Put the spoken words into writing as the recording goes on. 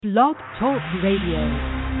Blog Talk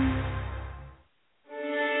Radio.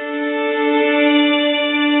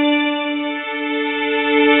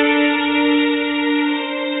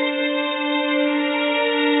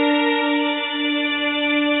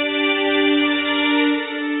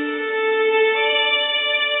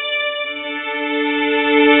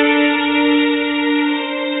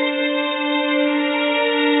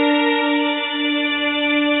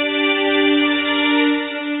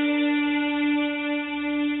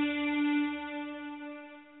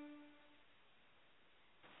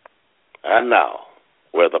 And now,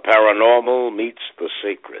 where the paranormal meets the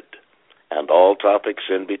sacred, and all topics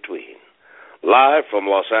in between. Live from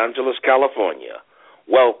Los Angeles, California,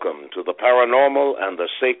 welcome to the Paranormal and the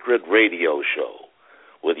Sacred Radio Show,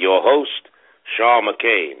 with your host, Shawn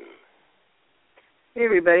McCain. Hey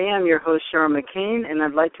everybody, I'm your host, Shawn McCain, and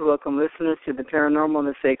I'd like to welcome listeners to the Paranormal and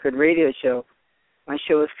the Sacred Radio Show. My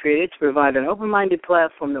show is created to provide an open-minded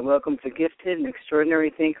platform that welcomes the gifted and extraordinary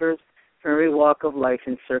thinkers from every walk of life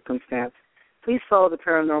and circumstance. Please follow the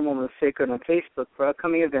Paranormal and the Sacred on Facebook for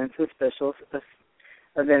upcoming events and special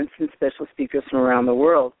speakers from around the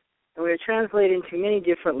world. And we are translating to many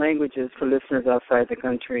different languages for listeners outside the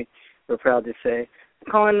country, we're proud to say.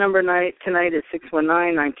 The call-in number tonight is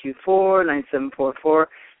 619-924-9744,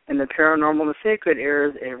 and the Paranormal and the Sacred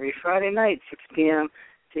airs every Friday night, 6 p.m.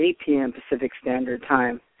 to 8 p.m. Pacific Standard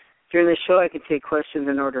Time. During the show, I can take questions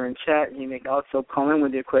in order and chat, and you may also call in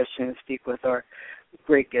with your question and speak with our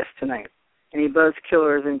great guest tonight. Any buzz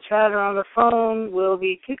killers in chat or on the phone will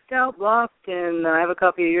be kicked out, blocked, and I have a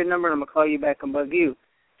copy of your number, and I'm going to call you back and bug you.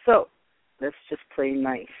 So, let's just play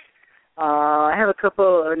nice. I have a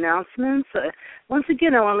couple of announcements. Once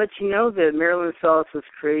again, I want to let you know that Marilyn Salas's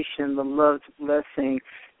creation, The Love's Blessing,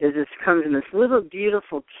 comes in this little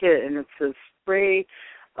beautiful kit, and it's a spray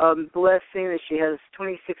blessing that she has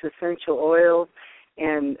 26 essential oils,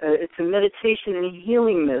 and it's a meditation and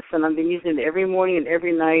healing mist, and I've been using it every morning and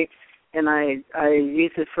every night, and I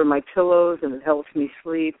use it for my pillows, and it helps me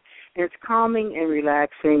sleep, and it's calming and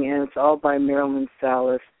relaxing, and it's all by Marilyn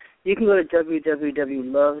Salas. You can go to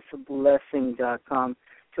www.lovesblessing.com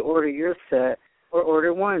to order your set, or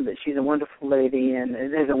order one, but she's a wonderful lady, and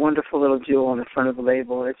there's a wonderful little jewel on the front of the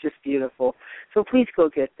label. It's just beautiful. So please go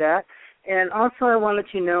get that. And also I want to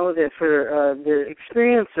let you know that for the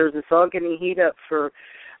experiencers, it's all getting heat up for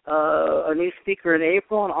a new speaker in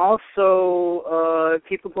April, and also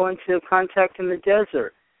people going to Contact in the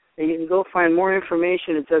Desert. And you can go find more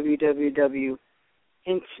information at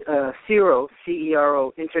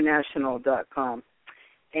www.cerointernational.com.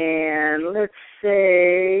 And let's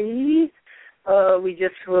say we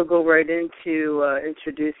just will go right into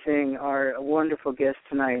introducing our wonderful guest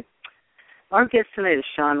tonight. Our guest tonight is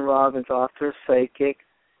Shawn Robbins, author, psychic,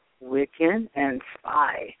 Wiccan, and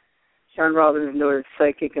spy. Shawn Robbins is noted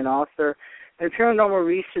psychic and author, and paranormal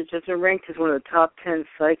research has been ranked as one of the top 10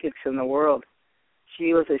 psychics in the world.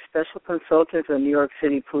 She was a special consultant for the New York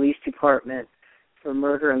City Police Department for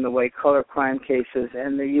murder and the white-collar crime cases,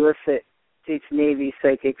 and the U.S. States Navy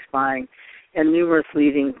psychic spying, and numerous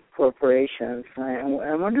leading corporations.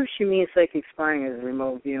 I wonder if she means psychic spying as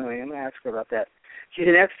remote viewing. I'm going to ask her about that. She's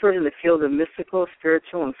an expert in the field of mystical,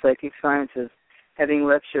 spiritual, and psychic sciences, having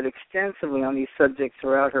lectured extensively on these subjects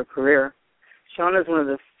throughout her career. Shawn is one of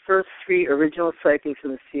the first 3 original psychics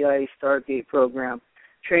in the CIA Stargate program,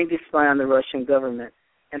 trained to spy on the Russian government,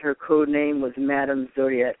 and her code name was Madame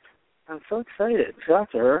Zodiac. I'm so excited to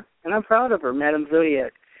talk to her, and I'm proud of her, Madame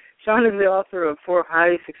Zodiac. Shawn is the author of 4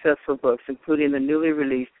 highly successful books, including the newly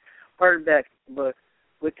released hardback book,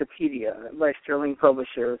 Wiccapedia, by Sterling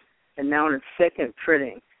Publishers, and now in its 2nd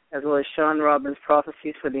printing, as well as Shawn Robbins'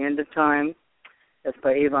 Prophecies for the End of Time, that's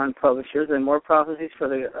by Avon Publishers, and more prophecies for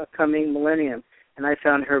the upcoming Millennium. And I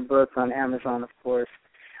found her book on Amazon, of course.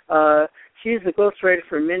 She is the ghostwriter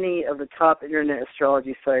for many of the top Internet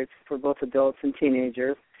Astrology sites for both adults and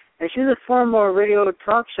teenagers. And she's a former radio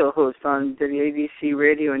talk show host on WABC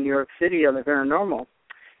Radio in New York City on the Paranormal.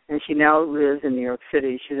 And she now lives in New York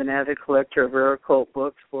City. She's an avid collector of rare occult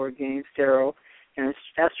books, board games, tarot, and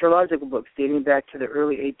astrological books dating back to the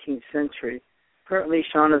early 18th century. Currently,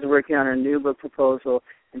 Shawn is working on her new book proposal,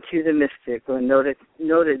 Into the Mystic, with noted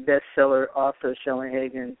bestseller author Shelly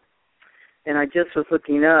Hagen. And I just was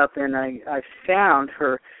looking up, and I found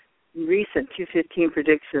her recent 215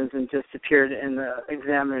 predictions and just appeared in the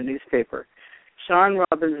Examiner newspaper. Shawn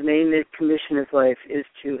Robbins' main commission in life is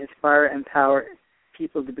to inspire and empower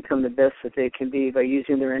people to become the best that they can be by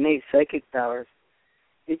using their innate psychic powers.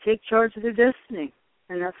 They take charge of their destiny,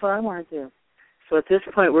 and that's what I want to do. So at this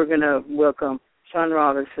point, we're going to welcome Shawn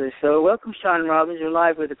Robbins to the show. Welcome, Shawn Robbins. You're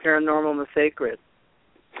live with the Paranormal and the Sacred.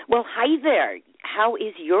 Well, hi there. how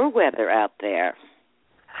is your weather out there?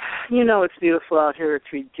 You know, it's beautiful out here.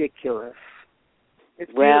 It's ridiculous.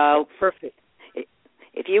 It's well, beautiful. Perfect.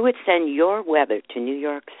 If you would send your weather to New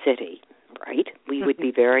York City, right, we would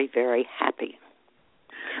be very, very happy.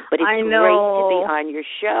 But it's great to be on your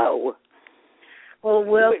show. Well,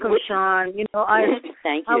 welcome, Shawn. You know,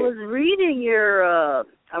 Thank you. I was reading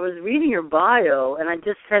your bio, and I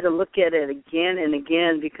just had to look at it again and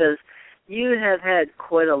again because you have had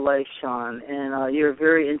quite a life, Shawn, and you're a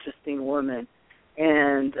very interesting woman.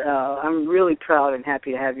 And I'm really proud and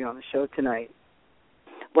happy to have you on the show tonight.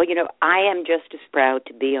 Well, you know, I am just as proud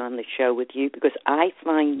to be on the show with you because I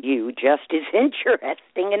find you just as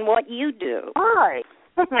interesting in what you do. Hi.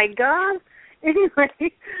 Oh, my God.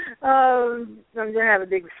 Anyway, I'm going to have a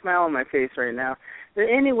big smile on my face right now. But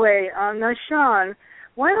anyway, now, Shawn,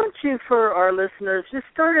 why don't you, for our listeners, just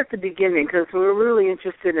start at the beginning because we're really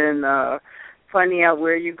interested in finding out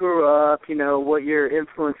where you grew up, you know, what your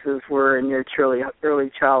influences were in your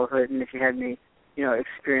early childhood, and if you had any, you know,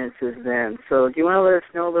 experiences then. So do you want to let us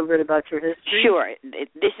know a little bit about your history? Sure.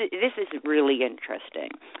 This is really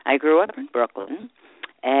interesting. I grew up in Brooklyn,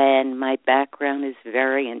 and my background is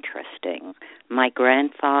very interesting. My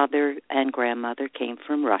grandfather and grandmother came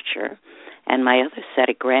from Russia, and my other set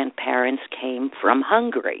of grandparents came from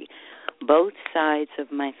Hungary. Both sides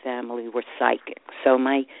of my family were psychic. So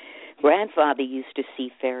my grandfather used to see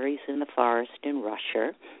fairies in the forest in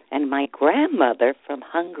Russia, and my grandmother from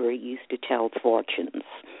Hungary used to tell fortunes,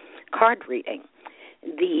 card reading.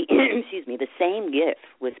 The same gift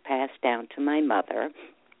was passed down to my mother,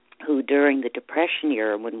 who during the Depression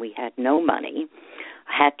era, when we had no money,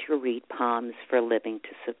 had to read palms for a living to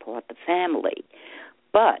support the family.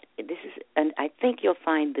 But and I think you'll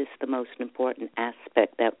find this the most important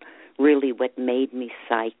aspect, that really what made me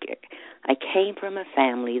psychic. I came from a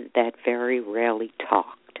family that very rarely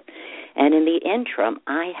talked. And in the interim,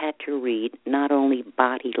 I had to read not only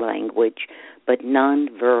body language, but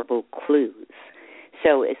nonverbal clues.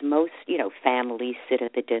 So as most, families sit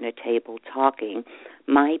at the dinner table talking,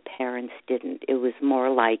 my parents didn't. It was more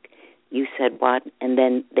like, you said what? And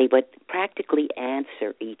then they would practically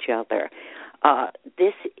answer each other.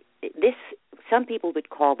 This, some people would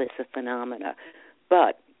call this a phenomena,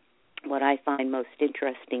 but what I find most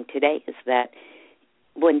interesting today is that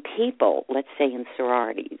when people, let's say in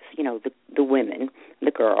sororities, the women,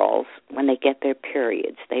 the girls, when they get their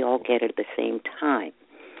periods, they all get it at the same time.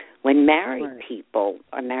 When married people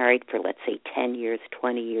are married for, let's say, 10 years,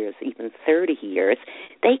 20 years, even 30 years,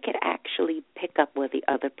 they could actually pick up what the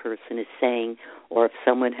other person is saying, or if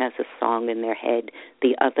someone has a song in their head,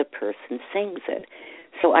 the other person sings it.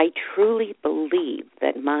 So I truly believe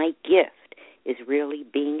that my gift is really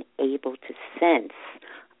being able to sense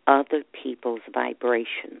other people's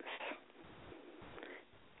vibrations.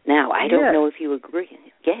 Now, I don't know if you agree.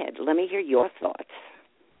 Go ahead. Let me hear your thoughts.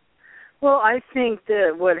 Well, I think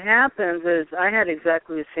that what happens is I had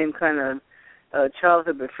exactly the same kind of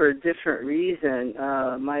childhood, but for a different reason.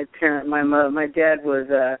 My dad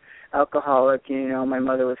was alcoholic, my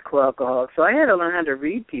mother was co-alcoholic, so I had to learn how to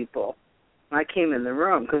read people when I came in the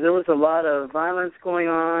room because there was a lot of violence going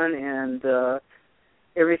on and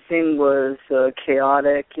everything was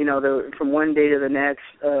chaotic. From one day to the next,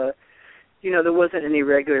 there wasn't any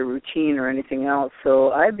regular routine or anything else.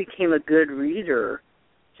 So I became a good reader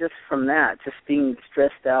just from that, just being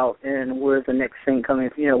stressed out and where's the next thing coming,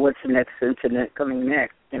 what's the next incident coming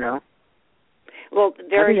next, Well,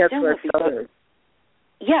 very similar.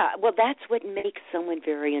 Yeah, well, that's what makes someone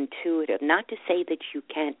very intuitive. Not to say that you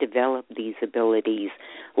can't develop these abilities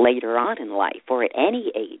later on in life or at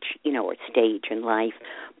any age, or stage in life,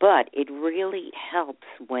 but it really helps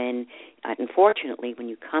when, unfortunately, when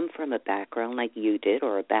you come from a background like you did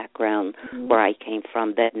or a background where I came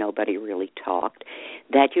from that nobody really talked,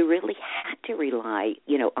 that you really had to rely,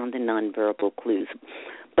 on the nonverbal clues.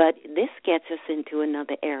 But this gets us into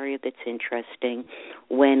another area that's interesting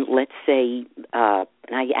when, let's say,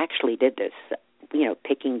 and I actually did this,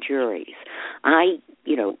 picking juries. I,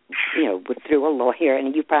 was through a lawyer,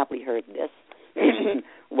 and you probably heard this.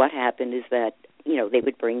 What happened is that, they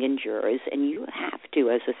would bring in jurors, and you have to,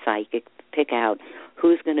 as a psychic, pick out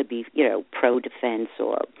who's going to be, pro-defense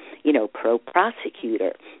or,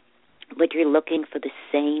 pro-prosecutor. But you're looking for the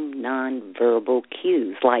same nonverbal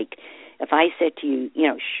cues, like, if I said to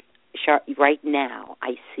you, right now,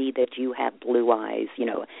 I see that you have blue eyes,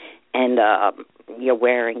 and you're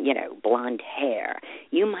wearing, blonde hair,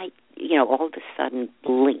 you might, all of a sudden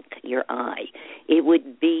blink your eye. It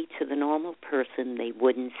would be, to the normal person, they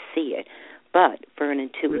wouldn't see it. But for an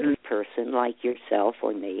intuitive person like yourself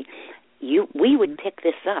or me, we would pick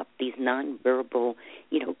this up, these nonverbal,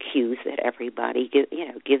 cues that everybody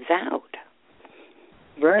gives out.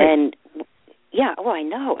 Right. And yeah, I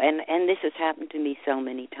know. And this has happened to me so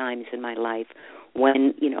many times in my life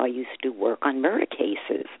when, I used to work on murder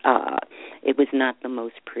cases. It was not the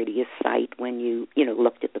most prettiest sight when you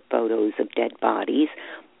looked at the photos of dead bodies,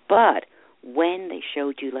 but when they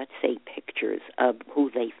showed you, let's say, pictures of who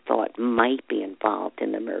they thought might be involved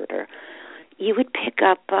in the murder, you would pick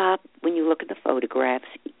up, when you look at the photographs,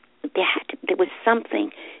 there was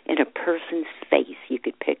something in a person's face you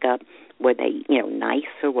could pick up. Were they, nice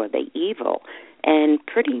or were they evil? And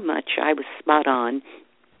pretty much I was spot on,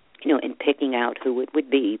 in picking out who it would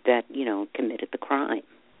be that, committed the crime.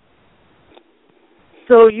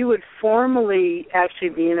 So you would formally actually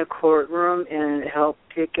be in a courtroom and help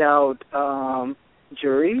pick out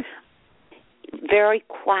juries? Very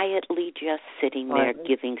quietly just sitting there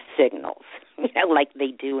giving signals, like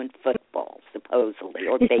they do in football, supposedly,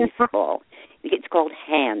 or baseball. It's called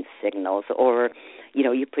hand signals, or,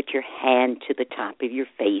 you put your hand to the top of your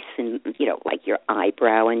face and, like your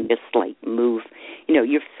eyebrow and just, like, move,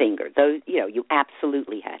 your finger. Those, you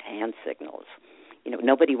absolutely had hand signals.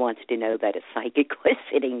 Nobody wants to know that a psychic was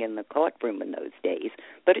sitting in the courtroom in those days,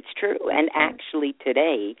 but it's true. And actually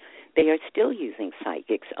today, they are still using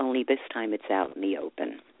psychics, only this time it's out in the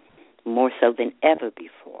open, more so than ever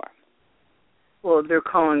before. Well, they're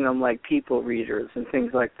calling them like people readers and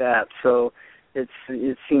things like that, so it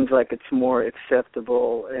seems like it's more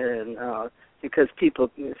acceptable, and because people,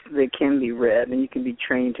 they can be read, and you can be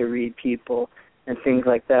trained to read people and things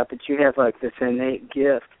like that, but you have like this innate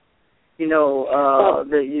gift.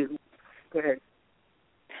 That you... Go ahead.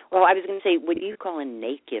 Well, I was going to say, what you call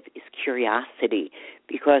innate gift is curiosity,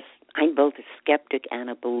 because I'm both a skeptic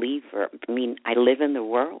and a believer. I mean, I live in the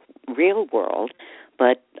real world,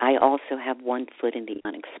 but I also have one foot in the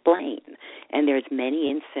unexplained. And there's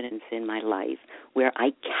many incidents in my life where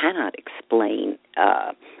I cannot explain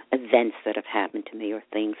events that have happened to me or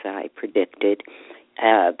things that I predicted.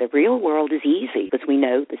 The real world is easy because we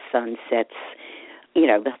know the sun sets.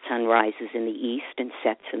 The sun rises in the east and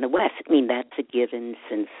sets in the west. I mean, that's a given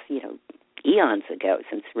since, eons ago,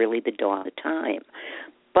 since really the dawn of time.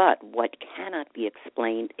 But what cannot be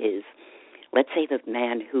explained is, let's say the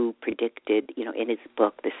man who predicted, in his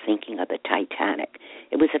book, the sinking of the Titanic.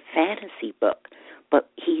 It was a fantasy book, but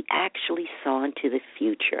he actually saw into the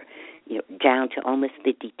future, down to almost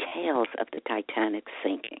the details of the Titanic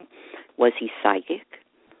sinking. Was he psychic?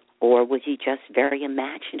 Or was he just very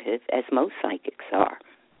imaginative, as most psychics are?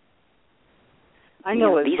 I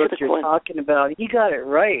know what book you're talking about. He got it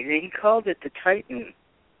right. He called it the Titan.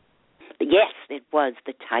 Yes, it was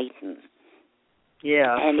the Titan.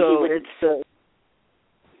 Yeah, and so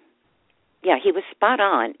he was spot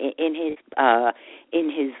on in his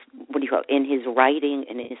in his writing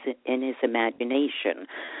and in his imagination.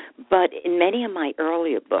 But in many of my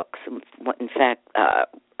earlier books, in fact, a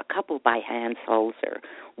couple by Hans Holzer.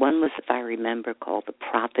 One was, if I remember, called The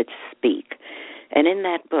Prophets Speak. And in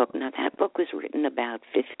that book, now that book was written about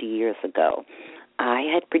 50 years ago, I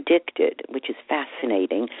had predicted, which is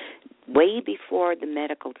fascinating, way before the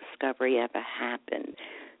medical discovery ever happened,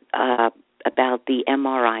 about the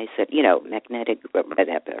MRIs, that, magnetic,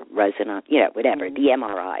 resonance, whatever, the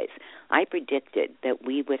MRIs. I predicted that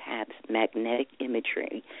we would have magnetic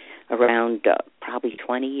imagery around probably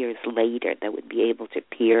 20 years later that would be able to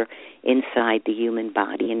peer inside the human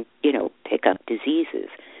body and, pick up diseases.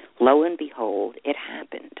 Lo and behold, it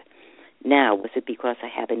happened. Now, was it because I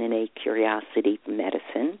have an innate curiosity for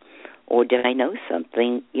medicine, or did I know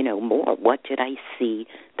something, more? What did I see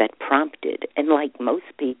that prompted? And like most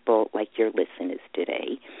people, like your listeners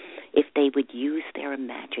today, if they would use their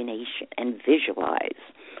imagination and visualize,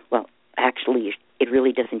 well, actually, it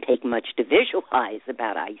really doesn't take much to visualize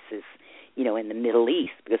about ISIS, in the Middle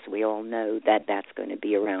East, because we all know that that's going to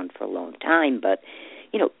be around for a long time. But,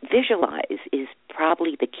 visualize is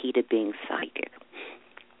probably the key to being psychic.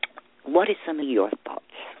 What are some of your thoughts?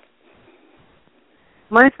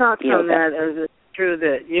 My thoughts on that is it's true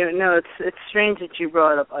that, it's strange that you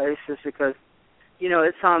brought up ISIS because,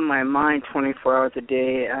 it's on my mind 24 hours a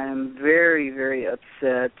day. I am very, very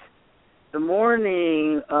upset. The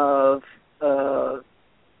morning,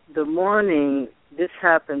 this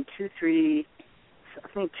happened 2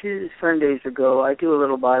 Sundays ago. I do a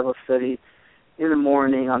little Bible study in the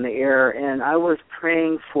morning on the air, and I was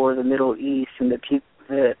praying for the Middle East and the people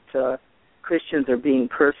that Christians are being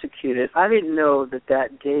persecuted. I didn't know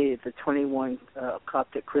that day the 21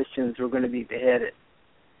 Coptic Christians were going to be beheaded.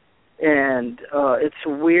 And it's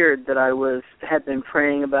weird that I had been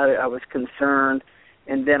praying about it. I was concerned,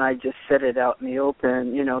 and then I just said it out in the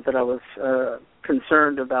open, that I was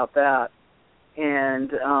concerned about that.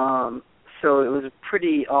 And so it was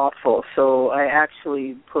pretty awful. So I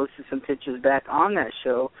actually posted some pictures back on that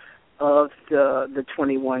show of the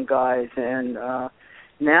 21 guys, and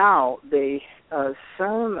now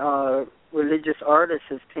some religious artist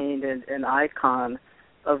has painted an icon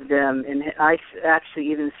of them, and I actually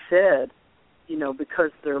even said,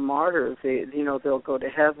 because they're martyrs, they'll go to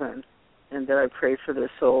heaven, and that I pray for their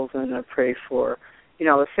souls, and I pray for, I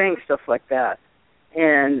was saying stuff like that.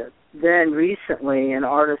 And then recently, an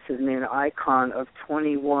artist has made an icon of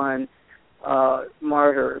 21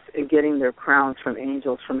 martyrs and getting their crowns from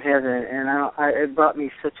angels from heaven, and it brought me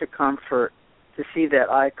such a comfort to see that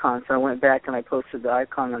icon. So I went back and I posted the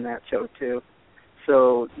icon on that show too.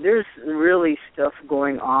 So there's really stuff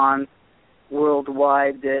going on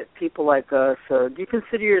worldwide that people like us. Do you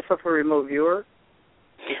consider yourself a remote viewer?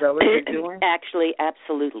 Is that what you're doing? Actually,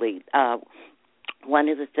 absolutely. One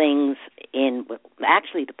of the things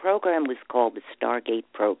the program was called the Stargate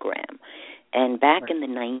program. And back in the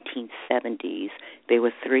 1970s, there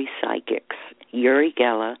were 3 psychics, Uri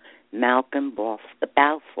Geller, Malcolm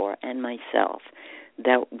Balfour, and myself,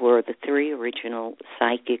 that were the 3 original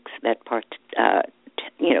psychics that partook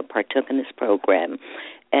in this program.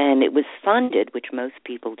 And it was funded, which most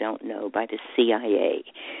people don't know, by the CIA.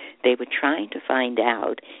 They were trying to find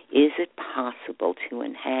out, is it possible to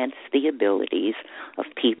enhance the abilities of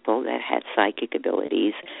people that had psychic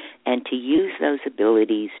abilities and to use those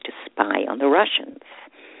abilities to spy on the Russians?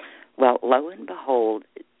 Well, lo and behold,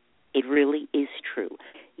 it really is true.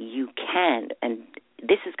 You can, and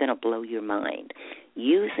this is going to blow your mind,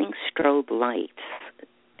 using strobe lights.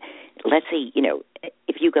 Let's say,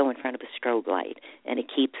 if you go in front of a strobe light and it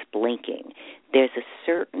keeps blinking, there's a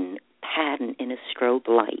certain pattern in a strobe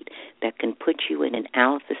light that can put you in an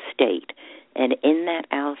alpha state. And in that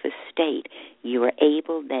alpha state, you are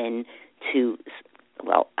able then to,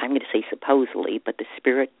 I'm going to say supposedly, but the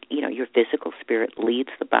spirit, your physical spirit leaves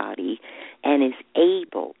the body and is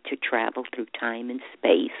able to travel through time and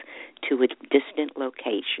space to a distant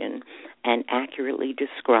location and accurately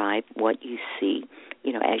describe what you see,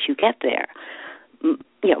 as you get there.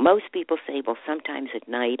 Most people say, well, sometimes at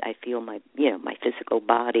night I feel my physical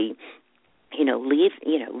body,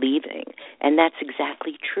 leaving. And that's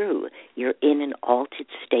exactly true. You're in an altered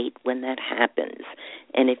state when that happens.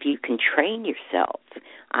 And if you can train yourself,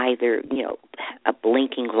 either, a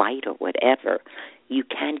blinking light or whatever, you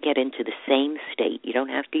can get into the same state. You don't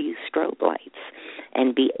have to use strobe lights.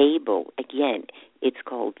 And be able, again, it's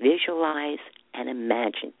called visualize and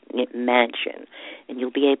imagine, and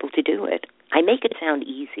you'll be able to do it. I make it sound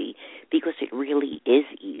easy because it really is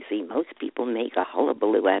easy. Most people make a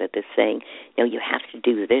hullabaloo out of this saying, you have to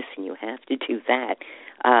do this and you have to do that.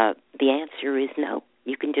 The answer is no.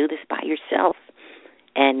 You can do this by yourself.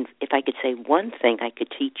 And if I could say one thing I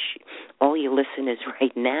could teach all your listeners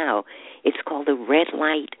right now, it's called the red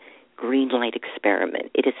light, green light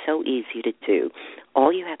experiment. It is so easy to do.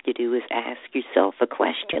 All you have to do is ask yourself a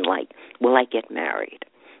question like, will I get married?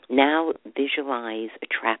 Now visualize a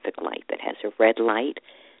traffic light that has a red light,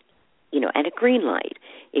 and a green light.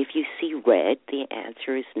 If you see red, the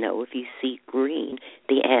answer is no. If you see green,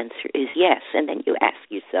 the answer is yes. And then you ask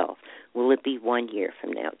yourself, will it be 1 year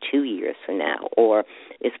from now, 2 years from now? Or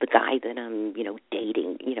is the guy that I'm,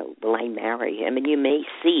 dating, will I marry him? And you may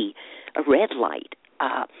see a red light.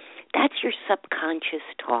 That's your subconscious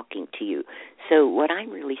talking to you. So what I'm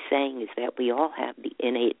really saying is that we all have the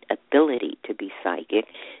innate ability to be psychic,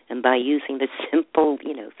 and by using the simple,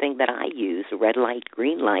 thing that I use, red light,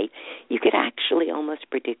 green light, you could actually almost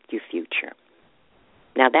predict your future.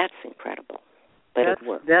 Now that's incredible, but it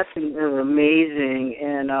works. That's amazing,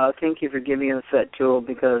 and thank you for giving us that tool,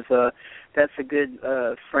 because that's a good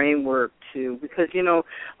framework because,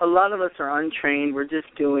 a lot of us are untrained. We're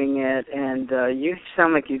just doing it, and you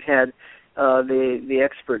sound like you've had the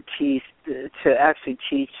expertise to actually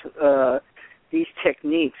teach these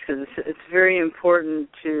techniques, because it's very important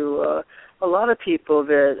to a lot of people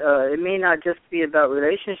that it may not just be about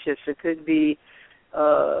relationships. It could be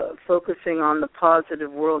focusing on the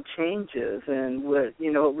positive world changes and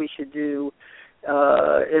what we should do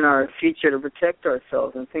in our future to protect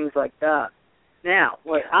ourselves and things like that. Now,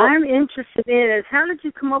 what I'm interested in is, how did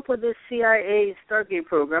you come up with this CIA Stargate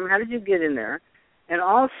program? How did you get in there? And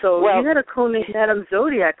also, you had a code named Madame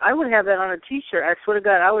Zodiac. I would have that on a T-shirt. I swear to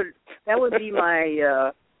God, that would be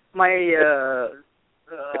my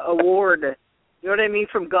award. You know what I mean?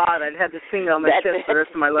 From God, I'd have to sing on my chest for the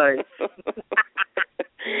rest of my life.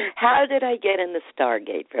 How did I get in the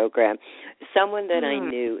Stargate program? Someone that I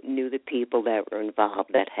knew the people that were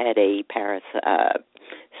involved that had a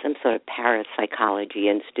some sort of parapsychology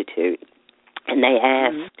institute. And they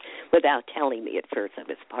asked, without telling me at first I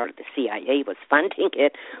was part of the CIA, was funding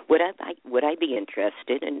it, would I be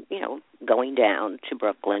interested in, going down to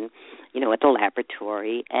Brooklyn, at the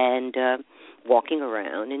laboratory and walking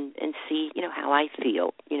around and see, how I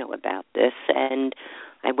feel, about this. And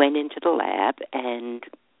I went into the lab, and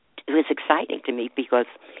it was exciting to me because,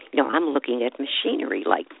 I'm looking at machinery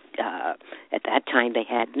like at that time they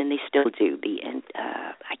had, and they still do,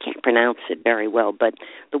 I can't pronounce it very well, but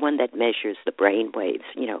the one that measures the brain waves,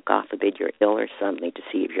 God forbid you're ill or something, to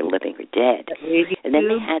see if you're living or dead. That wavy and then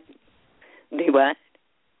tube? they had, the what?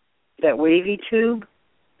 That wavy tube?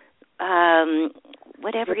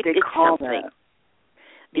 Whatever what it's call something. That.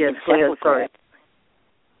 The yes, go ahead, sorry.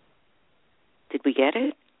 Did we get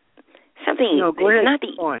it? Something. No, go ahead. Not the.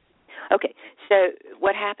 Go on. Okay, so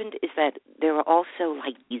what happened is that there were also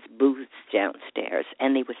like these booths downstairs,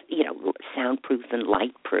 and they was, soundproof and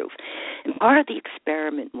lightproof. And part of the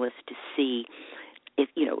experiment was to see if,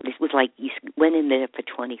 this was like you went in there for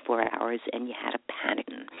 24 hours and you had a panic.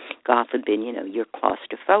 God forbid, you're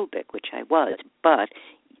claustrophobic, which I was, but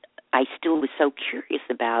I still was so curious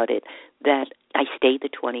about it that I stayed the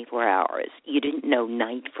 24 hours. You didn't know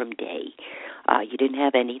night from day. You didn't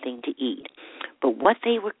have anything to eat. But what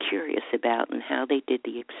they were curious about and how they did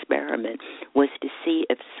the experiment was to see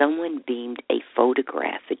if someone beamed a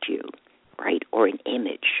photograph at you, right, or an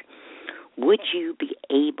image. Would you be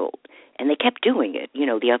able, and they kept doing it,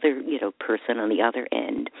 the other, person on the other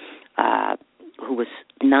end who was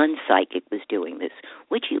non-psychic was doing this,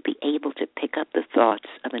 would you be able to pick up the thoughts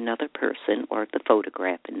of another person, or the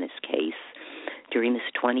photograph in this case, during this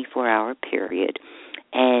 24-hour period?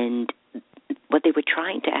 And what they were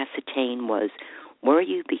trying to ascertain was,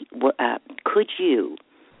 could you,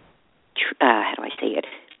 how do I say it,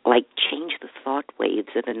 like change the thought waves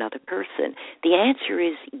of another person? The answer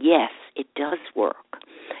is yes, it does work.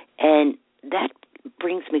 And that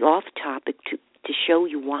brings me off topic to show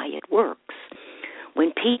you why it works.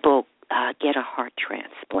 When people get a heart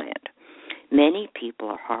transplant, many people,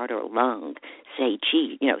 or heart or lung, say,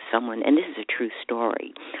 gee, someone, and this is a true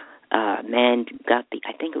story, man got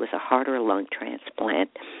I think it was a heart or a lung transplant,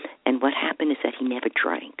 and what happened is that he never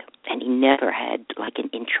drank, and he never had like an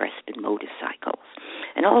interest in motorcycles.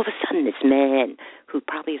 And all of a sudden this man, who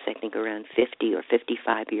probably is I think around 50 or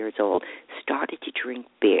 55 years old, started to drink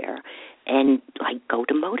beer and like go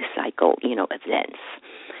to motorcycle, events.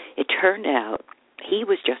 It turned out he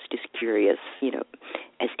was just as curious,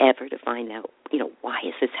 as ever to find out, why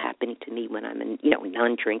is this happening to me when I'm a,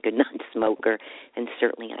 non-drinker, non-smoker, and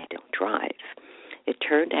certainly I don't drive. It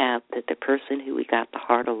turned out that the person who got the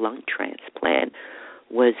heart or lung transplant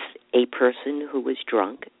was a person who was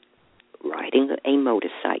drunk, riding a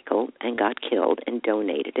motorcycle, and got killed and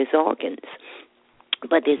donated his organs.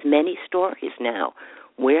 But there's many stories now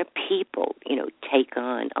where people, take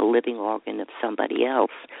on a living organ of somebody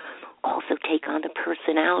else, also take on the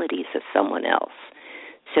personalities of someone else.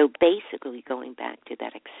 So basically, going back to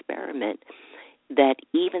that experiment, that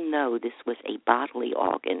even though this was a bodily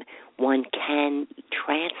organ, one can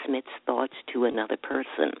transmit thoughts to another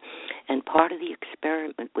person. And part of the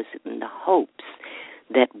experiment was in the hopes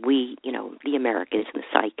that we, the Americans and the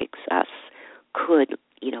psychics, us, could,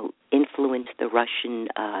 influence the Russian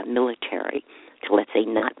military to, let's say,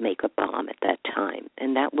 not make a bomb at that time.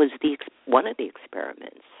 And that was one of the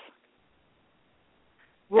experiments.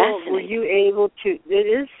 Well, were you able to? It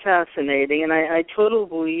is fascinating, and I totally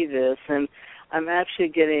believe this. And I'm actually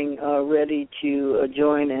getting ready to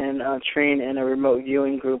join and train in a remote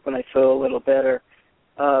viewing group when I feel a little better.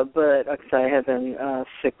 But because I have been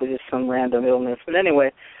sick with just some random illness. But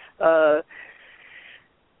anyway,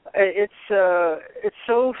 it's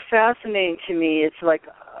so fascinating to me. It's like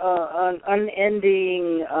an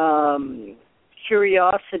unending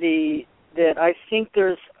curiosity that I think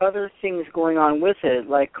there's other things going on with it,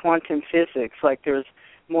 like quantum physics, like there's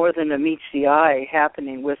more than a meets the eye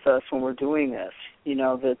happening with us when we're doing this,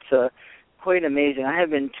 that's quite amazing. I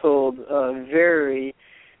have been told very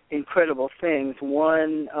incredible things.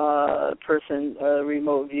 One person, a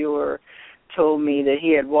remote viewer, told me that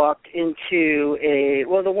he had walked into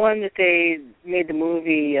the one that they made the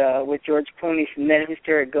movie with George Clooney, Men Who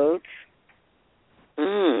Stare at Goats.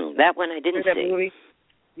 That one I didn't see. That movie?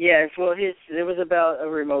 Yes, well, it was about a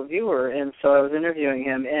remote viewer, and so I was interviewing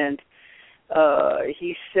him, and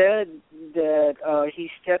he said that he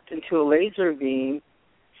stepped into a laser beam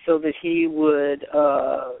so that he would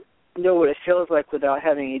know what it feels like without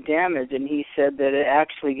having any damage, and he said that it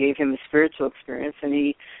actually gave him a spiritual experience, and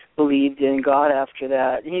he believed in God after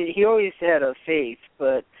that. He always had a faith,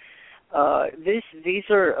 but these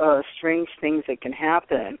are strange things that can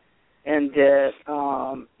happen, and that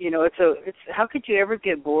it's how could you ever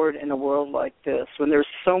get bored in a world like this when there's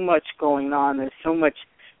so much going on? There's so much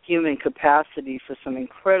human capacity for some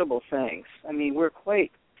incredible things. I mean, we're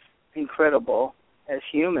quite incredible as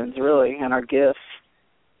humans, really, and our gifts.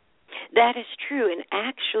 That is true, and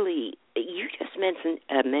actually, you just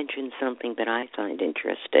mentioned something that I find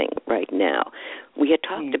interesting right now. We had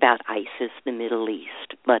talked about ISIS, the Middle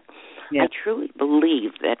East, but I truly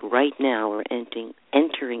believe that right now we're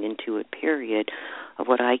entering into a period of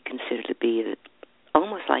what I consider to be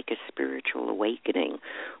almost like a spiritual awakening,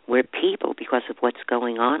 where people, because of what's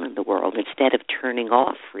going on in the world, instead of turning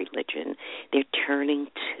off religion, they're turning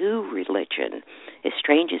to religion. As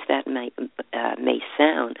strange as that may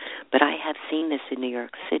sound, but I have seen this in New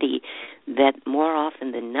York City, that more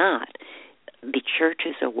often than not, the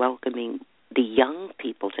churches are welcoming the young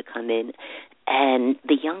people to come in, and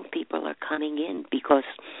the young people are coming in because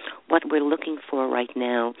what we're looking for right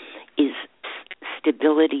now is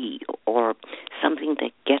stability, or something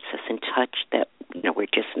that gets us in touch that, we're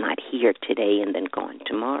just not here today and then gone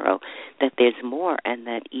tomorrow, that there's more, and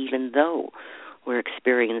that even though we're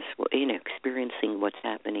experiencing what's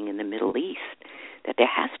happening in the Middle East, that there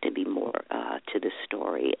has to be more to the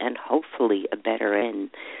story, and hopefully a better end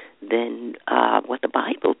than what the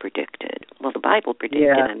Bible predicted. Well, the Bible predicted,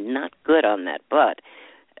 I'm not good on that, but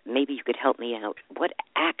maybe you could help me out. What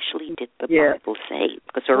actually did the Bible say?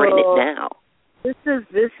 Because we're in it now. This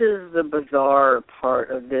is the bizarre part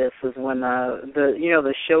of this, is when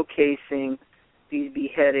the showcasing these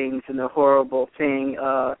beheadings and the horrible thing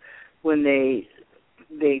when they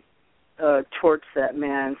torch that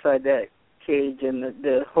man inside that cage, and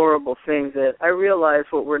the horrible things that I realized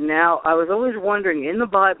I was always wondering, in the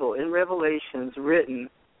Bible, in Revelations, written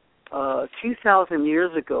 2,000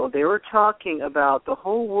 years ago, they were talking about the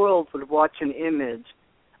whole world would watch an image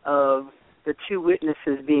of the two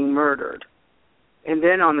witnesses being murdered. And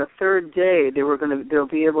then on the third day, they'll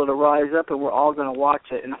be able to rise up, and we're all going to watch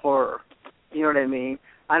it in horror. You know what I mean?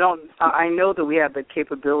 I know that we have the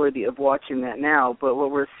capability of watching that now, but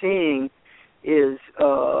what we're seeing is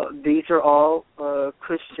these are all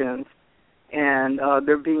Christians, and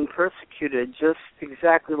they're being persecuted just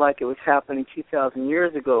exactly like it was happening 2,000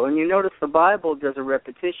 years ago. And you notice the Bible does a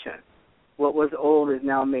repetition. What was old is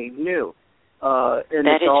now made new. And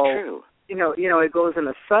that is true. It goes in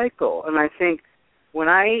a cycle, and I think when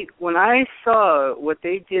I saw what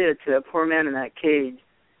they did to that poor man in that cage,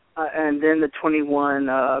 and then the 21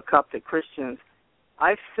 Coptic Christians,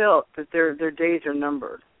 I felt that their days are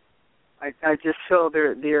numbered. I just feel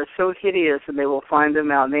they're so hideous, and they will find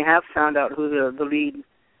them out. And they have found out who the lead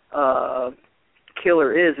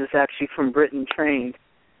killer is. Is actually from Britain, trained,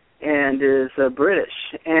 and is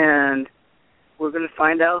British. And we're going to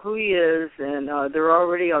find out who he is, and they're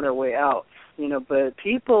already on their way out. But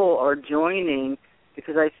people are joining.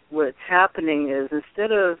 Because what's happening is,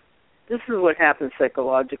 this is what happens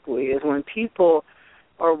psychologically, is when people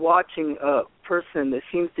are watching a person that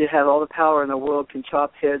seems to have all the power in the world, can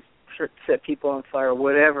chop heads, set people on fire,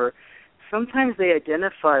 whatever, sometimes they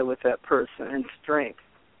identify with that person in strength.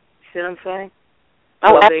 See what I'm saying?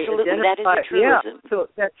 Oh, so absolutely. That is a truism. Yeah, so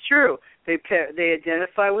that's true. They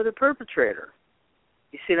identify with the perpetrator.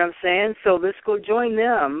 You see what I'm saying? So let's go join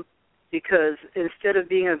them. Because instead of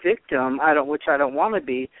being a victim, which I don't want to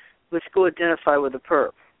be, let's go identify with the perp.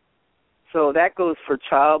 So that goes for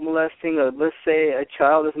child molesting, or let's say a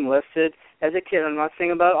child is molested as a kid. I'm not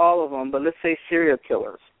saying about all of them, but let's say serial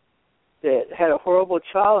killers that had a horrible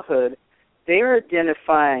childhood. They are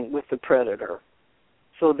identifying with the predator.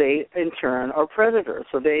 So they, in turn, are predators.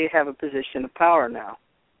 So they have a position of power now.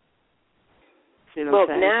 You know what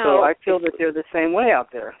I'm saying? Now, so I feel that they're the same way out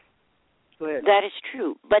there. That is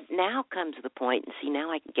true. But now comes the point, and see, now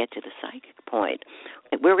I can get to the psychic point.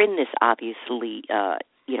 We're in this, obviously,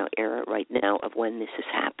 era right now of when this is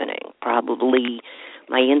happening. Probably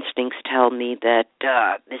my instincts tell me that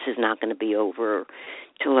this is not going to be over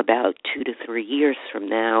till about 2 to 3 years from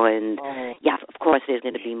now. And, of course, there's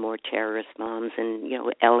going to be more terrorist bombs in,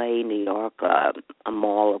 L.A., New York, a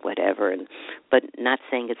mall or whatever. But not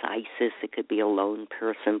saying it's ISIS. It could be a lone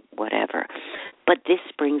person, whatever. But this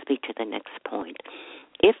brings me to the next point.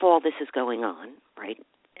 If all this is going on, right,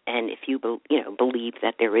 and if you believe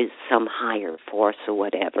that there is some higher force or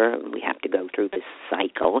whatever, and we have to go through this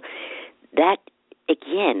cycle, that,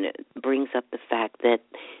 again, brings up the fact that,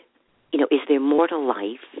 is there more to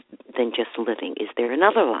life than just living? Is there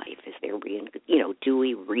another life? Is there, do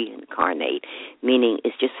we reincarnate? Meaning,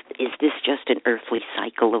 is this just an earthly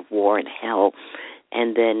cycle of war and hell?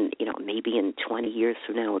 And then, maybe in 20 years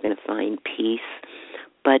from now we're going to find peace.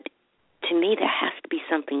 But to me, there has to be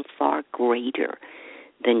something far greater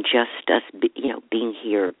than just us, being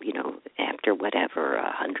here, after whatever,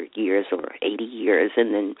 100 years or 80 years,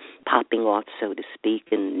 and then popping off, so to speak,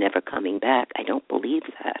 and never coming back. I don't believe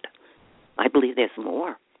that. I believe there's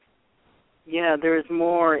more. Yeah, there's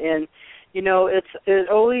more, and it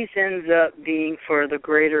always ends up being for the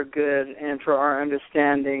greater good and for our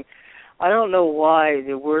understanding. I don't know why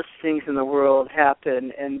the worst things in the world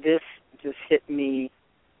happen, and this just hit me.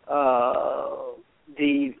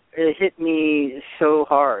 It hit me so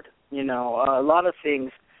hard. A lot of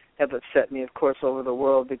things have upset me, of course, over the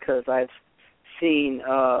world because I've seen,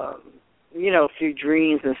 through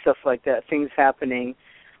dreams and stuff like that, things happening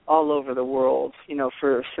all over the world,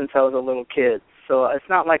 since I was a little kid. So it's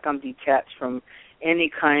not like I'm detached from any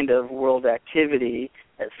kind of world activity.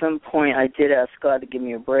 At some point, I did ask God to give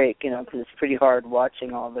me a break, because it's pretty hard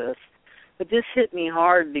watching all this. But this hit me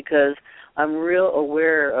hard because I'm real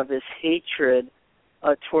aware of this hatred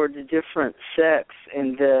toward the different sex,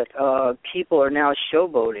 and that people are now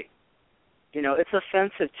showboating. It's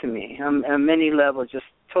offensive to me on many levels.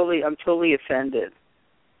 I'm totally offended.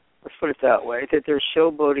 Let's put it that way, that they're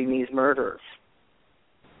showboating these murders.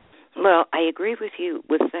 Well, I agree with you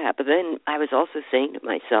with that, but then I was also saying to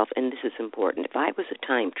myself, and this is important, if I was a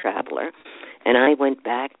time traveler and I went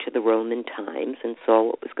back to the Roman times and saw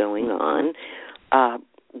what was going on,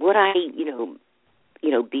 would I,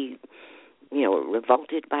 be,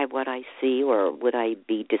 revolted by what I see, or would I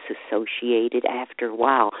be disassociated after a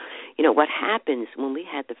while? What happens when we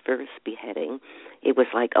had the first beheading, it was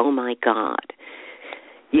like, oh, my God.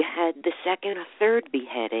 You had the second or third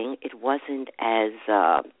beheading, it wasn't as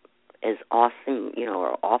awesome,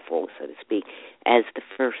 or awful, so to speak, as the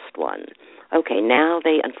first one. Okay, now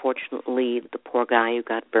unfortunately, the poor guy who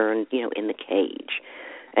got burned, in the cage.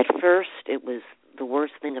 At first, it was the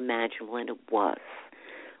worst thing imaginable, and it was.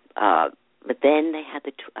 But then they had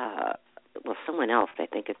someone else, I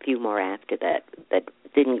think, a few more after that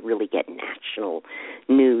didn't really get national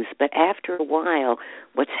news. But after a while,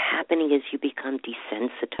 what's happening is you become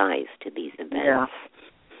desensitized to these events. Yeah.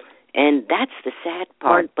 And that's the sad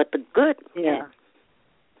part. But the good,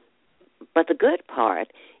 But the good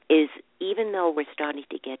part is, even though we're starting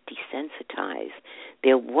to get desensitized,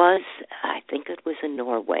 there was, I think it was in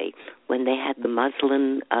Norway, when they had the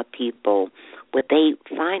Muslim people, where they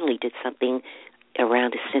finally did something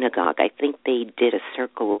around a synagogue. I think they did a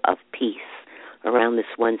circle of peace around this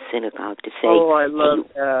one synagogue to say, oh, I love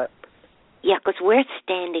that. Yeah, because we're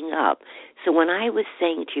standing up. So when I was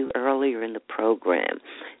saying to you earlier in the program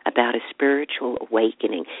about a spiritual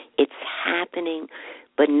awakening, it's happening,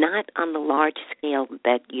 but not on the large scale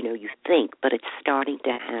that, you think, but it's starting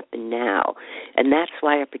to happen now. And that's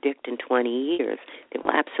why I predict in 20 years there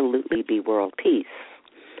will absolutely be world peace.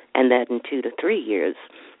 And that in 2 to 3 years,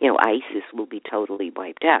 ISIS will be totally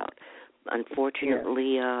wiped out.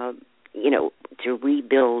 Unfortunately, to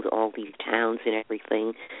rebuild all these towns and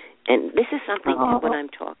everything. And this is something that when I'm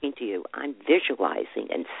talking to you, I'm visualizing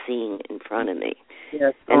and seeing in front of me.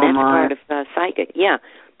 Yes, and that's part of psychic. Yeah,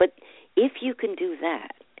 but if you can do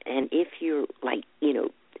that, and if you're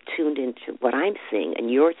tuned into what I'm seeing,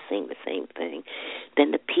 and you're seeing the same thing,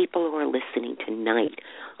 then the people who are listening tonight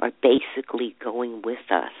are basically going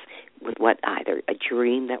with us with what, either a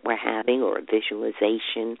dream that we're having or a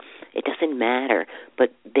visualization. It doesn't matter,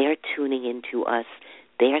 but they're tuning into us.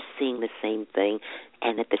 They're seeing the same thing,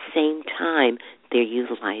 and at the same time, they're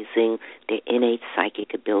utilizing their innate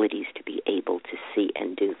psychic abilities to be able to see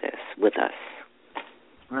and do this with us.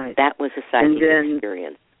 Right. That was a psychic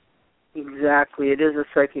experience. Exactly. It is a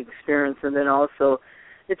psychic experience, and then also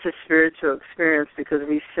it's a spiritual experience because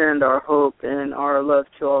we send our hope and our love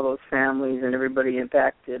to all those families and everybody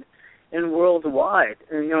impacted and worldwide.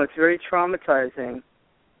 And, it's very traumatizing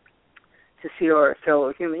to see our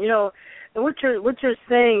fellow human. And what you're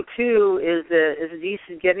saying, too, is that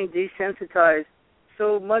is getting desensitized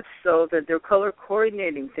so much so that they're color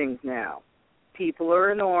coordinating things now. People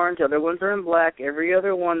are in orange, other ones are in black, every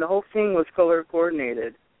other one. The whole thing was color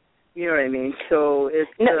coordinated. You know what I mean? So it's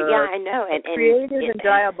I know. And creative and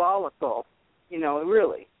diabolical,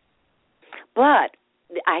 really. But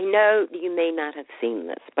I know you may not have seen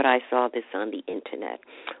this, but I saw this on the Internet.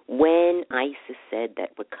 When ISIS said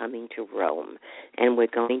that we're coming to Rome and we're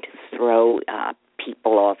going to throw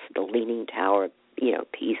people off the Leaning Tower,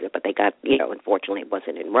 Pisa, but they got, unfortunately it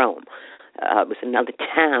wasn't in Rome. It was another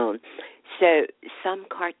town. So some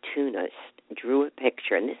cartoonist drew a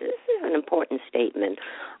picture, and this is an important statement,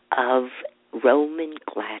 of Roman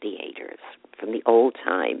gladiators from the old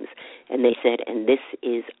times. And they said, and this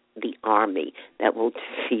is the army that will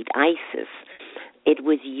defeat ISIS. It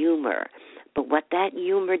was humor. But what that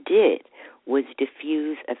humor did was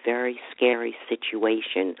diffuse a very scary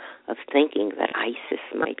situation of thinking that ISIS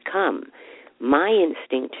might come. My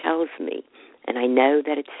instinct tells me, and I know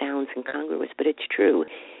that it sounds incongruous, but it's true,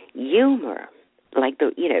 humor, like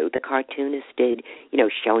the cartoonist did,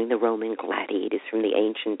 showing the Roman gladiators from the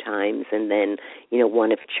ancient times, and then,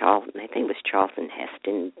 one of Charlton, I think it was Charlton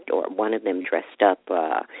Heston, or one of them dressed up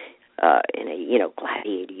in a,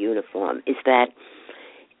 gladiator uniform, is that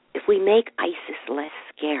if we make ISIS less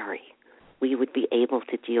scary, we would be able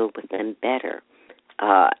to deal with them better.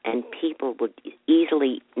 And people would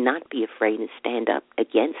easily not be afraid and stand up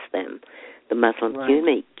against them, the Muslim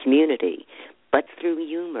community, but through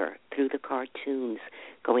humor, through the cartoons,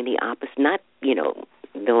 going the opposite, not,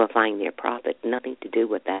 vilifying their prophet, nothing to do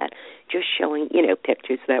with that, just showing,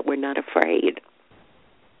 pictures that we're not afraid.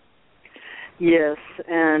 Yes,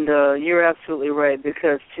 and you're absolutely right,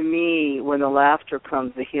 because to me, when the laughter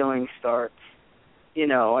comes, the healing starts.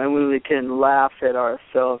 And we can laugh at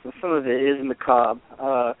ourselves, and some of it is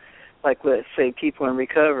macabre. Like, let's say, people in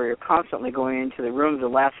recovery are constantly going into the rooms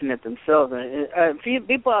and laughing at themselves. And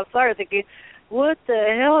people outside are thinking, what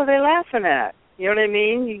the hell are they laughing at? You know what I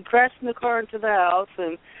mean? You crash in the car into the house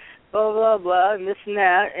and blah, blah, blah, and this and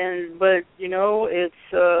that. But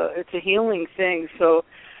it's a healing thing. So,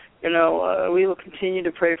 we will continue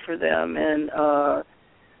to pray for them, and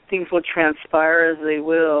things will transpire as they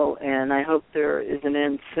will, and I hope there is an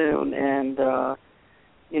end soon. And, I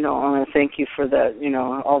want to thank you for that,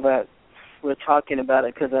 all that we're talking about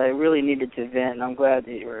it, because I really needed to vent, and I'm glad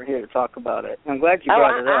that you were here to talk about it. I'm glad you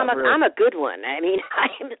brought it up. I'm a good one. I mean,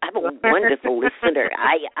 I'm a wonderful listener.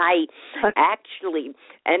 I actually,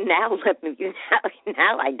 and now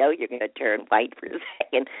I know you're going to turn white for a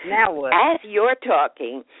second. Now what? As you're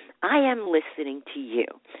talking, I am listening to you.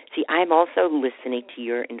 See, I'm also listening to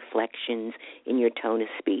your inflections in your tone of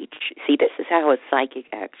speech. See, this is how a psychic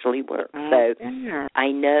actually works. So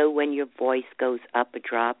I know when your voice goes up a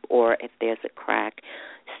drop or if there's a crack.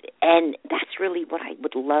 And that's really what I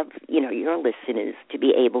would love, your listeners to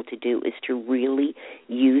be able to do, is to really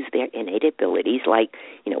use their innate abilities. Like,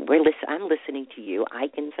 I'm listening to you. I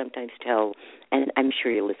can sometimes tell, and I'm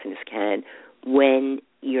sure your listeners can, when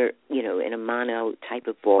you're, in a mono type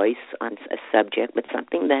of voice on a subject, but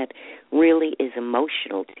something that really is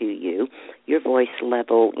emotional to you, your voice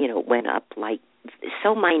level, went up like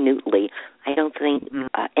so minutely. I don't think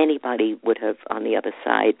anybody would have on the other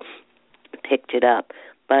side picked it up.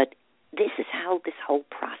 But this is how this whole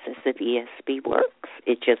process of ESP works.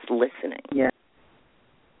 It's just listening. Yeah,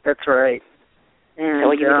 that's right. And, so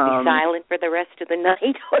are you going to be silent for the rest of the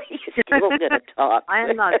night, or are you still going to talk? I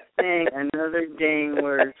am not saying another dang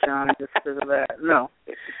word, Shawn, just because of that. No.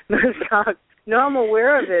 No, I'm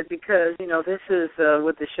aware of it because, this is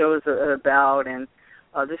what the show is about, and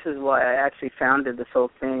this is why I actually founded this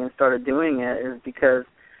whole thing and started doing it, is because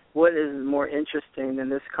what is more interesting than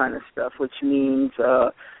this kind of stuff, which means,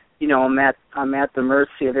 I'm at the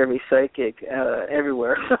mercy of every psychic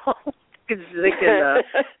everywhere. They can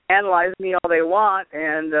analyze me all they want,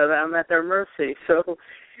 and I'm at their mercy. So,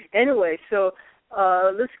 anyway,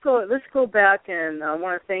 let's go back, and I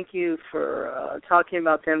want to thank you for talking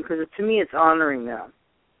about them, because to me it's honoring them.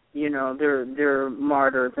 They're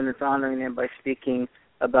martyrs, and it's honoring them by speaking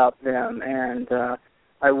about them. And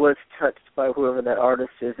I was touched by whoever that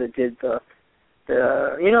artist is that did the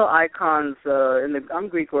icons. I'm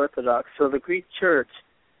Greek Orthodox, so the Greek Church.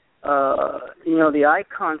 The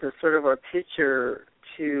icons are sort of our picture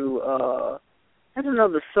to,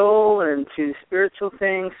 the soul and to spiritual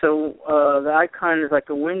things. So the icon is like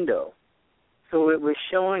a window. So it was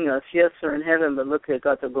showing us, yes, they're in heaven, but look, they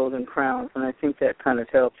got the golden crowns. And I think that kind of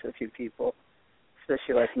helps a few people,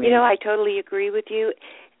 especially like me. I totally agree with you.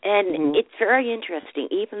 And it's very interesting,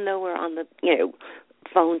 even though we're on the,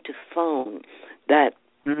 phone to phone, that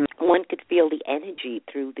one could feel the energy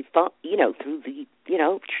through the phone, through the,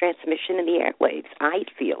 transmission in the airwaves. I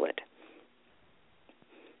feel it.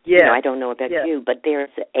 Yeah. I don't know about you, but there's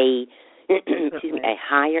a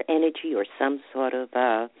higher energy or some sort of,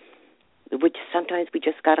 which sometimes we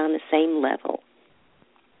just got on the same level.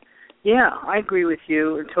 Yeah, I agree with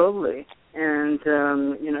you totally. And,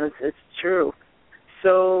 it's true.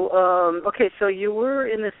 So, so you were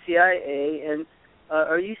in the CIA, and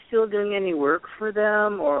are you still doing any work for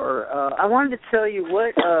them? Or I wanted to tell you,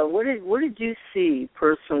 what did you see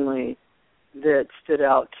personally that stood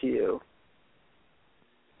out to you?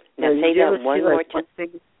 Now, say that one more time.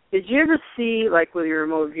 Did you ever see, like with your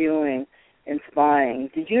remote viewing and spying,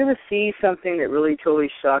 did you ever see something that really totally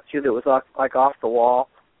shocked you that was like off the wall?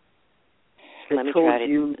 Let me try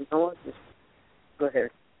to... Go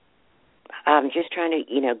ahead. I'm just trying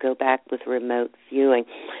to, go back with remote viewing.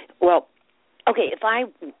 Well, Okay, if I,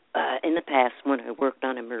 in the past, when I worked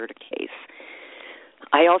on a murder case,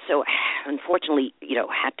 I also, unfortunately,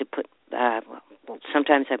 had to put,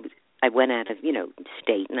 sometimes I went out of,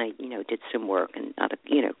 state and I, did some work in other,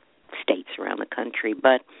 states around the country.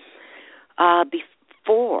 But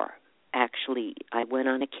before, actually, I went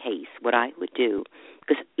on a case, what I would do,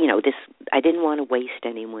 because, I didn't want to waste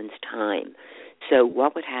anyone's time. So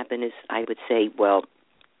what would happen is I would say, well,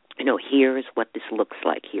 here's what this looks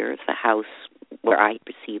like. Here's the house where I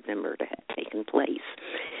perceive the murder had taken place.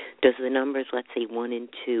 Does the numbers, let's say 1 and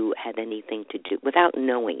 2, have anything to do, without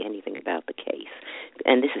knowing anything about the case?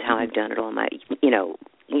 And this is how I've done it all my,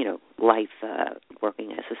 life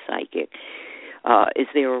working as a psychic. Is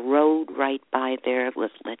there a road right by there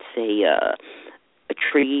with, let's say, a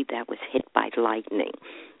tree that was hit by lightning?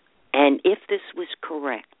 And if this was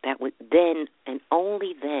correct, that would then, and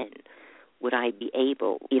only then, would I be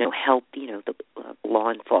able, help, the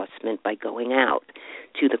law enforcement by going out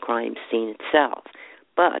to the crime scene itself.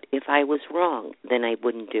 But if I was wrong, then I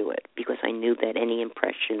wouldn't do it because I knew that any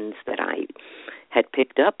impressions that I had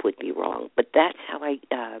picked up would be wrong. But that's how I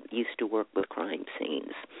used to work with crime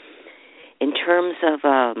scenes. In terms of,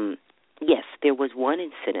 yes, there was one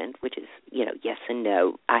incident, which is, yes and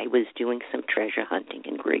no. I was doing some treasure hunting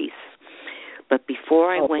in Greece. But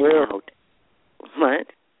before I went out, what?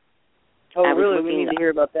 Oh, really? We need to hear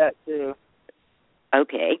about that, too.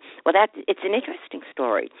 Okay. Well, it's an interesting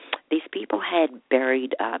story. These people had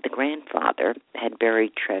buried, the grandfather had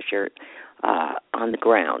buried treasure on the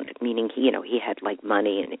ground, meaning, he had,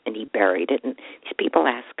 money and he buried it. And these people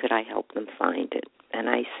asked, could I help them find it? And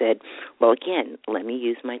I said, well, again, let me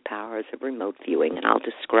use my powers of remote viewing, and I'll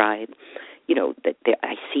describe, that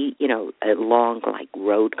I see, a long,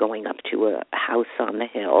 road going up to a house on the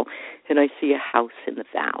hill, and I see a house in the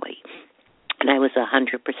valley. And I was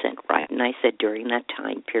 100% right. And I said during that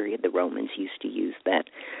time period, the Romans used to use that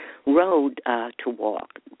road to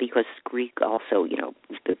walk because Greek also,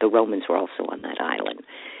 the Romans were also on that island.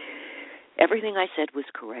 Everything I said was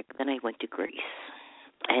correct. Then I went to Greece.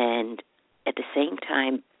 And at the same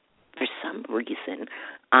time, for some reason,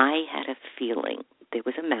 I had a feeling there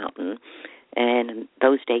was a mountain. And in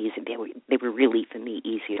those days, they were really, for me,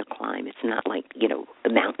 easy to climb. It's not like, the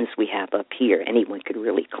mountains we have up here. Anyone could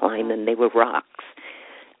really climb them. They were rocks.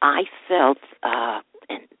 I felt,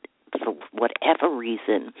 and for whatever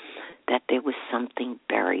reason, that there was something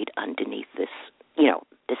buried underneath this,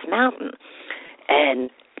 this mountain. And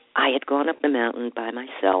I had gone up the mountain by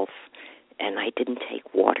myself, and I didn't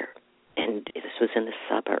take water. And this was in the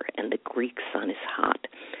summer, and the Greek sun is hot.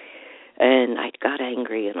 And I got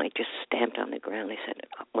angry, and I just stamped on the ground. I said,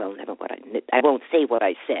 well, never what I won't say what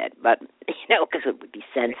I said, but, because it would be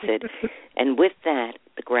censored. And with that,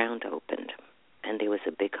 the ground opened, and there was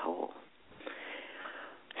a big hole.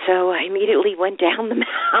 So I immediately went down the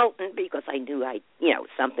mountain because I knew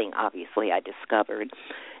something obviously I discovered.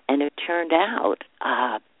 And it turned out,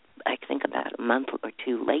 I think about a month or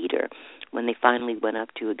two later, when they finally went up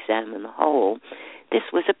to examine the hole, this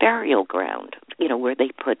was a burial ground, where they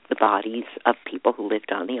put the bodies of people who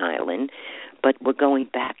lived on the island, but were going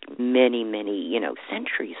back many, many,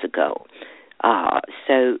 centuries ago.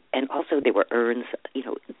 And also there were urns,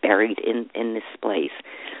 buried in this place.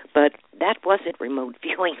 But that wasn't remote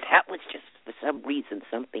viewing. That was just, for some reason,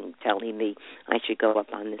 something telling me I should go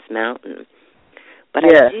up on this mountain. But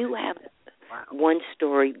I do have one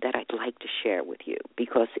story that I'd like to share with you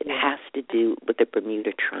because it has to do with the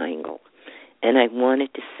Bermuda Triangle. And I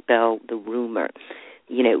wanted to spell the rumor,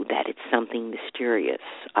 that it's something mysterious.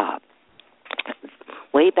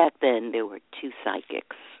 Way back then, there were 2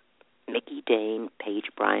 psychics, Mickey Dane,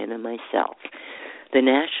 Paige Bryan, and myself. The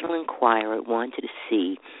National Enquirer wanted to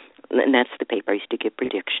see, and that's the paper I used to give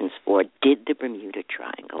predictions for, did the Bermuda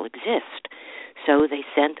Triangle exist? So they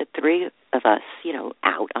sent the 3 of us,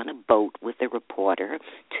 out on a boat with a reporter,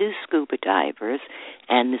 2 scuba divers,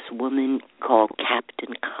 and this woman called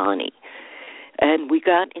Captain Connie. And we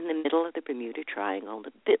got in the middle of the Bermuda Triangle.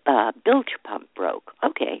 The bilge pump broke.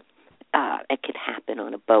 Okay, it could happen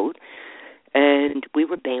on a boat. And we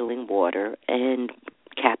were bailing water, and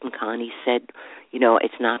Captain Connie said,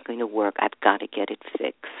 it's not going to work. I've got to get it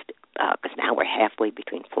fixed because now we're halfway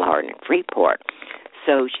between Florida and Freeport.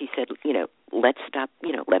 So she said, let's stop,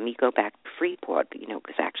 let me go back to Freeport,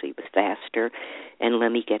 because actually it was faster, and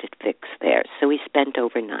let me get it fixed there. So we spent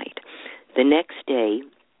overnight. The next day,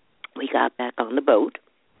 we got back on the boat,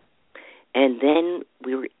 and then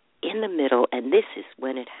we were in the middle, and this is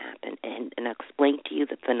when it happened, and I'll explain to you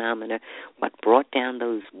the phenomena, what brought down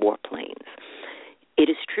those warplanes. It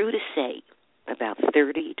is true to say, about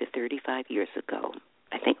 30 to 35 years ago,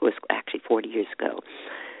 I think it was actually 40 years ago,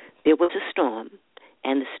 there was a storm,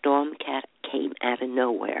 and the storm came out of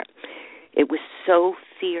nowhere. It was so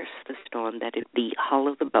fierce, the storm, that the hull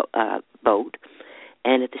of the boat,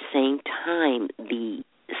 and at the same time,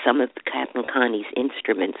 some of Captain Connie's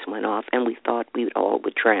instruments went off, and we thought we all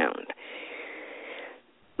would drown.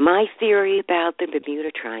 My theory about the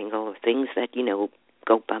Bermuda Triangle are things that,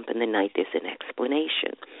 go bump in the night. There's an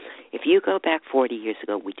explanation. If you go back 40 years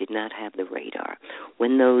ago, we did not have the radar.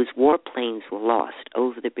 When those warplanes were lost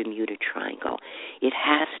over the Bermuda Triangle, it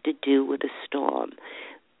has to do with a storm.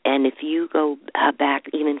 And if you go back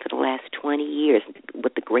even for the last 20 years,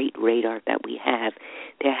 with the great radar that we have,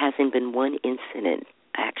 there hasn't been one incident,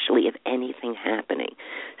 actually, of anything happening.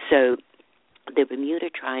 So the Bermuda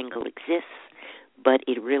Triangle exists, but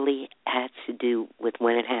it really had to do with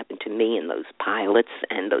when it happened to me and those pilots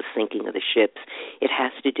and those sinking of the ships. It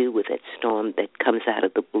has to do with that storm that comes out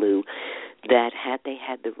of the blue, that had they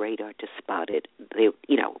had the radar to spot it,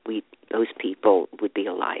 those people would be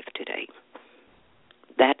alive today.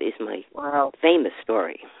 That is my famous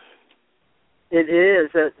story. It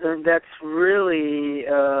is. That's really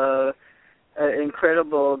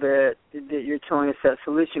incredible that you're telling us that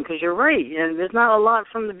solution, because you're right. And there's not a lot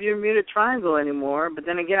from the Bermuda Triangle anymore. But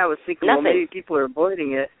then again, I was thinking, well, maybe people are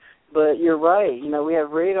avoiding it. But you're right. We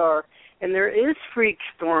have radar, and there is freak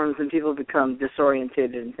storms, and people become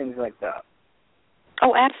disorientated and things like that.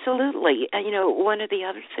 Oh, absolutely. One of the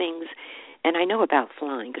other things, and I know about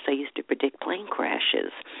flying because I used to predict plane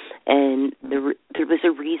crashes, and there was a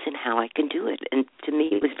reason how I can do it. And to me,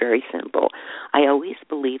 it was very simple. I always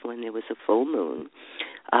believed when there was a full moon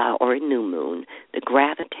or a new moon, the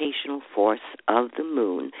gravitational force of the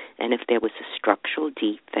moon, and if there was a structural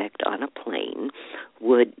defect on a plane,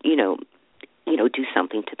 would, do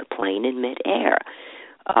something to the plane in midair.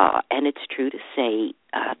 And it's true to say,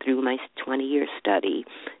 through my 20-year study,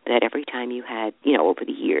 that every time you had, over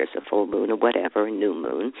the years, a full moon or whatever, a new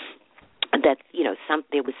moon, that,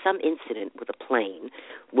 there was some incident with a plane,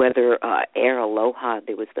 whether Air Aloha,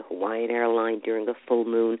 there was the Hawaiian airline during a full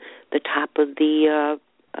moon, the top of the,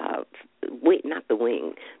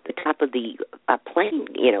 the top of the plane,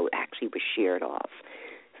 actually was sheared off.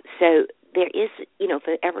 So there is,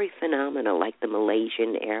 for every phenomena, like the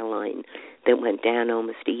Malaysian airline that went down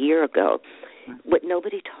almost a year ago, what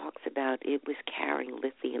nobody talks about, it was carrying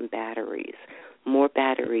lithium batteries, more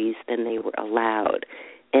batteries than they were allowed.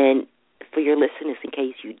 And for your listeners, in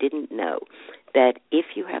case you didn't know, that if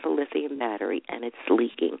you have a lithium battery and it's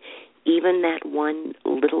leaking, even that one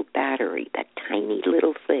little battery, that tiny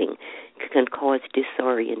little thing, can cause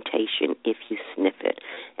disorientation if you sniff it.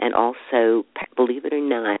 And also, believe it or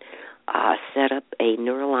not, set up a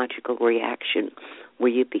neurological reaction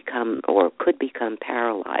where you become or could become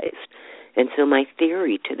paralyzed. And so my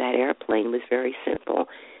theory to that airplane was very simple.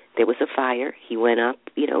 There was a fire. He went up,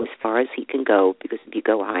 as far as he can go, because if you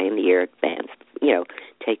go high in the air, advanced,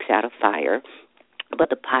 takes out a fire. But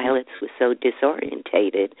the pilots were so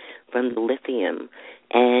disorientated from the lithium,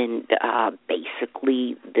 and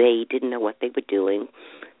basically they didn't know what they were doing.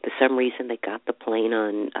 For some reason, they got the plane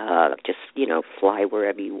on fly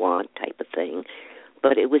wherever you want type of thing.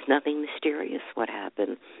 But it was nothing mysterious what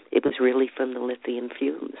happened. It was really from the lithium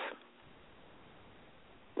fumes.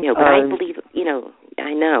 But I believe,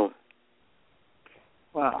 I know.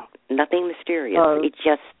 Wow. Nothing mysterious. It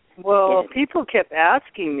just... Well, people kept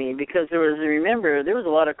asking me because there was a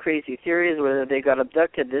lot of crazy theories, whether they got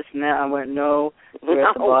abducted, this and that. I went, no, they're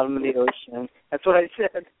at the bottom of the ocean. That's what I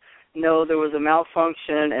said. No, there was a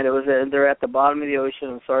malfunction, and they're at the bottom of the ocean.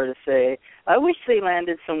 I'm sorry to say. I wish they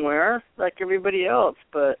landed somewhere like everybody else,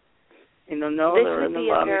 but no, they're in the bottom of the ocean. This would be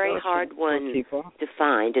a very hard one to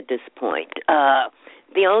find at this point.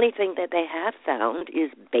 The only thing that they have found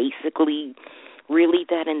is basically really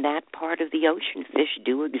that in that part of the ocean, fish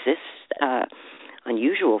do exist,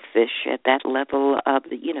 unusual fish at that level of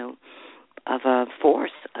of a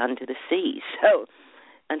force under the sea. So,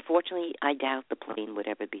 unfortunately, I doubt the plane would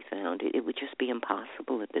ever be found. It would just be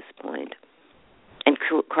impossible at this point. And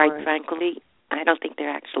quite frankly, I don't think they're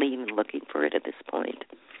actually even looking for it at this point,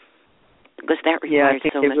 because that requires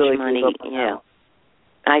so much really money. Yeah,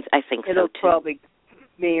 I think it'll so too. Probably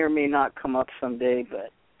may or may not come up someday,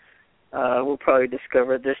 but we'll probably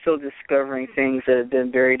discover it. They're still discovering things that have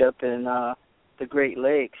been buried up in the Great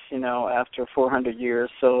Lakes, after 400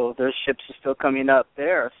 years. So their ships are still coming up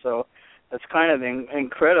there. So that's kind of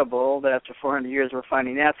incredible that after 400 years we're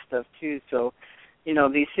finding that stuff too. So,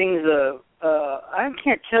 these things, I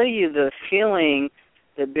can't tell you the feeling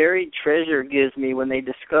that buried treasure gives me when they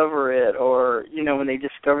discover it, or, when they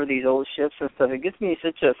discover these old ships and stuff. It gives me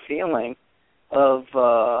such a feeling of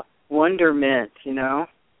wonderment,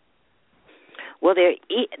 Well,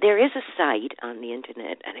 there is a site on the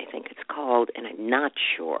Internet, and I think it's called, and I'm not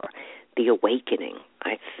sure, The Awakening.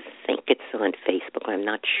 I think it's on Facebook. I'm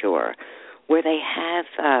not sure. Where they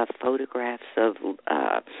have photographs of,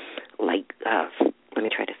 let me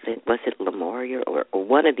try to think, was it Lemuria or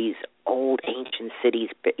one of these old ancient cities,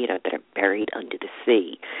 that are buried under the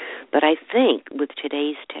sea. But I think with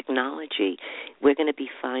today's technology, we're going to be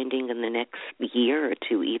finding in the next year or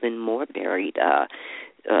two even more buried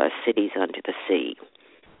cities under the sea.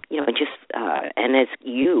 And as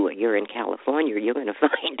you're in California, you're going to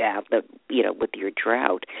find out that, with your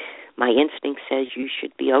drought, my instinct says you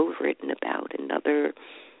should be over it in about another,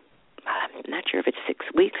 I'm not sure if it's 6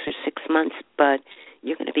 weeks or 6 months, but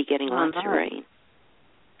you're going to be getting lots of rain.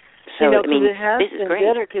 So, it has this is been great.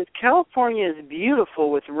 better because California is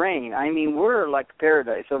beautiful with rain. I mean, we're like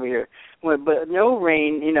paradise over here. But no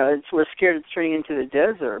rain, we're scared it's turning into the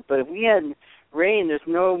desert. But if we had rain, there's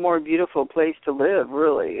no more beautiful place to live,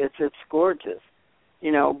 really. It's gorgeous,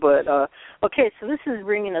 But, okay, so this is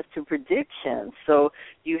bringing us to predictions. So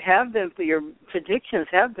your predictions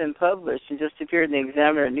have been published and just appeared in the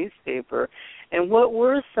Examiner newspaper. And what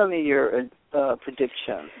were some of your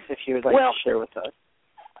predictions, if you would like to share with us?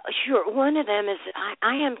 Sure. One of them is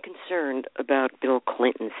I am concerned about Bill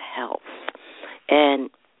Clinton's health. And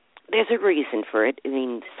there's a reason for it. I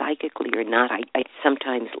mean, psychically or not, I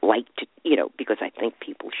sometimes like to, because I think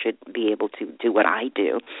people should be able to do what I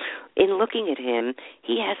do. In looking at him,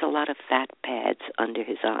 he has a lot of fat pads under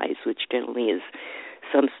his eyes, which generally is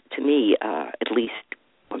to me, at least,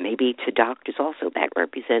 or maybe to doctors also, that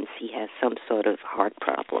represents he has some sort of heart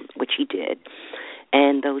problem, which he did.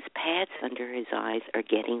 And those pads under his eyes are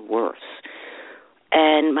getting worse.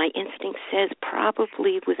 And my instinct says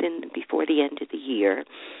probably before the end of the year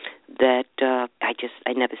that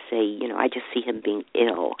I never say, I just see him being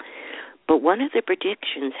ill. But one of the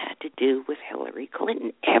predictions had to do with Hillary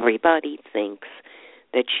Clinton. Everybody thinks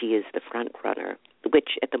that she is the front runner,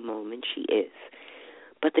 which at the moment she is.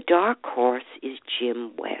 But the dark horse is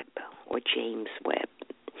Jim Webb or James Webb.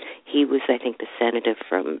 He was, I think, the senator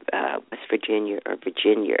from West Virginia or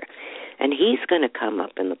Virginia. And he's going to come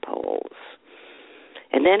up in the polls.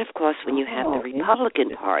 And then, of course, when you have the Republican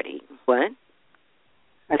Party, what?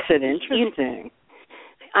 I said interesting.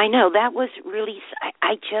 I know, that was really,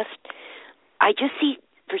 I just see,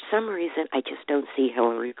 for some reason, I just don't see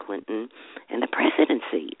Hillary Clinton and the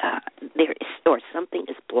presidency. Something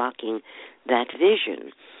is blocking that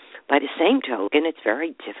vision. By the same token, it's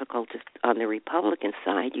very difficult on the Republican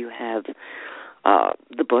side. You have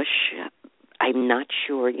the Bush. I'm not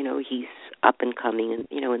sure, he's up and coming,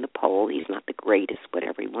 in the poll. He's not the greatest, what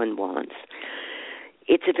everyone wants.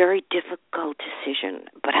 It's a very difficult decision,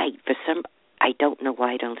 but I don't know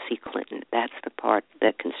why I don't see Clinton. That's the part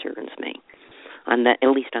that concerns me, at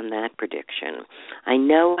least on that prediction. I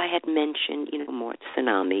know I had mentioned, more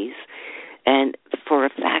tsunamis, and for a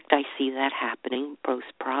fact I see that happening,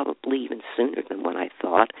 probably even sooner than what I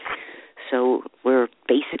thought. So we're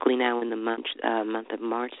basically now in the month of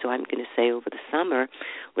March, so I'm going to say over the summer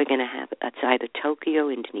we're going to have, it's either Tokyo,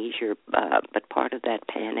 Indonesia, but part of that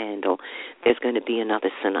panhandle, there's going to be another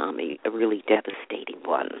tsunami, a really devastating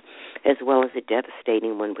one, as well as a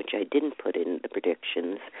devastating one, which I didn't put in the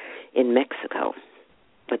predictions, in Mexico.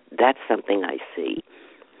 But that's something I see.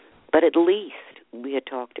 But at least we had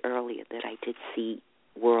talked earlier that I did see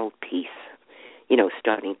world peace,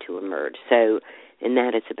 starting to emerge. So, and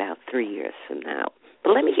that is about 3 years from now.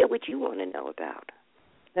 But let me hear what you want to know about.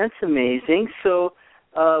 That's amazing. So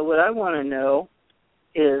what I want to know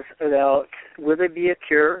is about, will there be a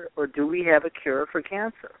cure, or do we have a cure for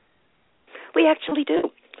cancer? We actually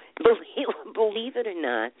do. Believe it or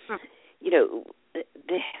not,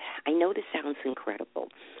 I know this sounds incredible,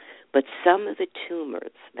 but some of the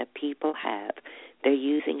tumors that people have, they're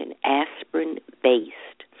using an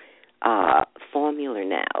aspirin-based formula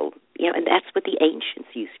now, and that's what the ancients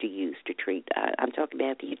used to use to treat. I'm talking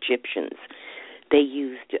about the Egyptians. They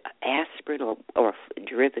used aspirin or a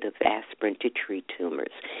derivative of aspirin to treat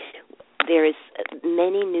tumors. There is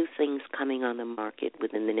many new things coming on the market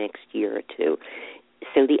within the next year or two.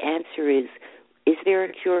 So the answer is there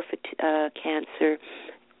a cure for cancer?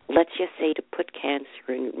 Let's just say to put cancer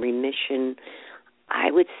in remission, I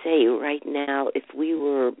would say right now, if we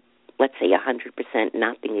were, let's say 100%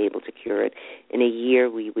 not being able to cure it, in a year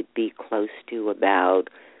we would be close to about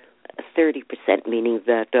 30%, meaning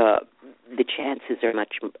that the chances are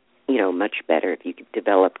much better if you could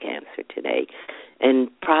develop cancer today. And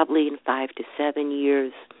probably in 5 to 7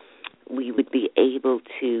 years, we would be able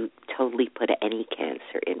to totally put any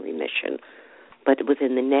cancer in remission. But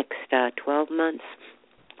within the next 12 months,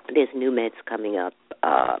 there's new meds coming up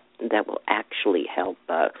that will actually help.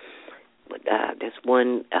 There's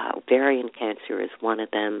one, ovarian cancer is one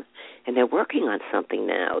of them, and they're working on something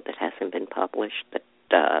now that hasn't been published, but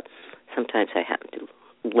sometimes I happen to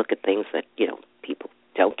look at things that, people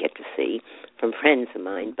don't get to see from friends of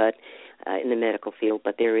mine, but in the medical field,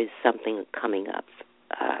 but there is something coming up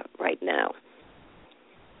right now.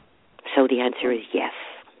 So the answer is yes.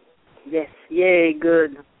 Yes, yay,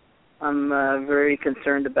 good. I'm very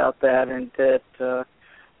concerned about that, and that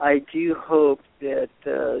I do hope that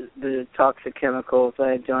the toxic chemicals,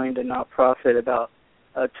 I joined a nonprofit about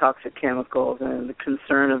toxic chemicals and the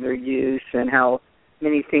concern of their use and how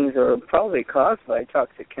many things are probably caused by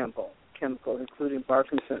toxic chemicals, including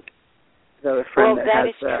Parkinson's. Well, that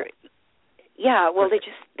is true. Yeah, well,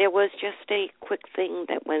 there was just a quick thing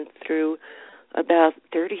that went through about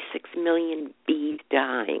 36 million bees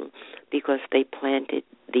dying because they planted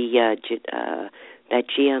that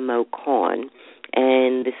GMO corn,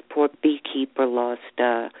 and this poor beekeeper lost,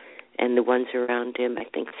 and the ones around him, I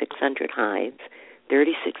think 600 hives,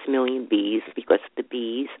 36 million bees because the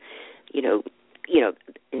bees,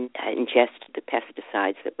 ingested the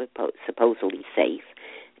pesticides that were supposedly safe,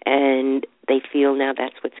 and they feel now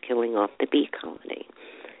that's what's killing off the bee colony.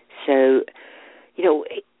 So,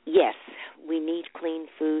 yes, we need clean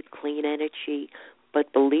food, clean energy,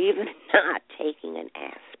 but believe it or not, taking an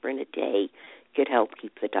aspirin a day could help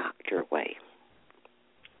keep the doctor away.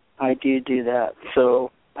 I do that.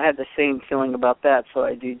 So I have the same feeling about that, so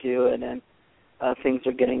I do it, and things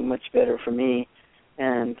are getting much better for me.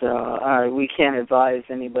 And we can't advise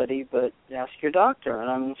anybody, but ask your doctor. And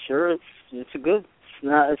I'm sure it's a good.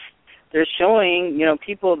 They're showing,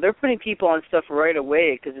 people. They're putting people on stuff right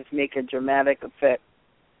away because it's making a dramatic effect.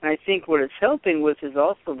 And I think what it's helping with is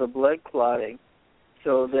also the blood clotting.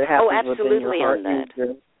 So that happens within your heart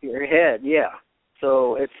and your head. Yeah.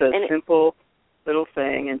 So it's a simple little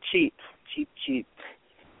thing and cheap.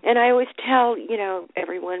 And I always tell,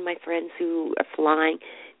 everyone, my friends who are flying,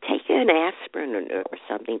 take an aspirin or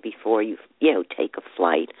something before you, take a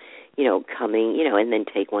flight, coming, and then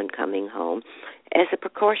take one coming home as a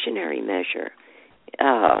precautionary measure.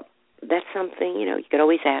 That's something, you could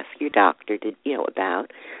always ask your doctor to, about.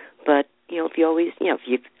 But, if you always, if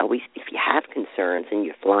you have concerns and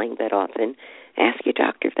you're flying that often, ask your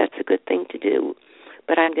doctor if that's a good thing to do.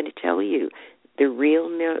 But I'm going to tell you, the real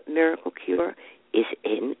miracle cure is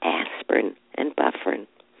in aspirin and bufferin,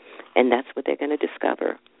 and that's what they're going to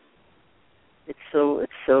discover. It's so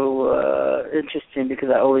interesting because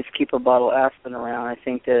I always keep a bottle of aspirin around. I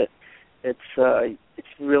think that it's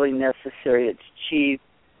really necessary. It's cheap,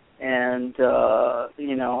 and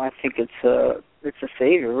I think it's a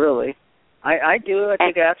savior, really. I do it. I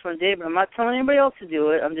take aspirin a day, but I'm not telling anybody else to do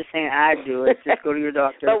it. I'm just saying I do it. Just go to your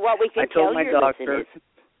doctor. But what we can tell my your doctor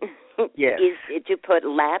yes. is to put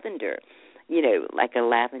lavender, like a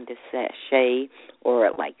lavender sachet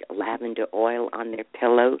or like lavender oil on their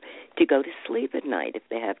pillow to go to sleep at night if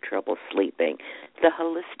they have trouble sleeping. The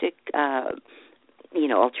holistic,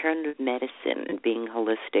 alternative medicine and being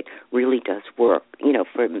holistic really does work,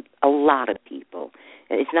 for a lot of people.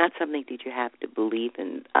 And it's not something that you have to believe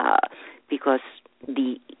in because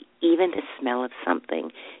even the smell of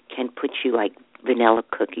something can put you like vanilla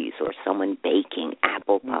cookies or someone baking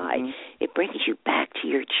apple pie. Mm-hmm. It brings you back to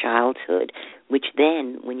your childhood, which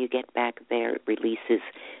then, when you get back there, it releases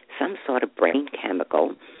some sort of brain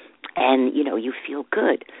chemical, and, you feel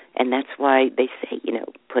good. And that's why they say,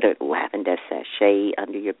 put a lavender sachet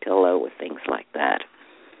under your pillow or things like that.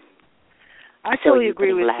 I totally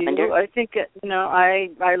agree with lavender? You. I think,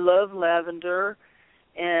 I love lavender.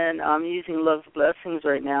 And I'm using Love's Blessings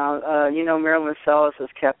right now. Marilyn Salas is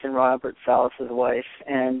Captain Robert Salas' wife.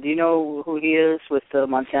 And do you know who he is with the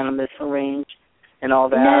Montana Missile Range and all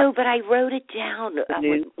that? No, but I wrote it down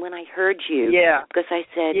when I heard you. Yeah. Because I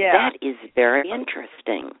said, that is very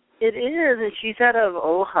interesting. It is, and she's out of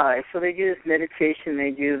Ojai. So they do this meditation,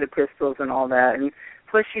 they do the crystals and all that. And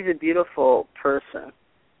plus, she's a beautiful person.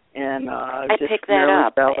 And I picked that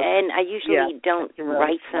up. And I usually don't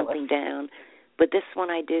write something down. But this one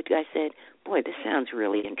I did, I said, boy, this sounds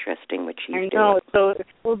really interesting what she's doing. I know, it's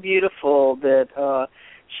so beautiful that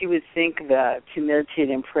she would think that to meditate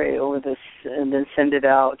and pray over this and then send it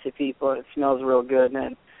out to people. It smells real good.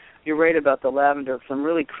 And you're right about the lavender, because I'm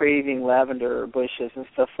really craving lavender bushes and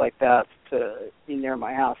stuff like that to be near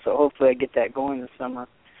my house. So hopefully I get that going this summer.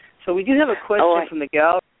 So we do have a question from the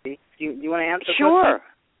gallery. Do you want to answer? Sure.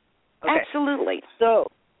 Okay. Absolutely. So,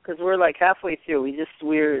 because we're like halfway through, we just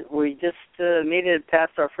made it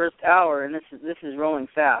past our first hour, and this is rolling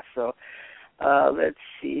fast. So, let's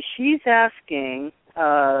see. She's asking,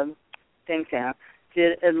 thanks, Anna.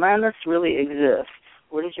 did Atlantis really exist?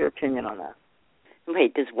 What is your opinion on that?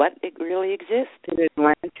 Wait, does what really exist? Did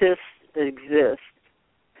Atlantis exist?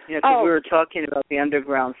 You know, because we were talking about the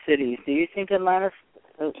underground cities. Do you think Atlantis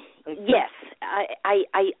exists? Yes.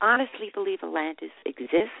 I honestly believe Atlantis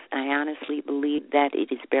exists. I honestly believe that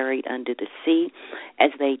it is buried under the sea,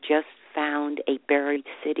 as they just found a buried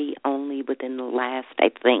city only within the last, I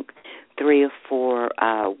think, 3 or 4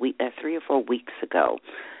 weeks ago.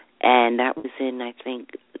 And that was in, I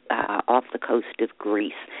think, off the coast of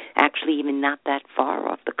Greece. Actually, even not that far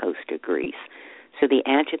off the coast of Greece. So the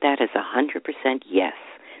answer to that is 100% yes.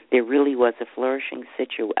 There really was a flourishing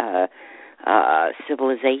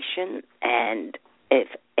civilization, and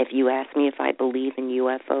if you ask me if I believe in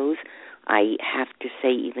UFOs, I have to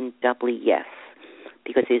say even doubly yes,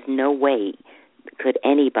 because there's no way could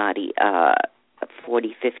anybody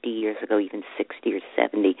 40, 50 years ago, even 60 or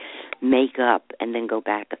 70, make up, and then go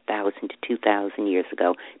back 1,000 to 2,000 years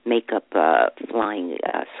ago, make up flying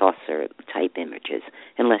saucer-type images,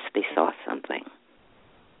 unless they saw something.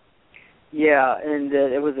 Yeah, and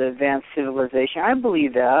it was an advanced civilization. I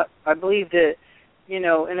believe that. I believe that, you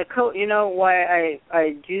know, in why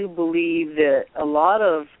I do believe that a lot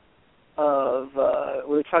of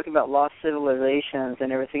we're talking about lost civilizations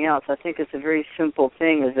and everything else. I think it's a very simple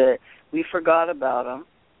thing, is that we forgot about them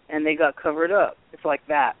and they got covered up. It's like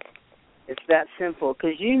that. It's that simple,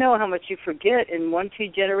 because you know how much you forget in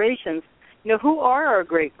 1-2 generations. You know, who are our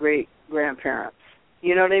great-great-grandparents?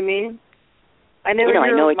 You know what I mean? I know what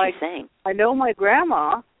you're saying. I know my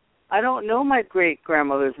grandma. I don't know my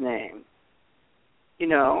great-grandmother's name, you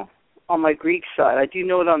know, on my Greek side. I do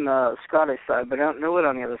know it on the Scottish side, but I don't know it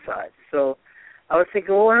on the other side. So I was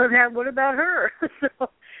thinking, well, what about her? So,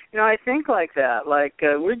 you know, I think like that. Like,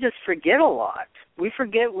 we just forget a lot. We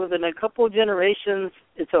forget within a couple of generations,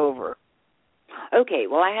 it's over. Okay,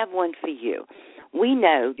 well, I have one for you. We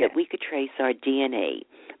know that we could trace our DNA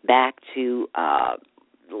back to...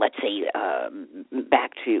 let's say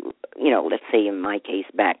back to, you know, let's say in my case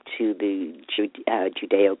back to the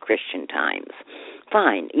Judeo-Christian times.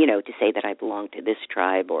 Fine, you know, to say that I belong to this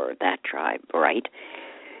tribe or that tribe, right?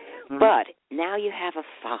 Mm-hmm. But now you have a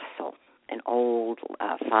fossil, an old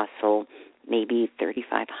fossil, maybe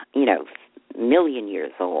 35, million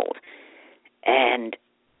years old. And,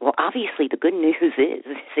 well, obviously the good news is,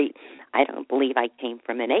 see, I don't believe I came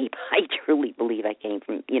from an ape. I truly believe I came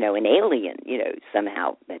from, an alien,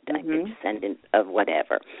 somehow, that I'm a descendant of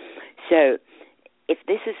whatever. So if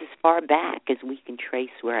this is as far back as we can trace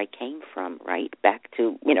where I came from, right, back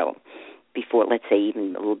to, before, let's say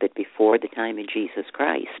even a little bit before the time of Jesus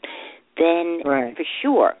Christ, then for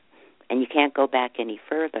sure, and you can't go back any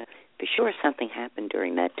further, for sure something happened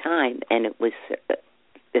during that time, and it was,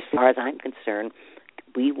 as far as I'm concerned,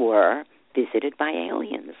 we were visited by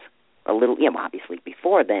aliens. A little, obviously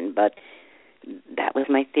before then, but that was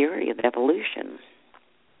my theory of evolution.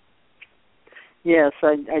 Yes,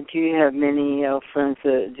 I do have many friends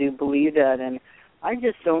that do believe that, and I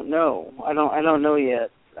just don't know. I don't know yet.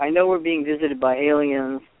 I know we're being visited by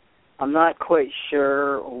aliens. I'm not quite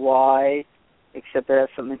sure why, except that it has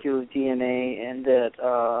something to do with DNA, and that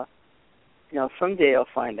someday I'll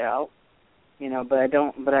find out. But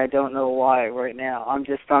I don't know why right now. I'm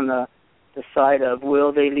just on the side of,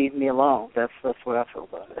 will they leave me alone? That's what I feel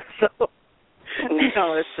about it. So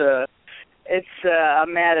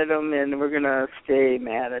I'm mad at them, and we're gonna stay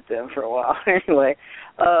mad at them for a while. Anyway,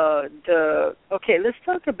 let's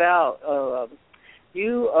talk about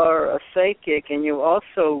you are a psychic, and you're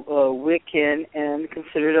also a Wiccan and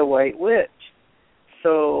considered a white witch.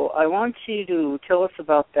 So I want you to tell us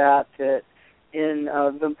about that.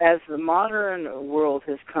 As the modern world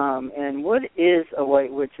has come, and what is a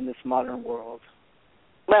white witch in this modern world?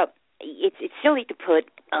 Well, it's silly to put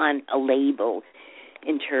on a label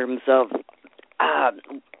in terms of,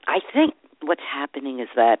 I think what's happening is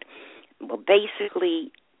that, well,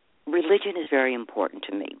 basically, religion is very important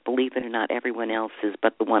to me. Believe it or not, everyone else's,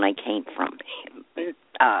 but the one I came from.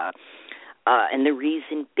 And the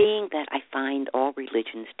reason being that I find all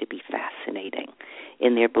religions to be fascinating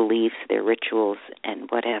in their beliefs, their rituals, and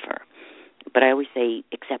whatever. But I always say,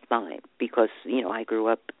 except mine, because, I grew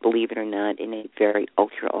up, believe it or not, in a very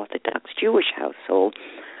ultra-Orthodox Jewish household,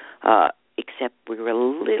 except we were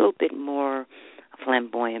a little bit more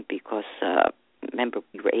flamboyant because, remember,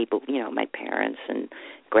 we were able, my parents and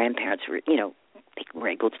grandparents were, they were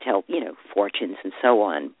able to tell, fortunes and so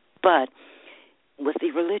on. But with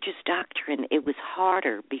the religious doctrine, it was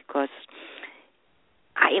harder because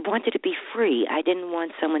I wanted to be free. I didn't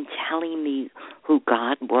want someone telling me who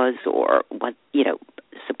God was or what,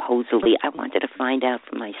 supposedly. I wanted to find out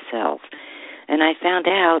for myself. And I found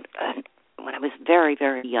out, when I was very,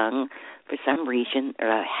 very young, for some reason,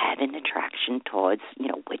 had an attraction towards,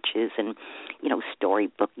 witches and,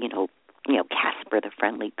 storybook, Casper the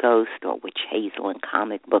Friendly Ghost or Witch Hazel in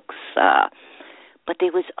comic books. But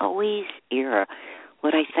there was always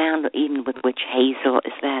what I found, even with Witch Hazel,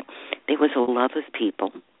 is that there was a love of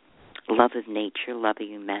people, love of nature, love of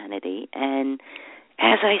humanity. And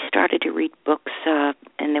as I started to read books,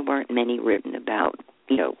 and there weren't many written about,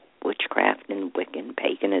 witchcraft and Wiccan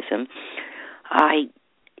paganism,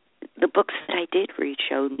 the books that I did read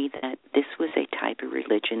showed me that this was a type of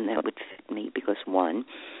religion that would fit me because, one,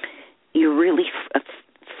 you're really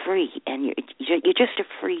free, and you're just a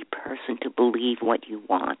free person to believe what you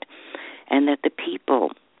want, and that the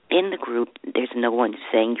people in the group, there's no one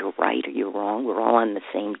saying you're right or you're wrong. We're all on the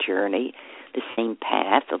same journey, the same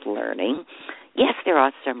path of learning. Yes, there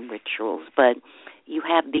are some rituals, but you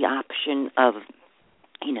have the option of,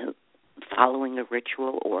 following a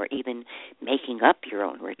ritual or even making up your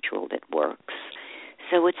own ritual that works.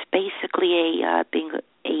 So it's basically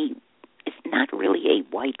it's not really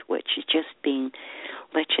a white witch. It's just being,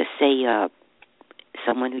 let's just say,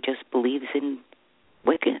 someone who just believes in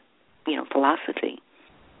Wicca, philosophy.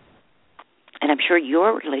 And I'm sure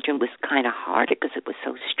your religion was kind of hard because it was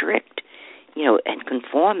so strict, and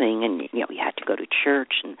conforming, and, you had to go to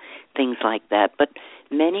church and things like that. But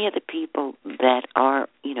many of the people that are,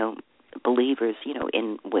 believers,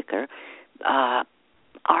 in Wicca,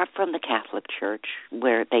 are from the Catholic Church,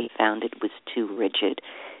 where they found it was too rigid,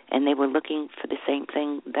 and they were looking for the same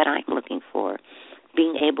thing that I'm looking for,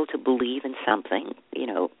 being able to believe in something,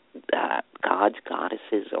 gods,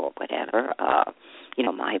 goddesses, or whatever.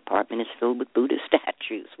 My apartment is filled with Buddha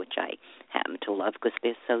statues, which I happen to love because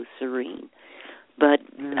they're so serene. But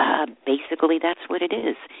basically that's what it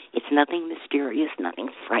is. It's nothing mysterious, nothing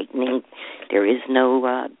frightening. There is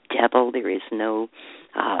no devil. There is no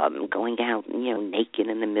going out, naked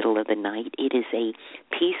in the middle of the night. It is a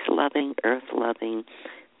peace-loving, earth-loving,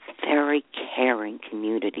 very caring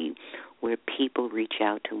community where people reach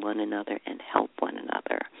out to one another and help one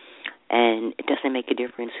another. And it doesn't make a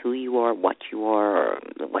difference who you are, what you are, or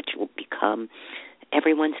what you will become.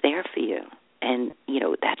 Everyone's there for you. And,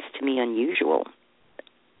 that's to me unusual.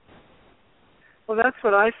 Well, that's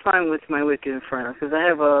what I find with my Wiccan friends, because I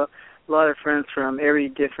have a lot of friends from every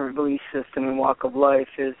different belief system and walk of life,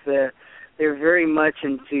 is that they're very much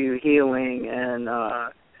into healing and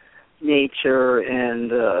nature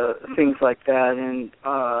and things like that. And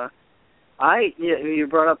you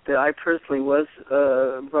brought up that I personally was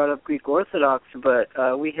brought up Greek Orthodox, but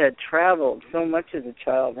we had traveled so much as a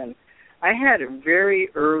child, and I had very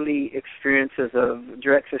early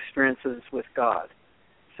direct experiences with God.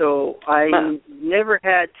 So I never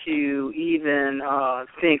had to even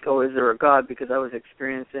think, is there a God, because I was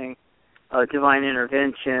experiencing divine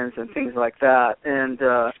interventions and things like that. And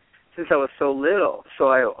since I was so little, so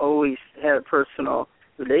I always had a personal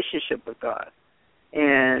relationship with God.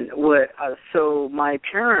 And so my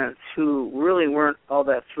parents, who really weren't all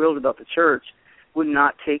that thrilled about the church, would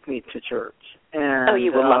not take me to church. And,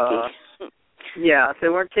 you were lucky. Yeah, they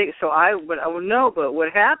weren't taking. So but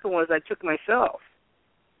what happened was I took myself,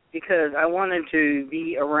 because I wanted to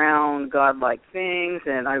be around God-like things,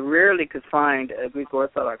 and I rarely could find a Greek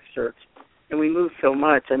Orthodox church. And we moved so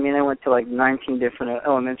much. I mean, I went to 19 different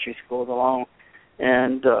elementary schools alone,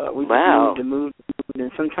 and we moved,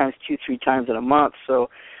 and sometimes 2-3 times in a month. So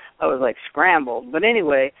I was scrambled. But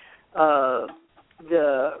anyway, what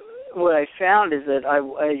I found is that I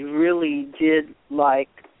really did like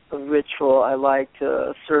a ritual. I liked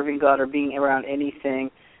serving God or being around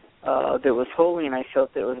anything that was holy, and I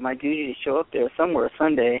felt that it was my duty to show up there somewhere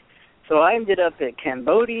Sunday. So I ended up at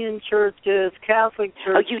Cambodian churches, Catholic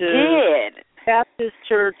churches. Oh, you did? Baptist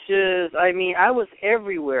churches. I mean, I was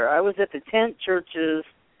everywhere. I was at the tent churches.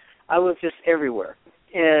 I was just everywhere.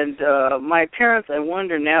 And my parents, I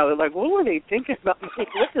wonder now, what were they thinking about me?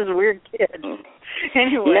 What's this weird kid?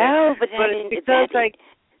 Anyway. No, but it's because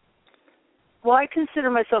I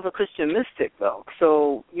consider myself a Christian mystic, though.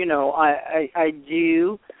 So, I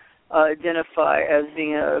do identify as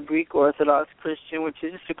being a Greek Orthodox Christian, which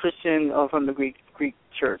is just a Christian from the Greek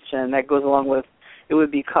Church, and that goes along with, it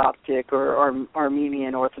would be Coptic or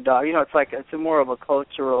Armenian Orthodox. It's more of a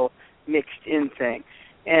cultural mixed-in thing.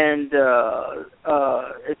 And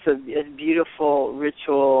it's a beautiful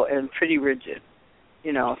ritual and pretty rigid,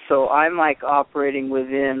 So I'm operating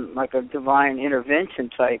within a divine intervention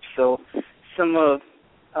type. So some of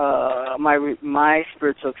my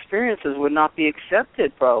spiritual experiences would not be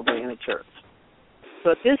accepted probably in the church.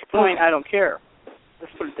 So at this point, I don't care.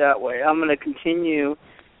 Let's put it that way. I'm going to continue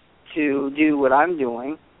to do what I'm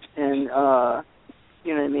doing, and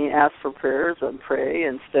you know what I mean, ask for prayers and pray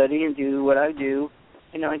and study and do what I do,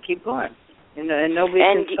 you know, and keep going. And nobody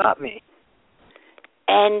can stop me.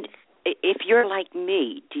 And if you're like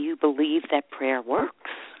me, do you believe that prayer works?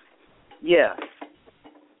 Yes.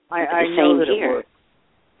 I know that it works.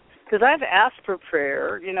 Because I've asked for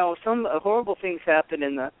prayer. You know, some horrible things happened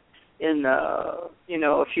in you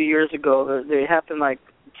know, a few years ago. They happened, like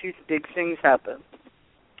 2 big things happened.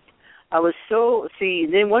 I was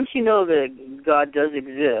then once you know that God does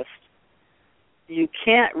exist, you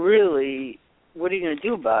can't really, what are you going to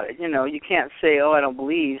do about it? You know, you can't say, oh, I don't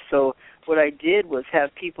believe. So what I did was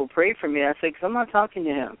have people pray for me. I said, because I'm not talking to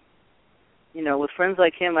him. You know, with friends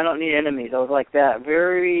like him, I don't need enemies. I was like that,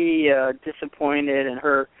 very disappointed and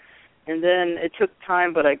hurt. And then it took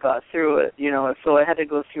time, but I got through it, you know, so I had to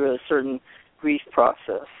go through a certain grief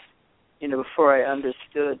process, you know, before I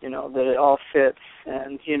understood, you know, that it all fits.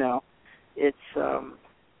 And, you know, it's,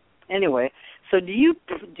 anyway. So do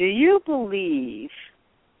you believe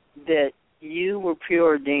that you were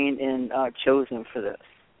preordained and chosen for this?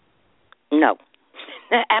 No,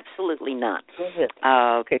 absolutely not. What is it?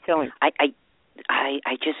 Okay, tell me. I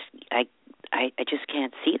just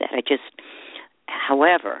can't see that.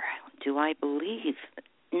 However, do I believe?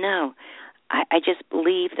 No, I just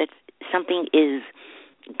believe that something is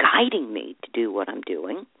guiding me to do what I'm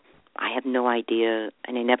doing. I have no idea,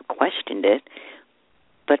 and I never questioned it.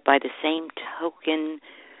 But by the same token,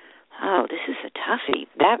 this is a toughie.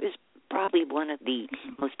 That is probably one of the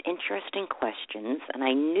most interesting questions, and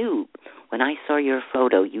I knew when I saw your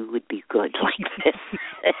photo you would be good like this.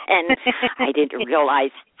 And I didn't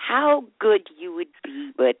realize how good you would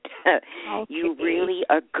be, but you really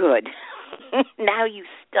are good. Now you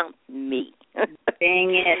stumped me.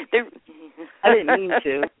 Dang it. I didn't mean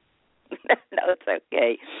to. No, it's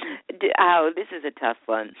okay. This is a tough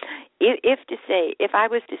one. If I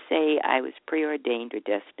was to say I was preordained or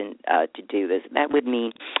destined to do this, that would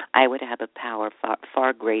mean I would have a power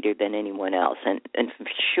far greater than anyone else, and for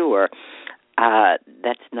sure,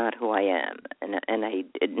 that's not who I am, and I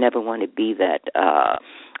never want to be that.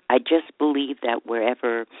 I just believe that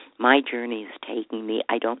wherever my journey is taking me,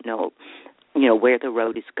 I don't know, you know, where the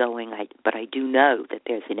road is going, but I do know that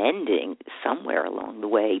there's an ending somewhere along the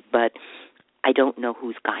way, but I don't know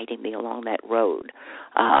who's guiding me along that road.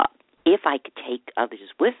 If I could take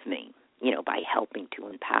others with me, you know, by helping to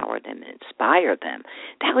empower them and inspire them,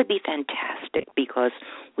 that would be fantastic, because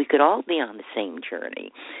we could all be on the same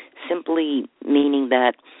journey, simply meaning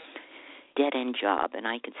that dead-end job, and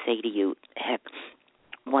I could say to you, heck,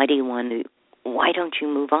 why don't you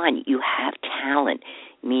move on? You have talent,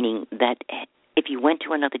 meaning that if you went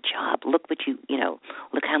to another job, look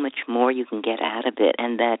how much more you can get out of it,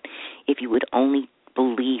 and that if you would only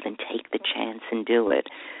believe and take the chance and do it.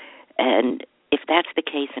 And if that's the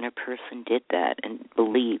case and a person did that and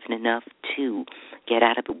believed enough to get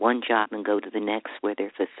out of one job and go to the next where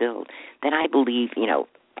they're fulfilled, then I believe, you know,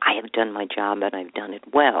 I have done my job and I've done it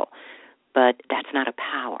well. But that's not a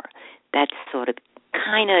power. That's sort of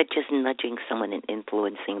kind of just nudging someone and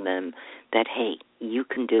influencing them that, hey, you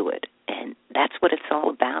can do it. And that's what it's all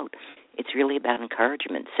about. It's really about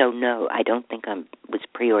encouragement. So, no, I don't think I was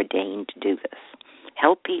preordained to do this.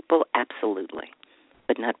 Help people, absolutely,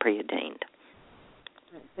 but not preordained.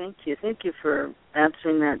 Thank you. Thank you for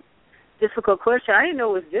answering that difficult question. I didn't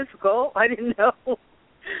know it was difficult. I didn't know.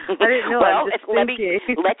 Well,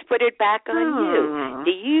 let's put it back on you.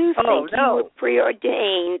 Do you think you were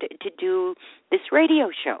preordained to do this radio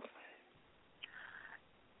show?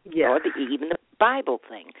 Yes. Or even the Bible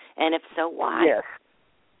thing? And if so, why? Yes.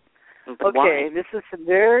 But okay, why? This is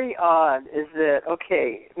very odd. Is that,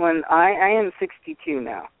 okay, when I am 62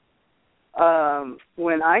 now.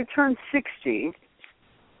 When I turned 60,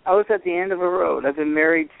 I was at the end of a road. I've been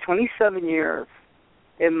married 27 years.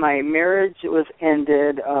 And my marriage was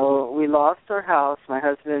ended. We lost our house. My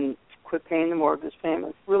husband quit paying the mortgage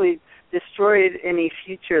payments, really destroyed any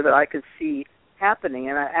future that I could see happening.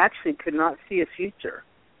 And I actually could not see a future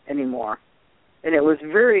anymore. And it was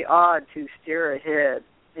very odd to stare ahead,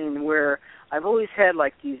 and where I've always had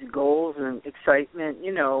like these goals and excitement,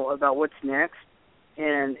 you know, about what's next.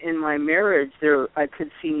 And in my marriage, I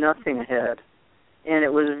could see nothing ahead. And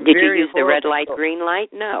it was Did very you use the red light, horrible. green light?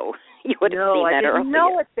 No. You would have no, seen that I earlier. didn't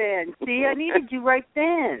know it then. See, I needed you right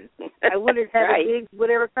then. I would have had right. a big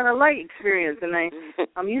whatever kind of light experience, and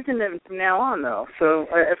I'm using it from now on, though. So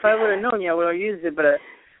if I would have known you, I would have used it, but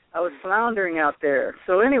I was floundering out there.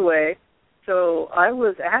 So anyway, so I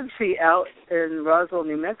was actually out in Roswell,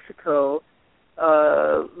 New Mexico,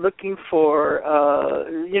 looking for,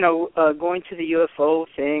 going to the UFO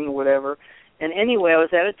thing or whatever. And anyway, I was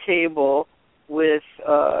at a table with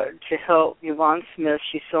to help Yvonne Smith.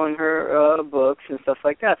 She's selling her books and stuff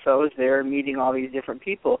like that. So I was there meeting all these different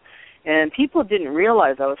people. And people didn't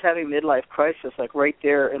realize I was having midlife crisis, like right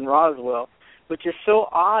there in Roswell, which is so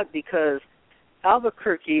odd because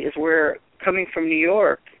Albuquerque is where, coming from New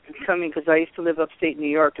York, because I used to live upstate New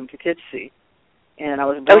York in Poughkeepsie, and I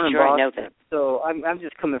was born in Boston. I know that. So I'm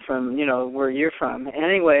just coming from, where you're from.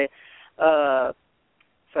 Anyway, so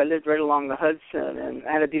I lived right along the Hudson, and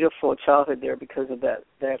I had a beautiful childhood there because of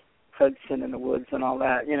that Hudson and the woods and all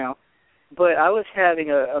that, But I was having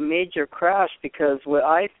a major crash because what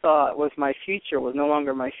I thought was my future was no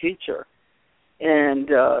longer my future. And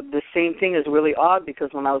the same thing is really odd because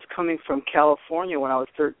when I was coming from California, when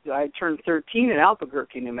I turned 13 in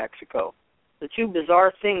Albuquerque, New Mexico. The two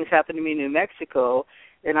bizarre things happened to me in New Mexico,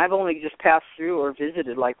 and I've only just passed through or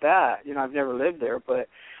visited like that. I've never lived there, but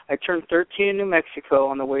I turned 13 in New Mexico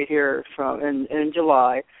on the way here in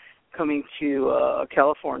July, coming to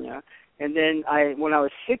California. And then when I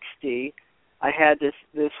was 60, I had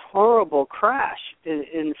this horrible crash,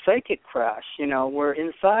 in psychic crash, where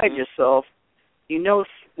inside yourself,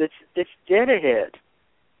 it's dead ahead,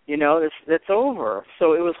 that's over.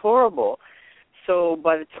 So it was horrible. So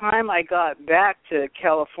by the time I got back to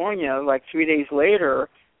California, like 3 days later,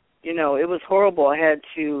 it was horrible. I had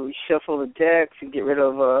to shuffle the decks and get rid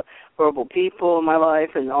of horrible people in my life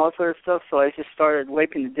and all sort of stuff. So I just started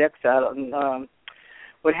wiping the decks out. And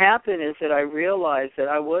what happened is that I realized that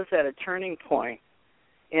I was at a turning point,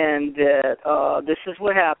 and that this is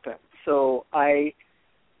what happened. So I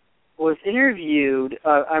was interviewed.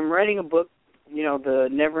 I'm writing a book, the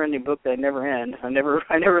never-ending book that never ends. I never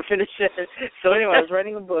finished it. So anyway, I was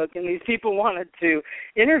writing a book, and these people wanted to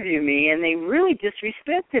interview me, and they really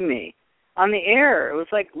disrespected me on the air. It was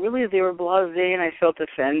like, really, they were blasé, and I felt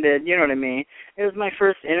offended. You know what I mean? It was my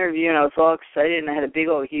first interview, and I was all excited, and I had a big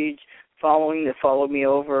old huge following that followed me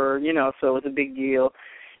over, so it was a big deal.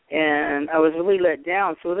 And I was really let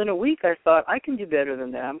down. So within a week, I thought, I can do better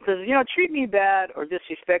than them. Because, treat me bad or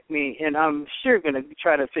disrespect me, and I'm sure going to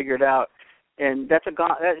try to figure it out. And that's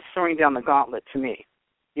throwing down the gauntlet to me.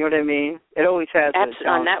 You know what I mean? It always has.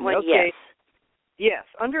 On that one, okay, yes.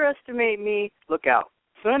 Underestimate me, look out.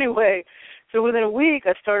 So anyway, within a week,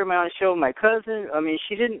 I started my own show with my cousin. I mean,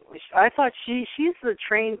 I thought she's the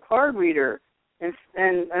trained card reader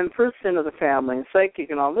and person of the family and psychic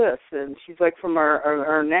and all this. And she's like from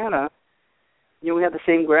our Nana. We had the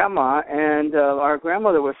same grandma, and our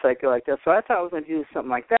grandmother was psychic like that. So I thought I was going to do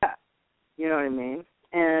something like that. You know what I mean?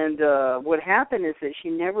 And what happened is that she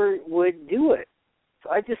never would do it. So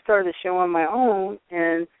I just started the show on my own,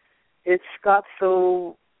 and it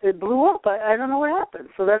blew up. I don't know what happened.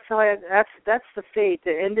 So that's that's the fate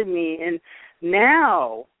that ended me. And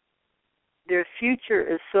now their future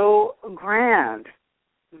is so grand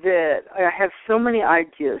that I have so many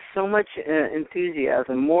ideas, so much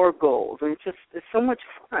enthusiasm, more goals, and it's so much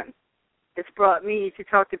fun. It's brought me to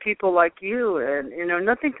talk to people like you, and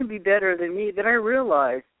nothing can be better than me. That I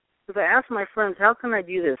realized, because I asked my friends, how can I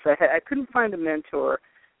do this? I couldn't find a mentor.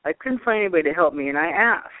 I couldn't find anybody to help me, and I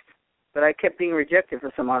asked, but I kept being rejected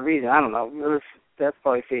for some odd reason. I don't know. That's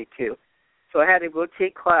probably fate too. So I had to go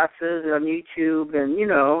take classes on YouTube, and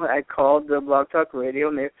I called the Blog Talk Radio,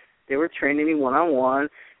 and they were training me one-on-one,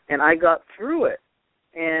 and I got through it.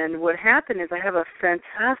 And what happened is I have a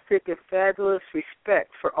fantastic and fabulous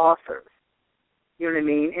respect for authors. You know what I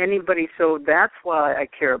mean? Anybody. So that's why I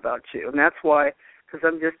care about you, and that's why, because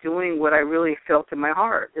I'm just doing what I really felt in my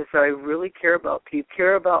heart. Is I really care about people,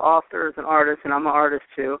 care about authors and artists, and I'm an artist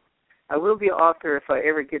too. I will be an author if I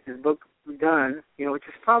ever get this book done, which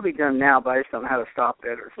is probably done now, but I just don't know how to stop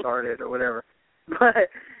it or start it or whatever.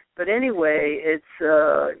 But anyway, it's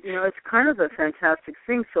it's kind of a fantastic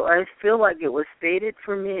thing. So I feel like it was fated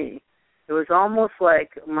for me. It was almost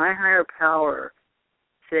like my higher power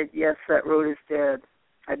said, yes, that road is dead.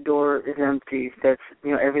 That door is empty. That's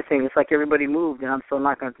everything. It's like everybody moved, and I'm still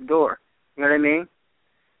knocking at the door. You know what I mean?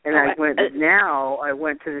 And I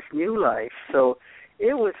went to this new life. So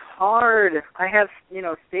it was hard. I have,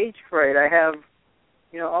 stage fright. I have,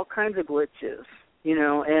 all kinds of glitches,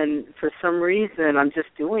 and for some reason I'm just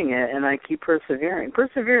doing it, and I keep persevering.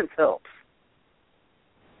 Perseverance helps.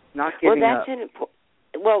 Not giving up.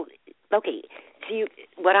 Well, okay. So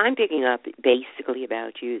what I'm picking up basically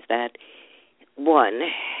about you is that, one,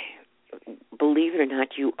 believe it or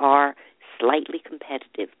not, you are slightly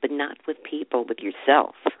competitive, but not with people, with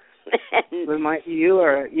yourself. You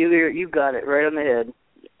got it right on the head.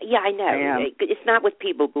 Yeah, I know. It's not with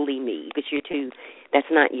people, believe me, because you're too. That's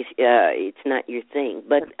not it's not your thing.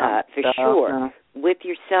 But for sure, with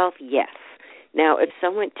yourself, yes, Now, if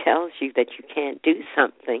someone tells you that you can't do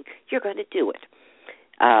something, you're going to do it.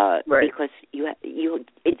 Right. Because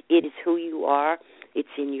it is who you are. It's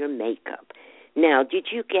in your makeup. Now, did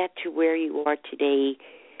you get to where you are today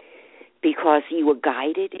because you were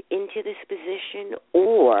guided into this position,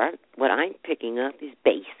 or what I'm picking up is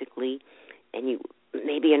basically, and you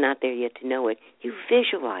maybe you're not there yet to know it, you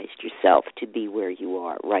visualized yourself to be where you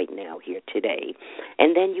are right now here today,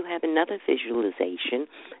 and then you have another visualization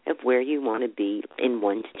of where you want to be in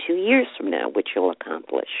 1 to 2 years from now, which you'll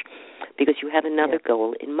accomplish, because you have another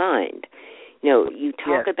goal in mind. You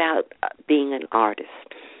talk about being an artist.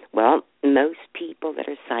 Well, most people that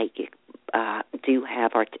are psychic do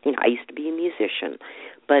have art. I used to be a musician,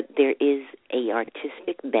 but there is a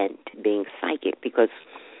artistic bent to being psychic because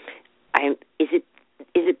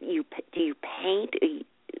do you paint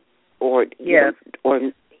or or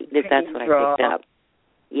that's what I picked up.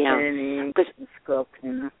 Yeah, because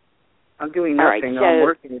sculpting. I'm doing nothing. Right, I'm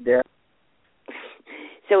working to death.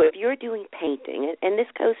 So if you're doing painting, and this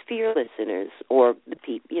goes for your listeners or the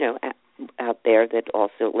people out there that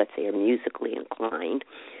also, let's say, are musically inclined,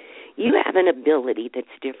 you have an ability that's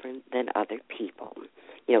different than other people.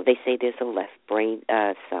 They say there's a left brain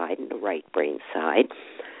side and a right brain side,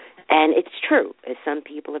 and it's true. Some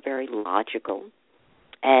people are very logical,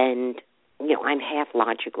 and I'm half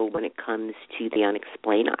logical when it comes to the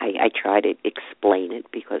unexplained. I try to explain it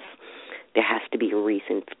because there has to be a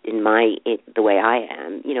reason the way I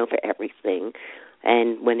am, for everything.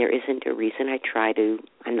 And when there isn't a reason, I try to,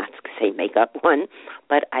 I'm not going to say make up one,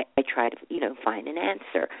 but I try to, find an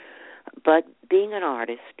answer. But being an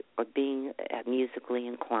artist or being musically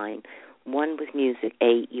inclined, one with music,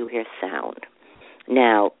 you hear sound.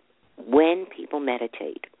 Now, when people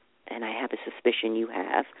meditate, and I have a suspicion you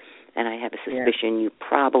have, and I have a suspicion you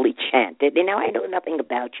probably chanted. And now I know nothing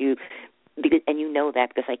about you, and you know that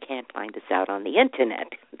because I can't find this out on the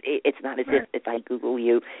Internet. It's not as if I Google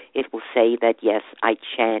you, it will say that, yes, I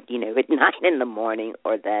chant, at 9 in the morning,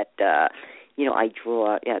 or that, I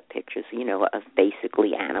draw pictures, of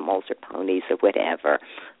basically animals or ponies or whatever,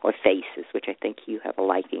 or faces, which I think you have a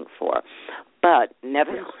liking for. But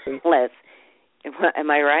nevertheless, am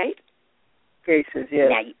I right? Faces,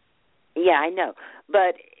 yes. Now, I know.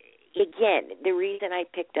 But again, the reason I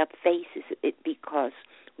picked up faces is because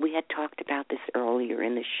we had talked about this earlier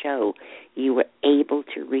in the show. You were able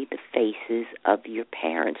to read the faces of your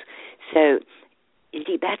parents. So, you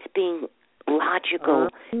see, that's being logical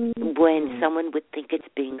when someone would think it's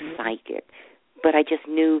being psychic. But I just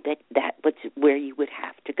knew that was where you would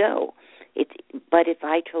have to go. But if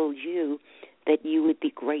I told you that you would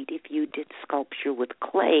be great if you did sculpture with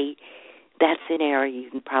clay, that's an area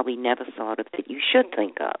you probably never thought of that you should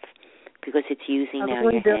think of, because it's using now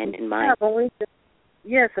your hand and mind. I've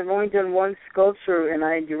only done one sculpture, and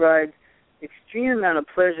I derived extreme amount of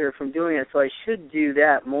pleasure from doing it, so I should do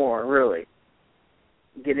that more, really.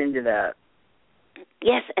 Get into that.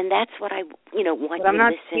 Yes, and that's what I, want but I'm you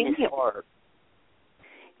not to listen. art.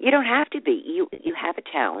 You don't have to be. You have a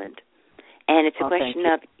talent, and it's a question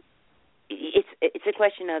of, it's a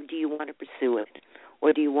question of, do you want to pursue it,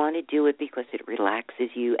 or do you want to do it because it relaxes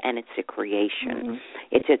you and it's a creation?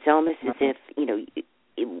 It's almost as if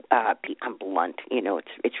I'm blunt.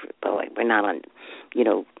 It's we're not on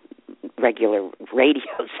regular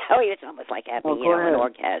radio, so it's almost like having an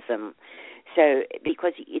orgasm. So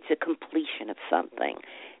because it's a completion of something,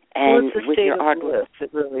 and it's a with state your art,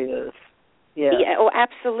 it really is. Yeah. Oh,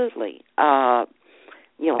 absolutely. I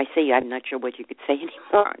say I'm not sure what you could say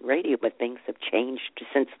anymore on radio, but things have changed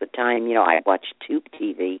since the time, I watched Tube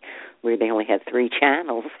TV, where they only had 3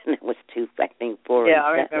 channels, and it was 2, I think, 4 and 7.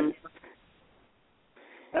 I remember.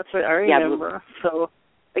 That's what I remember. So.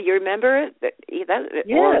 You remember it?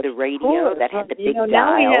 Or the radio that had the big dials?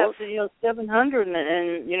 Now we have 700,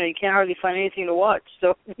 and you can't hardly find anything to watch.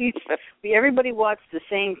 So everybody watched the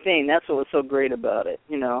same thing. That's what was so great about it,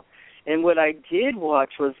 And what I did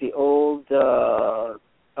watch was the old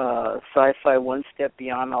sci-fi One Step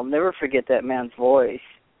Beyond. I'll never forget that man's voice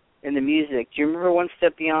and the music. Do you remember One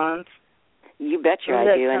Step Beyond? You betcha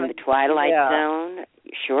I do. And the Twilight Zone?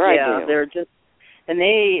 Sure I do. Yeah, they're just... And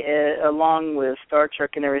they, along with Star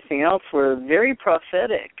Trek and everything else, were very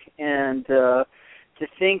prophetic. And to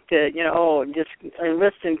think that, just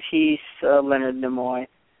rest in peace, Leonard Nimoy.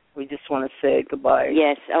 We just want to say goodbye.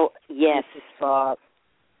 Yes. Oh, yes. Spock.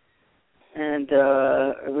 And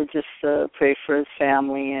we just pray for his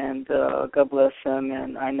family, and God bless him.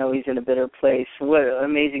 And I know he's in a better place. What an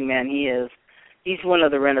amazing man he is. He's one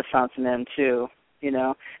of the Renaissance men, too,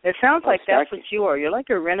 It sounds like that's what you are. You're like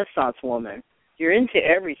a Renaissance woman. You're into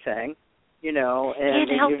everything, and can't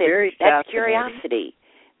help you're very That's fascinating. curiosity.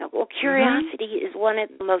 Well, curiosity is one of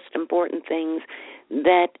the most important things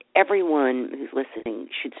that everyone who's listening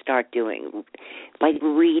should start doing, like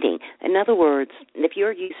reading. In other words, if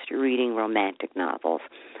you're used to reading romantic novels,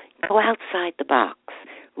 go outside the box.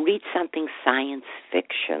 Read something science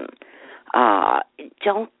fiction.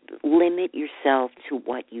 Don't limit yourself to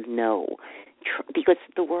what you know, because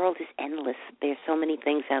the world is endless. There's so many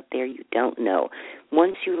things out there you don't know.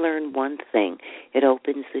 Once you learn one thing, it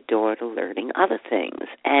opens the door to learning other things.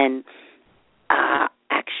 And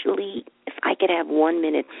actually, if I could have 1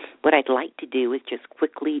 minute, what I'd like to do is just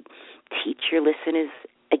quickly teach your listeners,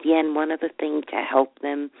 again, one other thing to help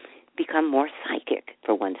them become more psychic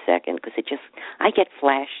for 1 second, because I get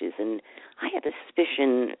flashes, and I have a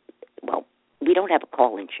suspicion, well, we don't have a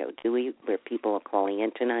call-in show, do we, where people are calling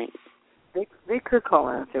in tonight? They could call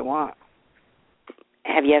in if they want.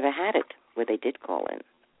 Have you ever had it where they did call in?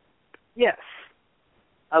 Yes.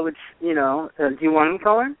 I would, do you want them to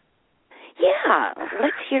call in? Yeah.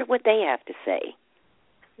 Let's hear what they have to say.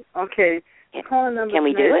 Okay. Call-in number Can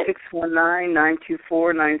we do it?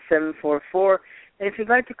 619-924-9744. And if you'd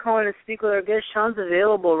like to call in and speak with our guest, Shawn's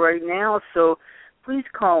available right now, so please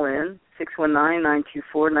call in,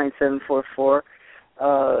 619-924-9744.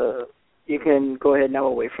 You can go ahead now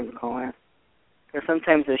away from the call-in. Because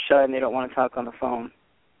sometimes they're shy and they don't want to talk on the phone.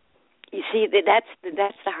 You see, that's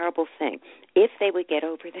the horrible thing. If they would get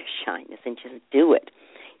over their shyness and just do it,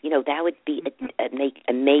 that would be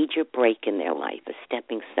a major break in their life, a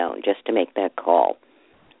stepping stone, just to make that call.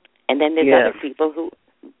 And then there's other people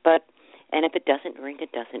and if it doesn't ring,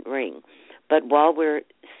 it doesn't ring. But while we're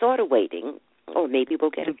sort of waiting, or maybe we'll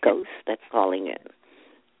get a ghost that's calling in.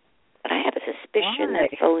 But I have a suspicion that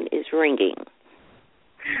phone is ringing.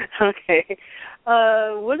 Okay.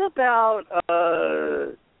 What about,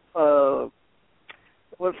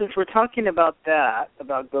 since we're talking about that,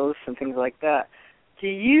 about ghosts and things like that, do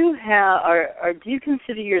you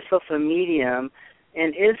consider yourself a medium?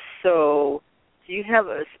 And if so, do you have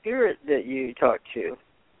a spirit that you talk to?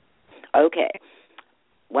 Okay.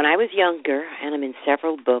 When I was younger, and I'm in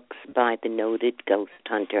several books by the noted ghost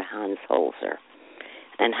hunter Hans Holzer,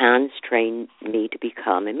 and Hans trained me to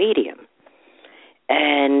become a medium.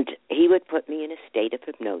 And he would put me in a state of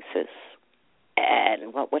hypnosis.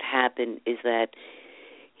 And what would happen is that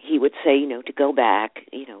he would say, to go back,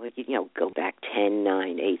 go back 10,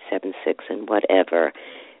 9, 8, 7, 6, and whatever.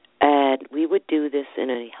 And we would do this in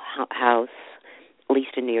a house, at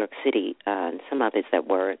least in New York City, and some others that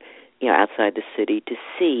were, outside the city, to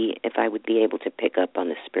see if I would be able to pick up on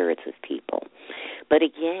the spirits of people. But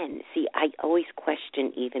again, see, I always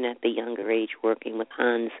question, even at the younger age working with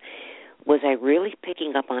Hans, was I really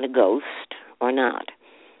picking up on a ghost or not?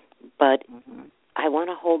 But I want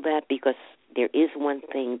to hold that, because there is one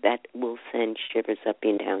thing that will send shivers up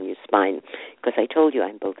and down your spine, because I told you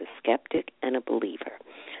I'm both a skeptic and a believer.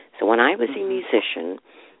 So when I was a musician,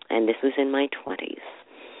 and this was in my 20s,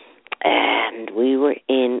 and we were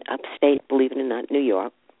in upstate, believe it or not, New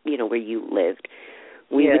York, where you lived,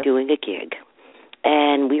 we were doing a gig.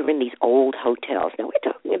 And we were in these old hotels. Now, we're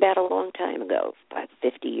talking about a long time ago, about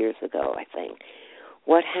 50 years ago, I think.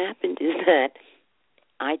 What happened is that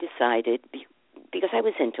I decided, because I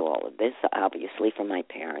was into all of this, obviously, from my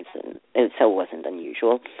parents, and so it wasn't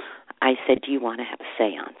unusual, I said, do you want to have a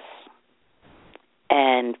seance?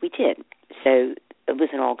 And we did. So it was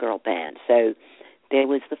an all-girl band. So there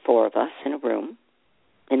was the four of us in a room,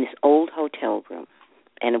 in this old hotel room,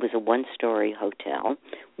 and it was a one-story hotel.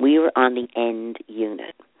 We were on the end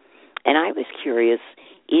unit. And I was curious,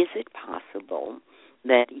 is it possible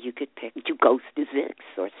that you could pick, do ghosts exist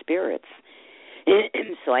or spirits?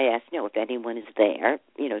 So I asked, if anyone is there,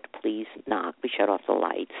 to please knock. We shut off the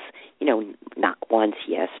lights. Knock once,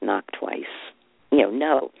 yes, knock twice.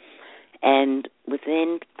 No. And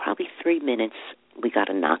within probably 3 minutes, we got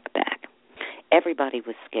a knock back. Everybody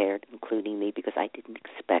was scared, including me, because I didn't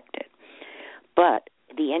expect it. But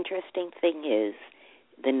the interesting thing is,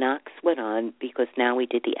 the knocks went on because now we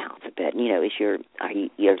did the alphabet. Is your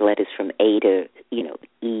letters from A to,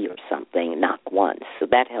 E or something, knock once. So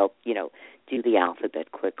that helped, do the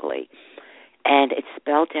alphabet quickly. And it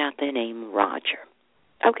spelled out the name Roger.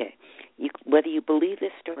 Okay, whether you believe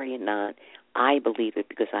this story or not, I believe it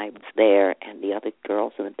because I was there and the other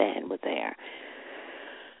girls in the band were there.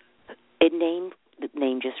 It named the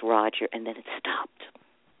name just Roger, and then it stopped.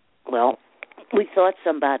 Well, we thought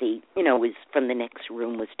somebody, was from the next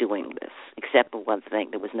room was doing this, except for one thing.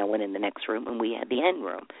 There was no one in the next room, and we had the end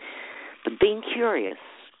room. But being curious,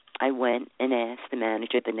 I went and asked the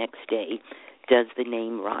manager the next day does the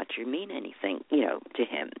name Roger mean anything, to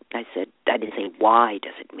him? I said, I didn't say, why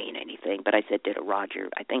does it mean anything, but I said, did a Roger,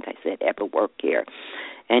 I think I said, ever work here?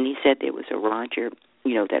 And he said there was a Roger,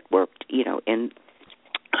 that worked, in,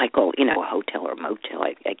 I call, a hotel or motel.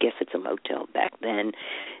 I guess it's a motel back then.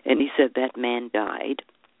 And he said that man died,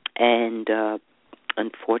 and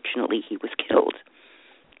unfortunately he was killed.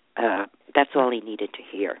 That's all he needed to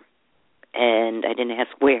hear. And I didn't ask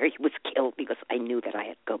where he was killed because I knew that I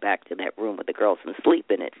had to go back to that room with the girls and sleep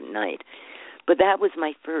in it at night. But that was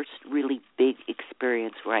my first really big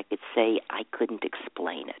experience where I could say I couldn't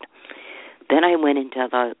explain it. Then I went into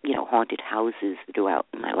the, haunted houses throughout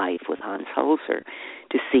my life with Hans Holzer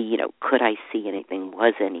to see, could I see anything,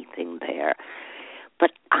 was anything there.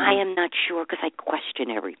 But I am not sure because I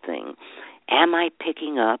question everything. Am I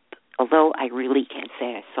picking up, although I really can't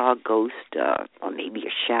say I saw a ghost or maybe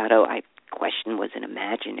a shadow, I question was it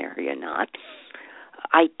imaginary or not.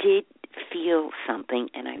 I did feel something,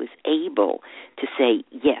 and I was able to say,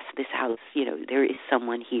 yes, this house, there is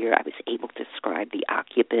someone here. I was able to describe the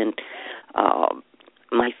occupant.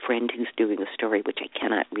 My friend who's doing a story, which I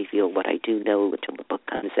cannot reveal what I do know until the book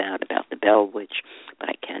comes out about the Bell Witch, but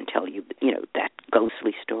I can tell you, that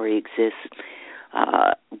ghostly story exists.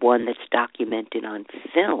 One that's documented on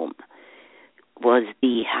film was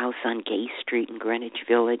the house on Gay Street in Greenwich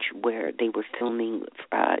Village where they were filming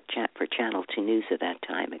for Channel 2 News at that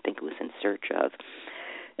time. I think it was In Search Of.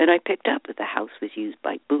 And I picked up that the house was used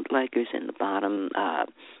by bootleggers in the bottom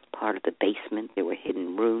part of the basement. There were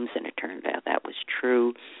hidden rooms, and it turned out that was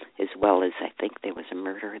true, as well as I think there was a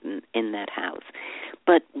murder in that house.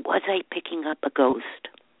 But was I picking up a ghost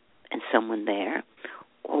and someone there,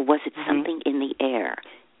 or was it something in the air,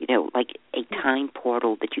 like a time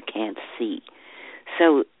portal that you can't see?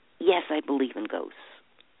 So, yes, I believe in ghosts,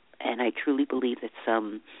 and I truly believe that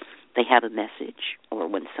they have a message, or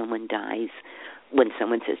when someone dies, when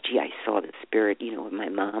someone says, gee, I saw the spirit, of my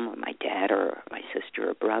mom or my dad or my sister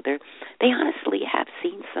or brother, they honestly have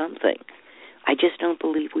seen something. I just don't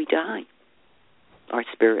believe we die. Our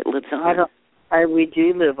spirit lives on. We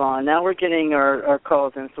do live on. Now we're getting our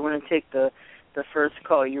calls in, so we're going to take the first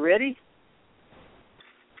call. You ready?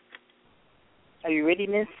 Are you ready,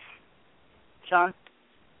 Miss Shawn?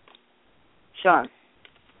 Shawn.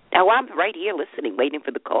 Oh, I'm right here listening, waiting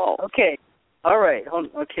for the call. Okay. All right.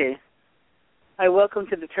 Okay. Hi, welcome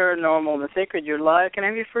to the Paranormal and the Sacred. You're live. Can I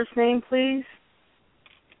have your first name, please?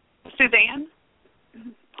 Suzanne.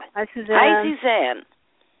 Hi, Suzanne. Hi, Suzanne.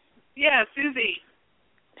 Yeah, Susie.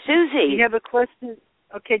 Susie. Do you have a question?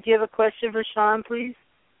 Okay, do you have a question for Shawn, please?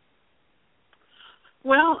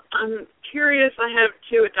 Well, I'm curious. I have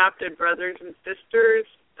two adopted brothers and sisters.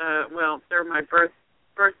 They're my birth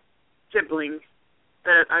siblings,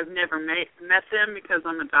 but I've never met them because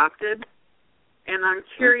I'm adopted. And I'm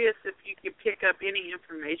curious if you could pick up any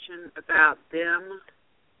information about them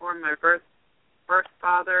or my birth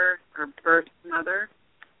father or birth mother.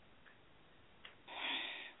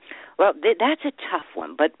 Well, that's a tough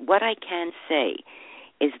one, but what I can say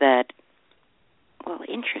is that,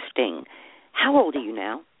 interesting. How old are you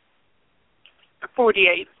now?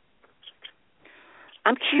 48.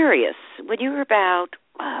 I'm curious. When you were about,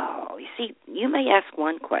 you may ask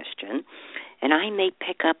one question, and I may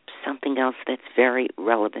pick up something else that's very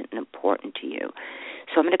relevant and important to you.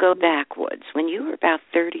 So I'm going to go backwards. When you were about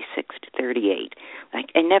 36 to 38,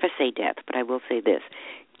 I never say death, but I will say this.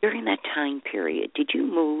 During that time period, did you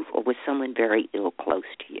move, or was someone very ill close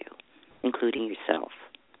to you, including yourself?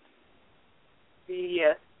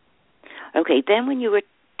 Yes. Okay, then when you were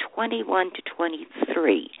 21 to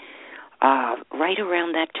 23, right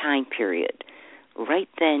around that time period, right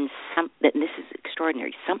then, this is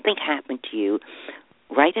extraordinary, something happened to you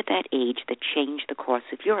right at that age that changed the course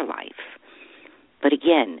of your life. But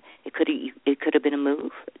again, it could have been a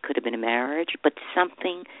move, it could have been a marriage, but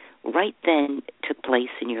something right then took place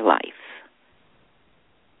in your life.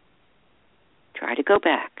 Try to go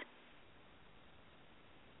back.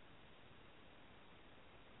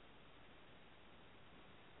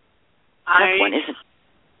 Tough one, isn't it?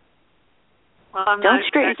 Well, I'm Don't not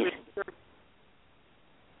straighten exactly it. sure.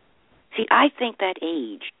 See, I think that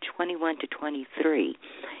age, 21 to 23,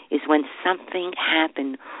 is when something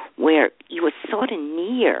happened where you were sort of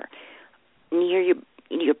near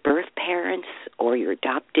your birth parents or your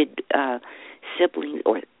adopted siblings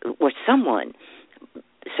or someone.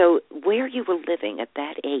 So where you were living at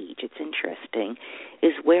that age, it's interesting,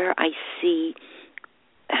 is where I see,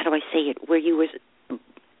 how do I say it, where you were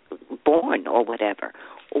born or whatever,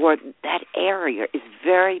 or that area is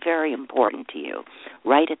very, very important to you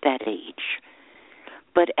right at that age.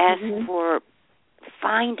 But as for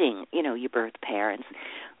finding, your birth parents,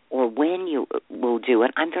 or when you will do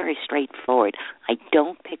it, I'm very straightforward. I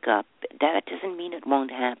don't pick up. That doesn't mean it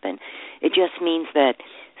won't happen. It just means that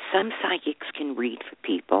some psychics can read for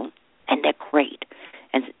people, and they're great.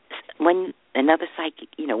 And when another psychic,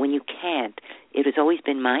 when you can't, it has always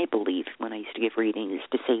been my belief when I used to give readings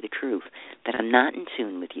to say the truth, that I'm not in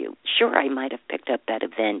tune with you. Sure, I might have picked up that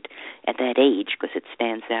event at that age because it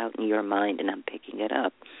stands out in your mind and I'm picking it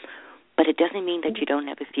up. But it doesn't mean that you don't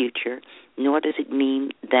have a future, nor does it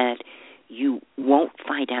mean that you won't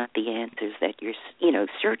find out the answers that you're,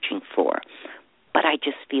 searching for. But I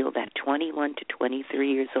just feel that 21 to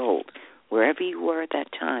 23 years old, wherever you were at that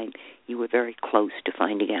time, you were very close to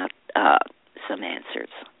finding out some answers.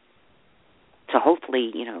 So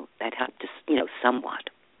hopefully, that helped us, somewhat.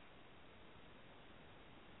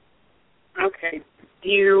 Okay. Do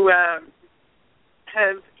you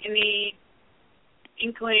have any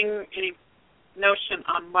inkling, any notion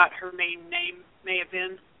on what her maiden name may have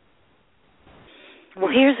been?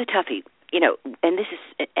 Well, here's a toughie,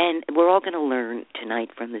 and we're all going to learn tonight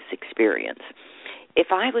from this experience. If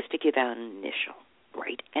I was to give out an initial,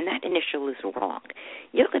 right, and that initial is wrong,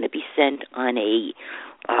 you're going to be sent on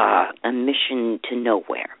a mission to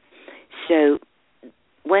nowhere. So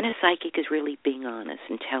when a psychic is really being honest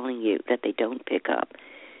and telling you that they don't pick up,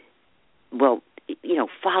 well,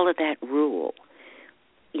 follow that rule.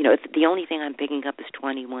 If the only thing I'm picking up is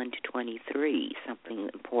 21 to 23, something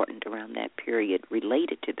important around that period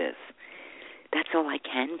related to this, that's all I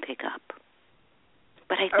can pick up.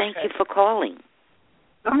 But I thank you for calling.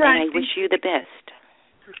 All right. And I wish you the best.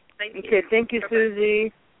 Thank you. Okay, thank you,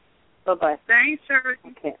 Susie. Bye-bye. Thanks, sir.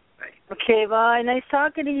 Okay. Bye. Okay, bye. Nice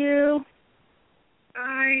talking to you.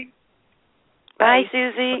 Bye. Bye,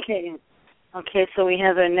 Susie. Okay, so we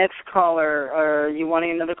have a next caller. Are you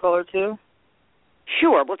wanting another caller, too?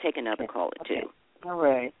 Sure, we'll take another caller, too. All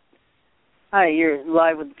right. Hi, you're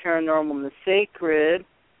live with Paranormal and the Sacred.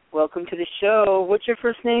 Welcome to the show. What's your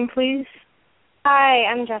first name, please? Hi,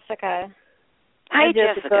 I'm Jessica. Hi,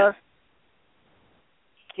 Jessica.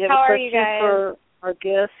 Do you have How a are question you guys? for our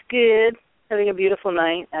guest? Good. Having a beautiful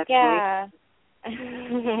night, actually. Yeah.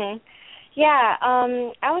 Yeah,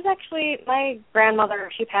 I was actually, my grandmother,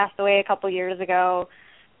 she passed away a couple years ago,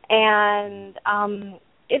 and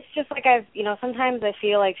it's just like sometimes I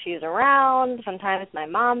feel like she's around, sometimes my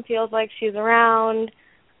mom feels like she's around.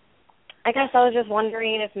 I guess I was just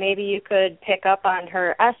wondering if maybe you could pick up on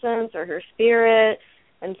her essence or her spirit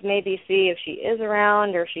and maybe see if she is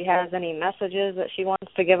around or if she has any messages that she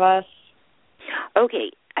wants to give us.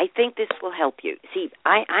 Okay, I think this will help you. See,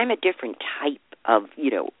 I'm a different type of,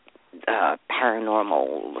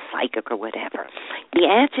 paranormal, psychic, or whatever. The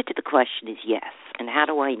answer to the question is yes. And how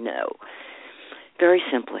do I know? Very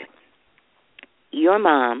simply. Your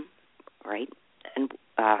mom, right, and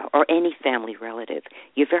or any family relative,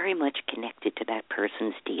 you're very much connected to that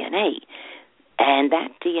person's DNA. And that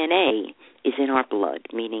DNA is in our blood,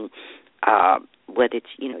 meaning whether it's,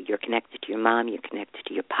 you're connected to your mom, you're connected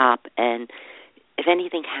to your pop, and if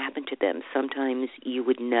anything happened to them, sometimes you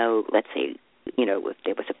would know, let's say, if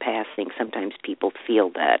there was a passing, sometimes people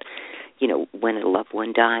feel that, when a loved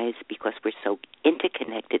one dies, because we're so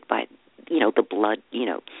interconnected by, the blood,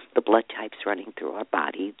 the blood types running through our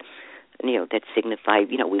body, that signify,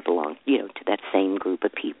 we belong, to that same group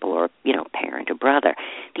of people or, parent or brother.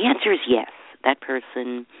 The answer is yes. That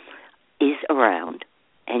person is around,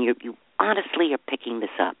 and you honestly are picking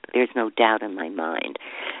this up. There's no doubt in my mind.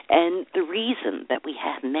 And the reason that we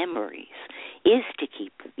have memories is to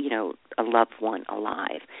keep, a loved one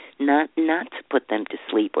alive, not to put them to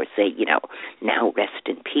sleep or say, now rest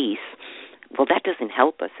in peace. Well, that doesn't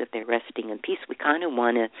help us if they're resting in peace. We kind of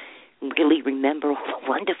want to really remember all the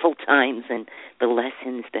wonderful times and the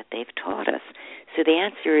lessons that they've taught us. So the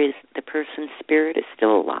answer is the person's spirit is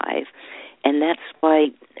still alive, and that's why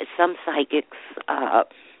some psychics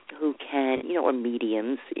who can, or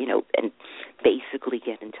mediums, and basically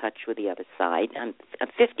get in touch with the other side. I'm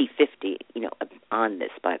 50-50, on this,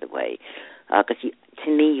 by the way, because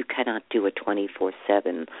to me you cannot do a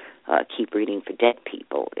 24/7 keep reading for dead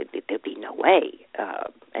people. There'd be no way,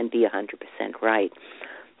 and be 100% right.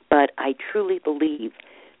 But I truly believe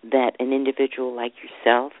that an individual like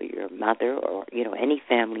yourself or your mother or, any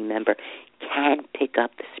family member can pick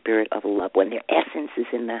up the spirit of a loved one. Their essence is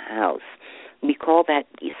in the house. We call that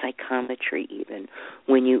psychometry even.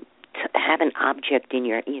 When you have an object in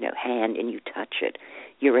your, hand and you touch it,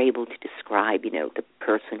 you're able to describe, the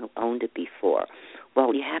person who owned it before.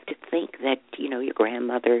 Well, you have to think that, your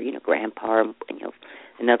grandmother, grandpa, and,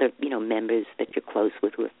 another, members that you're close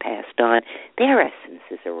with who have passed on, their essence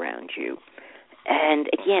is around you. And,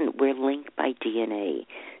 again, we're linked by DNA.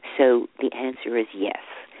 So the answer is yes.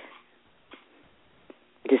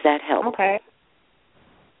 Does that help? Okay.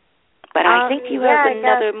 But I think you have I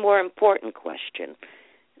another guess. more important question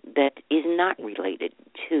that is not related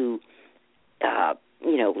to,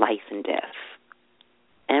 life and death.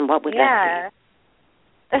 And what would that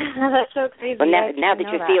be? That's so crazy. Well, now that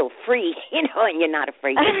you feel free, and you're not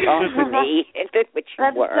afraid to talk to me, which you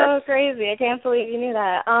That's were. That's so crazy. I can't believe you knew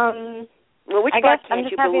that. Well, which part can't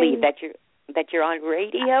you believe, that you're on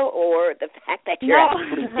radio, or the fact that you're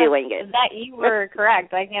actually doing it? That you were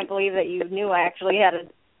correct. I can't believe that you knew I actually had a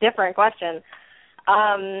different question.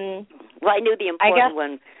 Well, I knew the important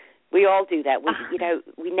one. We all do that.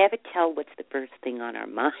 We never tell what's the first thing on our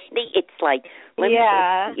mind. It's like, let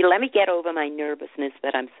me get over my nervousness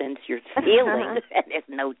that I'm you're feeling, and there's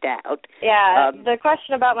no doubt. Yeah, the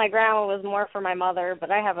question about my grandma was more for my mother,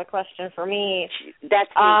 but I have a question for me. That's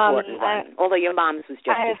the important one, although your mom's was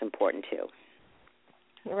just as important, too.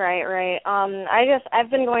 Right. I've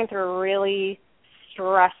been going through a really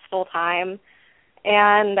stressful time,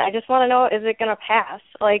 and I just want to know, is it going to pass?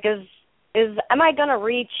 Like, am I going to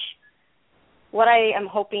reach what I am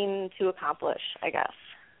hoping to accomplish, I guess?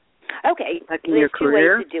 Okay. Like in your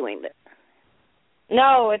career? 2 ways of doing that.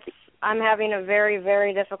 No, I'm having a very,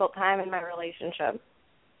 very difficult time in my relationship.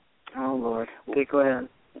 Oh, Lord. Okay, go ahead.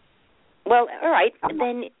 Well, all right.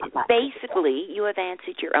 Then basically you have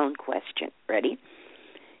answered your own question. Ready?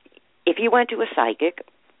 If you went to a psychic,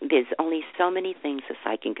 there's only so many things a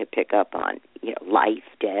psychic could pick up on. Life,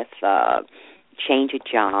 death, change of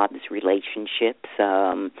jobs, relationships.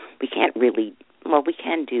 We can't really, we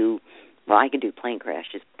can do, I can do plane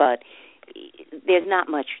crashes, but there's not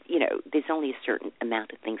much, there's only a certain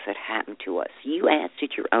amount of things that happen to us. You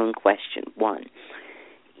answered your own question. One,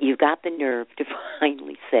 you've got the nerve to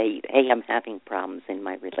finally say, hey, I'm having problems in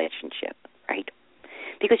my relationship, right?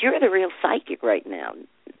 Because you're the real psychic right now,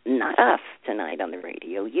 not us tonight on the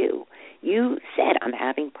radio, you. You said, I'm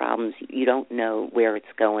having problems. You don't know where it's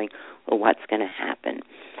going or what's going to happen.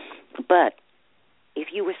 But if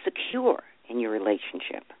you were secure in your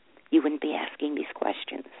relationship, you wouldn't be asking these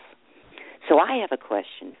questions. So I have a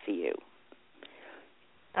question for you.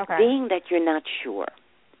 Okay. Being that you're not sure,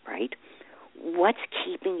 right, what's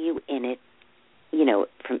keeping you in it,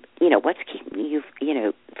 what's keeping you,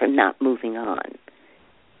 from not moving on?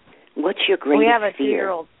 What's your greatest fear? We have a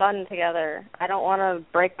 2-year-old son together. I don't want to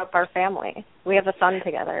break up our family. We have a son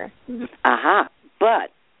together. Aha. But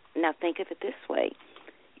now think of it this way.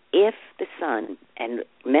 If the son, and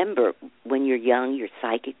remember, when you're young, you're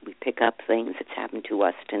psychic, we pick up things that's happened to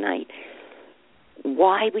us tonight.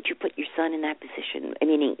 Why would you put your son in that position? I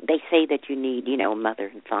mean, they say that you need, a mother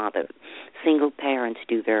and father. Single parents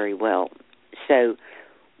do very well. So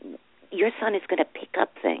your son is going to pick up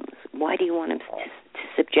things. Why do you want him to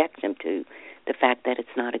subject him to the fact that it's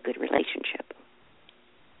not a good relationship?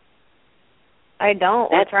 I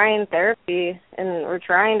don't. We're trying therapy, and we're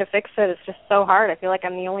trying to fix it. It's just so hard. I feel like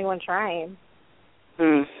I'm the only one trying.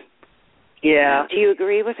 Yeah. Do you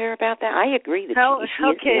agree with her about that? I agree that she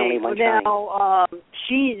is the only one trying.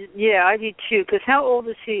 I do too, because how old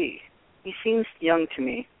is he? He seems young to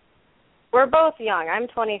me. We're both young. I'm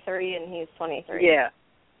 23, and he's 23.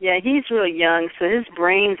 Yeah, he's really young, so his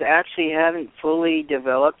brains actually haven't fully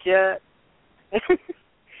developed yet.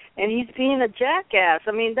 And he's being a jackass.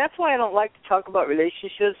 I mean, that's why I don't like to talk about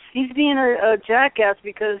relationships. He's being a jackass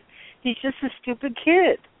because he's just a stupid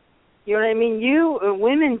kid. You know what I mean?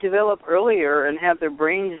 Women develop earlier and have their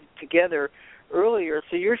brains together earlier,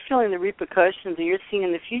 so you're feeling the repercussions and you're seeing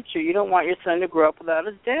in the future. You don't want your son to grow up without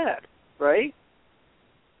his dad, right?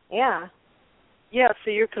 Yeah. Yeah,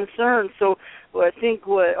 so you're concerned. So I think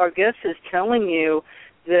what our guest is telling you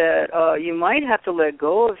that you might have to let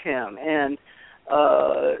go of him. And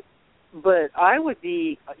but I would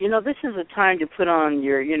be, this is a time to put on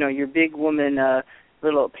your big woman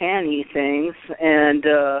little panty things and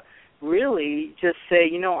really just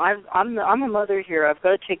say, I'm a mother here. I've got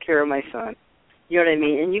to take care of my son. You know what I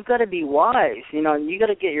mean? And you've got to be wise. You got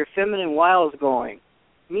to get your feminine wiles going.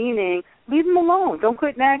 Meaning, leave him alone. Don't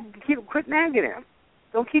quit nagging him.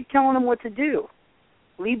 Don't keep telling him what to do.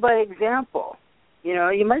 Lead by example.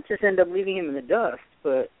 You might just end up leaving him in the dust,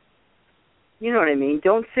 but you know what I mean.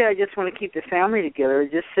 Don't say, I just want to keep the family together.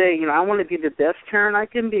 Just say, I want to be the best parent I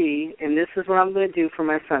can be, and this is what I'm going to do for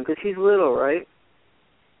my son, because he's little, right?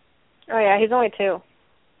 Oh, yeah, he's only 2.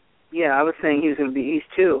 Yeah, I was saying he's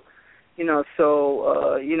 2.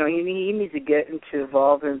 So, he needs to get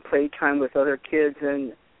involved in playtime with other kids,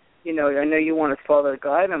 and I know you want his father to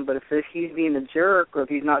guide him, but if he's being a jerk or if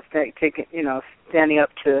he's not standing up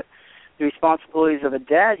to the responsibilities of a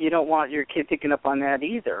dad, you don't want your kid picking up on that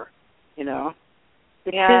either. Yeah.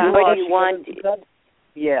 What do you want?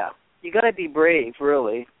 Yeah. You got to be brave,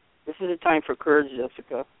 really. This is a time for courage,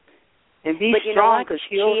 Jessica. And be but strong, because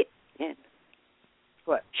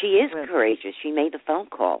What? She is courageous. She made the phone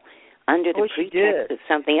call under the pretext of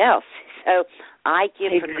something else. So I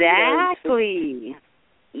give her exactly.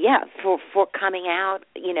 For coming out,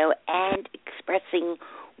 and expressing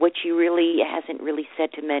what she really hasn't really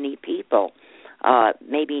said to many people.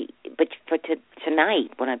 Maybe, but for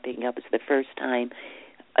tonight, what I'm picking up is the first time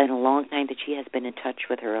in a long time that she has been in touch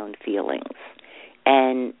with her own feelings.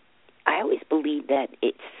 And I always believe that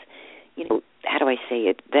it's, how do I say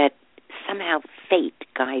it, that somehow fate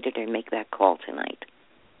guided her to make that call tonight.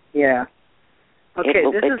 Yeah. Okay,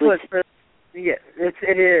 it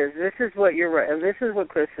is. This is what you're right. This is what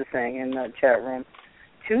Chris is saying in the chat room.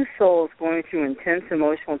 Two souls going through intense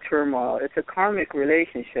emotional turmoil. It's a karmic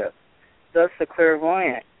relationship. Thus, the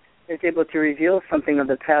clairvoyant is able to reveal something of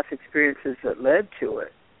the past experiences that led to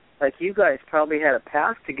it. Like you guys probably had a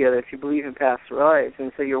past together if you believe in past lives,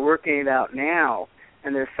 and so you're working it out now,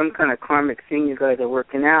 and there's some kind of karmic thing you guys are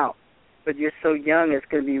working out. But you're so young, it's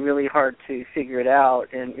going to be really hard to figure it out,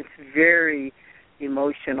 and it's very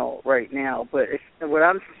emotional right now. But what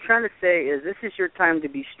I'm trying to say is this is your time to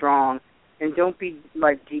be strong, and don't be,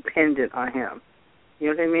 dependent on him.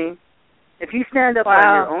 You know what I mean? If you stand up on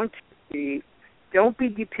your own feet, don't be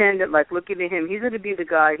dependent, looking at him. He's going to be the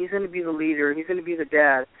guy. He's going to be the leader. He's going to be the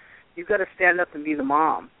dad. You've got to stand up and be the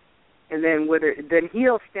mom. And then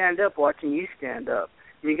he'll stand up watching you stand up.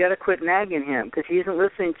 And you got to quit nagging him because he isn't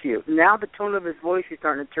listening to you. Now the tone of his voice is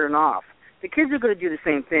starting to turn off. The kids are going to do the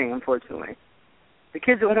same thing, unfortunately. The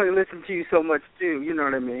kids will only listen to you so much, too. You know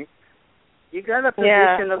what I mean? You got a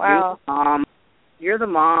position of being the mom. You're the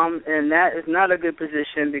mom, and that is not a good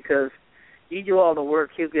position because you do all the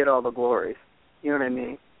work, he'll get all the glory. You know what I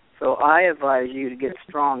mean? So I advise you to get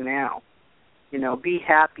strong now. Be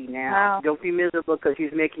happy now. Wow. Don't be miserable because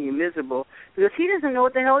he's making you miserable because he doesn't know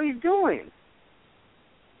what the hell he's doing.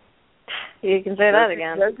 You can say that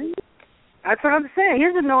again. That's what I'm saying. He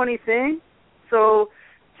doesn't know anything. So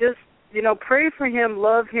just, pray for him,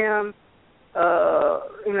 love him,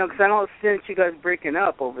 because I don't sense you guys breaking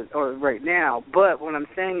up right now. But what I'm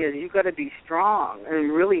saying is you've got to be strong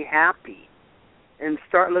and really happy and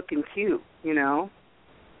start looking cute,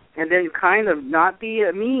 and then kind of not be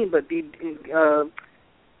mean, but be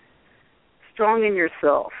strong in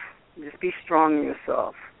yourself. Just be strong in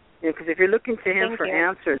yourself. Because if you're looking to him for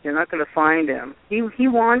answers, you're not going to find him. He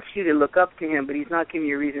wants you to look up to him, but he's not giving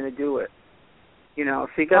you a reason to do it. So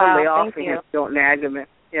you got to lay off of him. Don't nag him.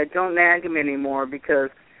 Yeah, don't nag him anymore because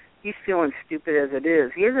he's feeling stupid as it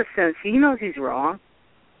is. He has a sense. He knows he's wrong,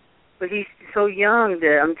 but he's so young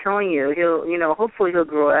that I'm telling you, he'll, hopefully he'll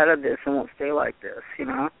grow out of this and won't stay like this.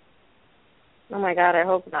 Oh my God, I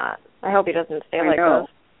hope not. I hope he doesn't stay like this.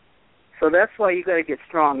 So that's why you got to get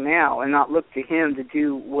strong now and not look to him to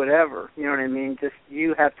do whatever. You know what I mean?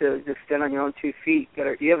 You have to just stand on your own 2 feet.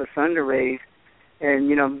 You have a son to raise, and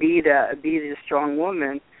be the strong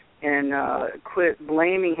woman, and quit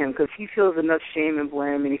blaming him because he feels enough shame and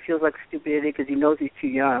blame, and he feels like stupidity because he knows he's too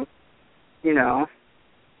young. Wow.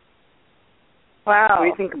 What do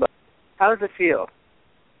you think about it? How does it feel?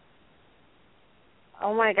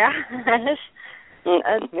 Oh my gosh,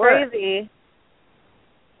 that's crazy.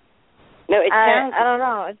 No, it sounds... I don't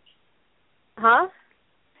know. Huh?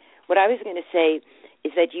 What I was going to say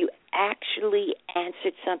is that you actually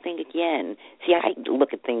answered something again. See, I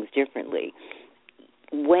look at things differently.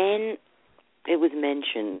 When it was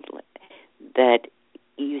mentioned that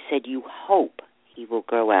you said you hope he will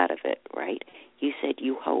grow out of it, right? You said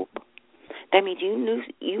you hope. That means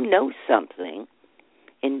you know something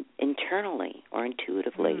internally or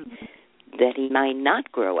intuitively that he might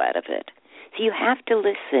not grow out of it. So you have to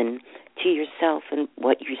listen to yourself and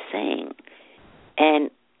what you're saying.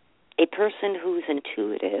 And a person who's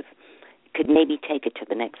intuitive could maybe take it to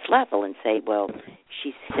the next level and say, well,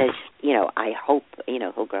 she says, I hope,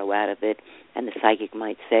 he'll grow out of it. And the psychic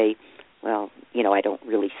might say, well, I don't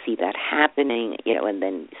really see that happening, and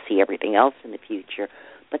then see everything else in the future.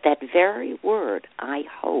 But that very word, I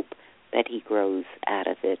hope that he grows out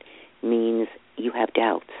of it, means you have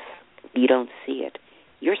doubts. You don't see it.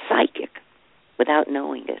 You're psychic without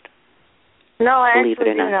knowing it. No, I actually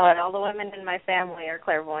do know it. All the women in my family are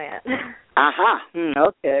clairvoyant. Aha.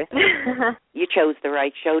 Okay. You chose the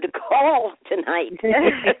right show to call tonight.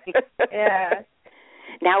 Yeah.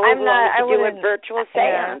 Now we're going to do a virtual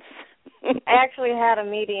seance. I actually had a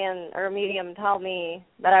medium tell me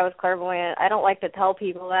that I was clairvoyant. I don't like to tell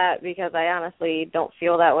people that because I honestly don't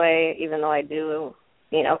feel that way, even though I do,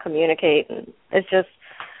 communicate. And it's just,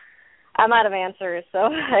 I'm out of answers, so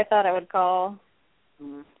I thought I would call.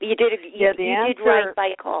 You did. You did right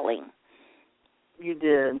by calling. You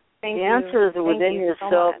did. Thank the you. answer is within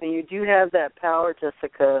yourself, so and you do have that power,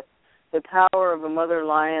 Jessica, the power of a mother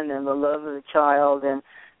lion and the love of the child, and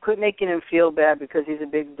quit making him feel bad because he's a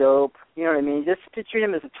big dope. You know what I mean? Just to treat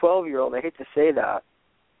him as a 12-year-old. I hate to say that.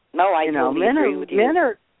 No, I totally agree with you.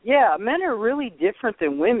 Men are really different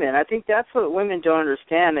than women. I think that's what women don't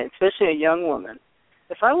understand, especially a young woman.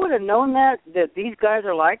 If I would have known that these guys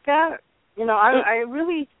are like that,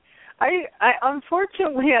 I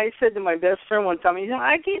unfortunately, I said to my best friend one time,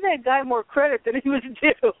 I gave that guy more credit than he was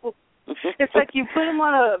due. It's like you put him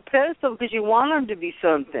on a pedestal because you want him to be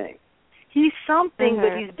something. He's something,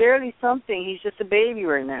 but he's barely something. He's just a baby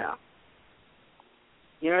right now.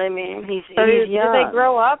 You know what I mean? He's young. Do they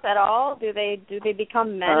grow up at all? Do they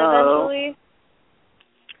become men eventually?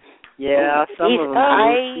 Yeah, some of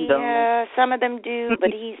them do. Some of them do, but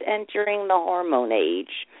he's entering the hormone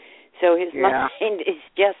age. So his mind is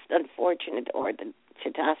just unfortunate, or the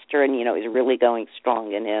testosterone, is really going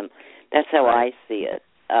strong in him. That's how I see it.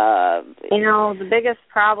 The biggest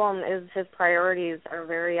problem is his priorities are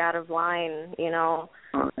very out of line.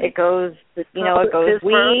 It goes, it goes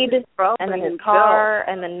weed, and then his car,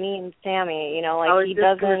 and then me and Sammy. He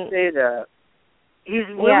doesn't. Going to say that. He's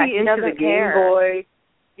really into the Game Boy.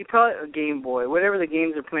 He probably a Game Boy, whatever the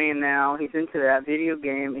games are playing now. He's into that video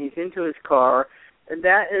game. He's into his car. And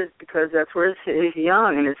that is because that's where he's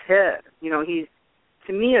young in his head.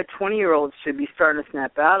 To me, a 20-year-old should be starting to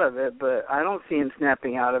snap out of it, but I don't see him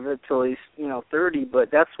snapping out of it till he's, 30. But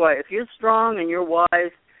that's why if you're strong and you're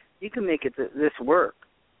wise, you can make this work.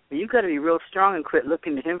 But you've got to be real strong and quit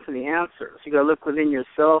looking to him for the answers. You got to look within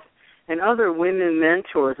yourself and other women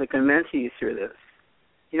mentors that can mentor you through this.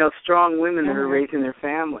 Strong women that are raising their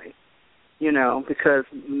family. Because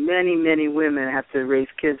many, many women have to raise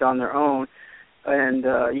kids on their own. And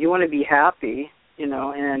you want to be happy, and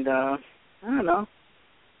I don't know.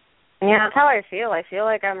 Yeah, that's how I feel. I feel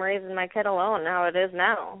like I'm raising my kid alone how it is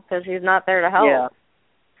now because he's not there to help. Yeah,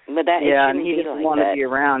 but and he doesn't want to be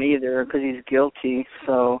around either because he's guilty.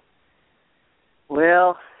 So,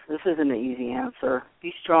 well, this isn't an easy answer.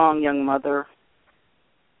 Be strong, young mother.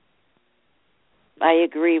 I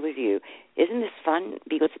agree with you. Isn't this fun?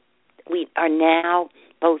 Because we are now,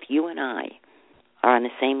 both you and I, are on the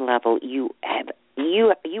same level. You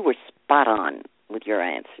were spot on with your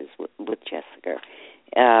answers with Jessica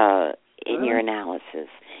in your analysis.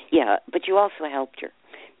 Yeah, but you also helped her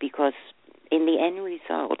because in the end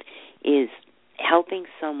result is helping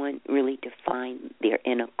someone really define their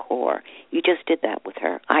inner core. You just did that with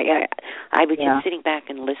her. I was just sitting back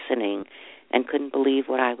and listening and couldn't believe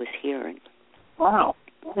what I was hearing. Wow.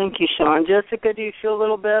 Thank you, Shawn. Jessica, do you feel a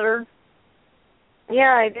little better?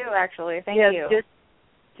 Yeah, I do, actually. Thank you.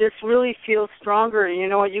 Just really feel stronger. You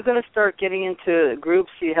know what? You're going to start getting into groups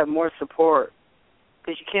so you have more support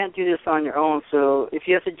because you can't do this on your own. So if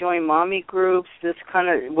you have to join mommy groups, this kind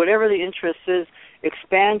of, whatever the interest is,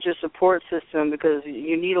 expand your support system because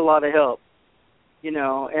you need a lot of help.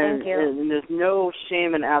 And there's no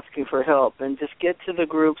shame in asking for help. And just get to the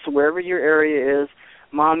groups wherever your area is,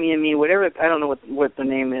 Mommy and Me, whatever, I don't know what the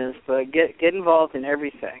name is, but get involved in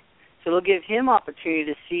everything. So it'll give him opportunity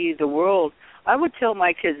to see the world. I would tell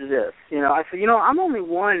my kids this, I said, I'm only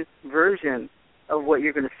one version of what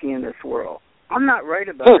you're going to see in this world. I'm not right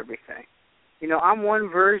about everything. I'm one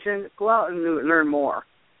version. Go out and learn more.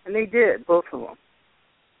 And they did, both of them.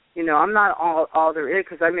 I'm not all there is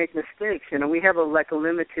because I make mistakes. We have a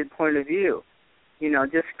limited point of view.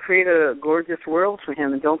 Just create a gorgeous world for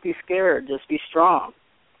him and don't be scared. Just be strong.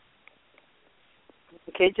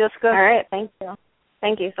 Okay, Jessica? All right, thank you.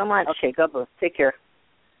 Thank you so much. Okay, God bless. Take care.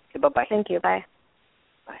 Okay, bye-bye. Thank you, bye.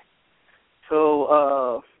 Bye.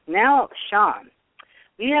 So, now, Shawn,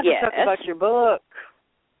 we have to talk about your book.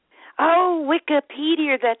 Oh,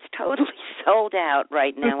 Wiccapedia, that's totally sold out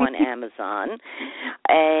right now on Amazon.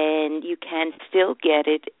 And you can still get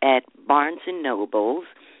it at Barnes & Noble's,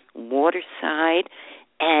 Waterside,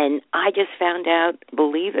 and I just found out,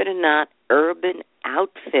 believe it or not, Urban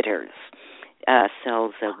Outfitters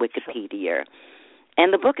sells Wiccapedia.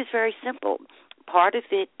 And the book is very simple. Part of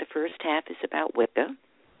it, the first half, is about Wicca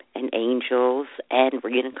and angels and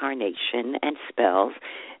reincarnation and spells.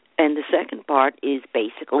 And the second part is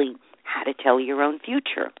basically how to tell your own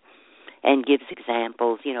future and gives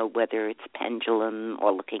examples, whether it's pendulum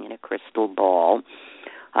or looking at a crystal ball.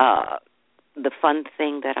 The fun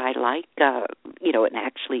thing that I like, and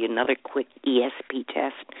actually another quick ESP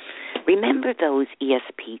test. Remember those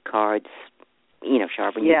ESP cards,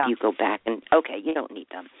 Char, when you go back and, okay, you don't need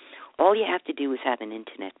them. All you have to do is have an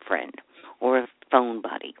internet friend or a phone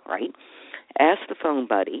buddy, right? Ask the phone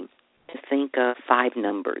buddy to think of 5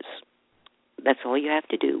 numbers. That's all you have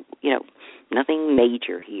to do. Nothing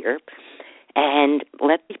major here. And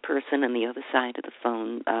let the person on the other side of the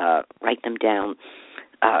phone write them down.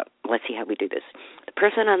 Let's see how we do this. The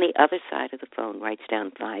person on the other side of the phone writes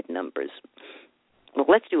down 5 numbers. Well,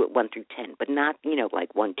 let's do it 1 through 10, but not,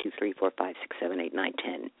 like 1, 2, 3, 4, 5, 6, 7, 8, 9,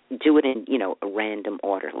 10. Do it in, a random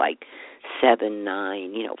order, like 7,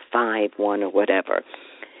 9, 5, 1, or whatever.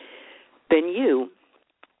 Then you,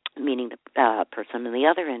 meaning the person on the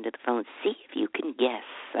other end of the phone, see if you can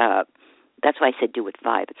guess. That's why I said do it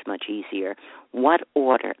 5. It's much easier. What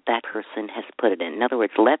order that person has put it in. In other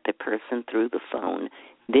words, let the person through the phone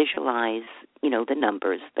visualize, the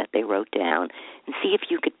numbers that they wrote down, and see if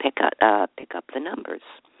you could pick up the numbers.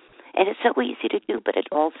 And it's so easy to do, but it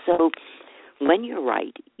also, when you're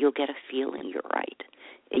right, you'll get a feeling you're right.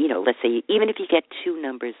 Let's say even if you get 2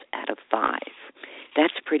 numbers out of 5,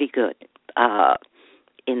 that's pretty good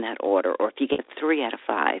in that order. Or if you get 3 out of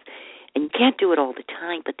 5, and you can't do it all the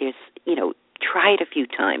time, but there's, try it a few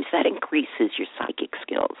times. That increases your psychic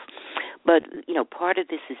skills. But, part of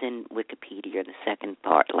this is in Wiccapedia, the second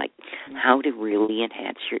part, like how to really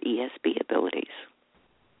enhance your ESP abilities.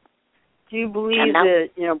 Do you believe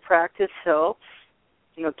that, practice helps?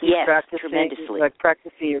 Keep yes, practicing, tremendously. Like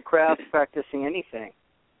practicing your craft, practicing anything.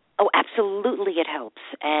 Oh, absolutely it helps.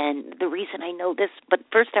 And the reason I know this, but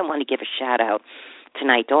first I want to give a shout-out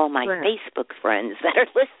tonight to all my Facebook friends that are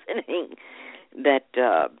listening, that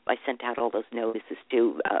I sent out all those notices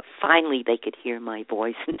to. Finally, they could hear my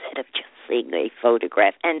voice instead of just seeing a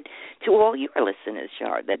photograph. And to all your listeners,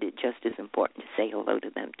 Shar, that it just is important to say hello to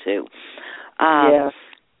them, too. Yes.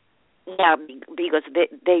 Yeah, because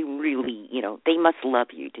they really, they must love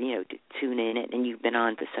you to tune in, and you've been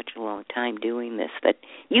on for such a long time doing this that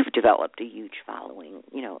you've developed a huge following,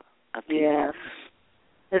 of people. Yes.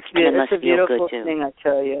 It's a beautiful thing, I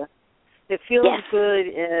tell you. It feels good,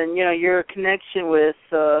 and, your connection with,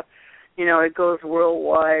 it goes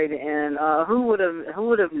worldwide, and who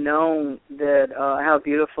would have known that, how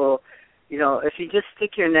beautiful, if you just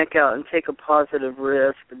stick your neck out and take a positive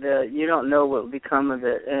risk, that you don't know what will become of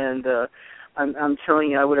it. And I'm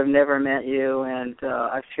telling you, I would have never met you, and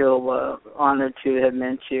I feel honored to have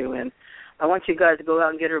met you. And I want you guys to go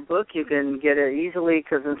out and get her book. You can get it easily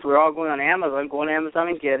because since we're all going on Amazon, go on Amazon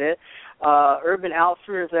and get it. Urban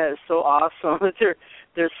Outfitters, that is so awesome that they're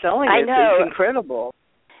selling it. I know. It's incredible.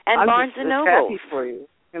 And Barnes and Noble. Happy for you.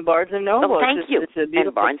 And Barnes and Noble. Oh, thank you. It's a beautiful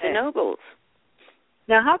and Barnes thing. and Noble.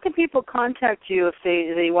 Now, how can people contact you if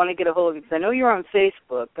they want to get a hold of you? Because I know you're on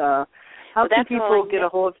Facebook. How can people get a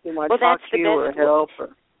hold of you and want to talk to you or help?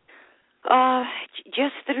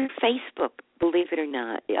 Just through Facebook, believe it or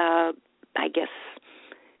not. I guess,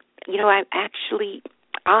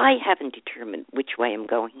 I haven't determined which way I'm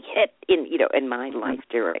going yet in my life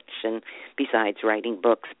direction besides writing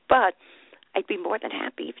books. But I'd be more than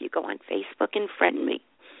happy if you go on Facebook and friend me.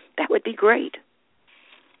 That would be great.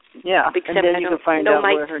 Yeah, Except and then you can find out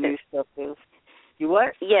where her new stuff is. You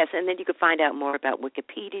what? Yes, and then you can find out more about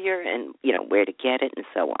Wiccapedia and, where to get it and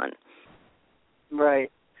so on.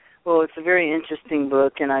 Right. Well, it's a very interesting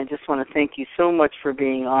book, and I just want to thank you so much for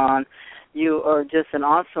being on. You are just an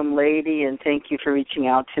awesome lady, and thank you for reaching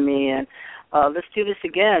out to me. And let's do this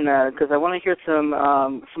again because I want to hear some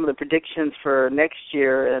of the predictions for next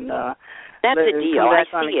year. And that's a deal. I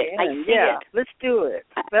see it. Let's do it.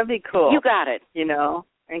 That'd be cool. You got it.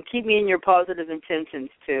 And keep me in your positive intentions,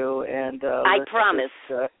 too. And I promise.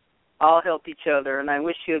 All help each other. And I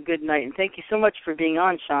wish you a good night. And thank you so much for being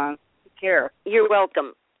on, Shawn. Take care. You're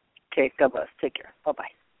welcome. Okay, God bless. Take care.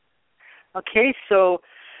 Bye-bye. Okay, so,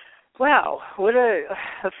 wow, what a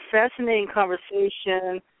fascinating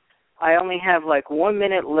conversation. I only have 1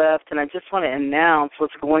 minute left, and I just want to announce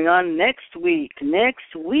what's going on next week.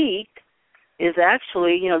 Next week is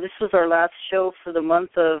actually, this was our last show for the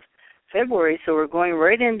month of February, so we're going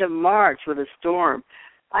right into March with a storm.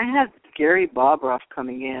 I have Gary Bobroff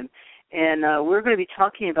coming in, and we're going to be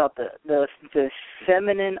talking about the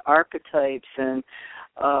feminine archetypes and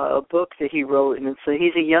a book that he wrote. And so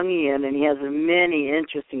he's a Jungian, and he has many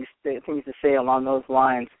interesting things to say along those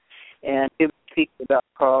lines. And he'll speak about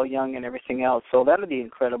Carl Jung and everything else, so that'll be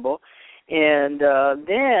incredible. And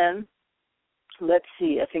then, let's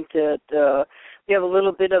see, I think that we have a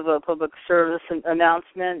little bit of a public service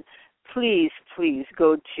announcement. Please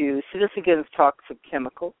go to Citizens Against Toxic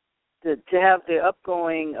Chemicals to have the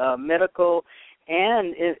upgoing medical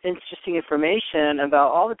and interesting information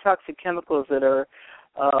about all the toxic chemicals that are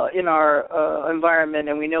in our environment,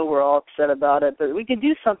 and we know we're all upset about it, but we can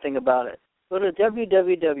do something about it. Go to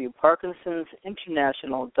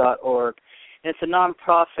www.parkinsonsinternational.org. And it's a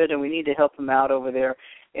nonprofit, and we need to help them out over there.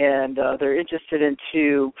 and they're interested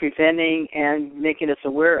into preventing and making us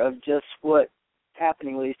aware of just what's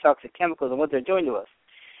happening with these toxic chemicals and what they're doing to us.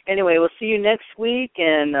 Anyway, we'll see you next week,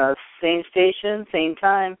 and same station, same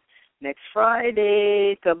time, next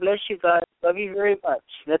Friday. God bless you guys. Love you very much.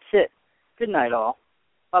 That's it. Good night, all.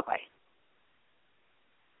 Bye-bye.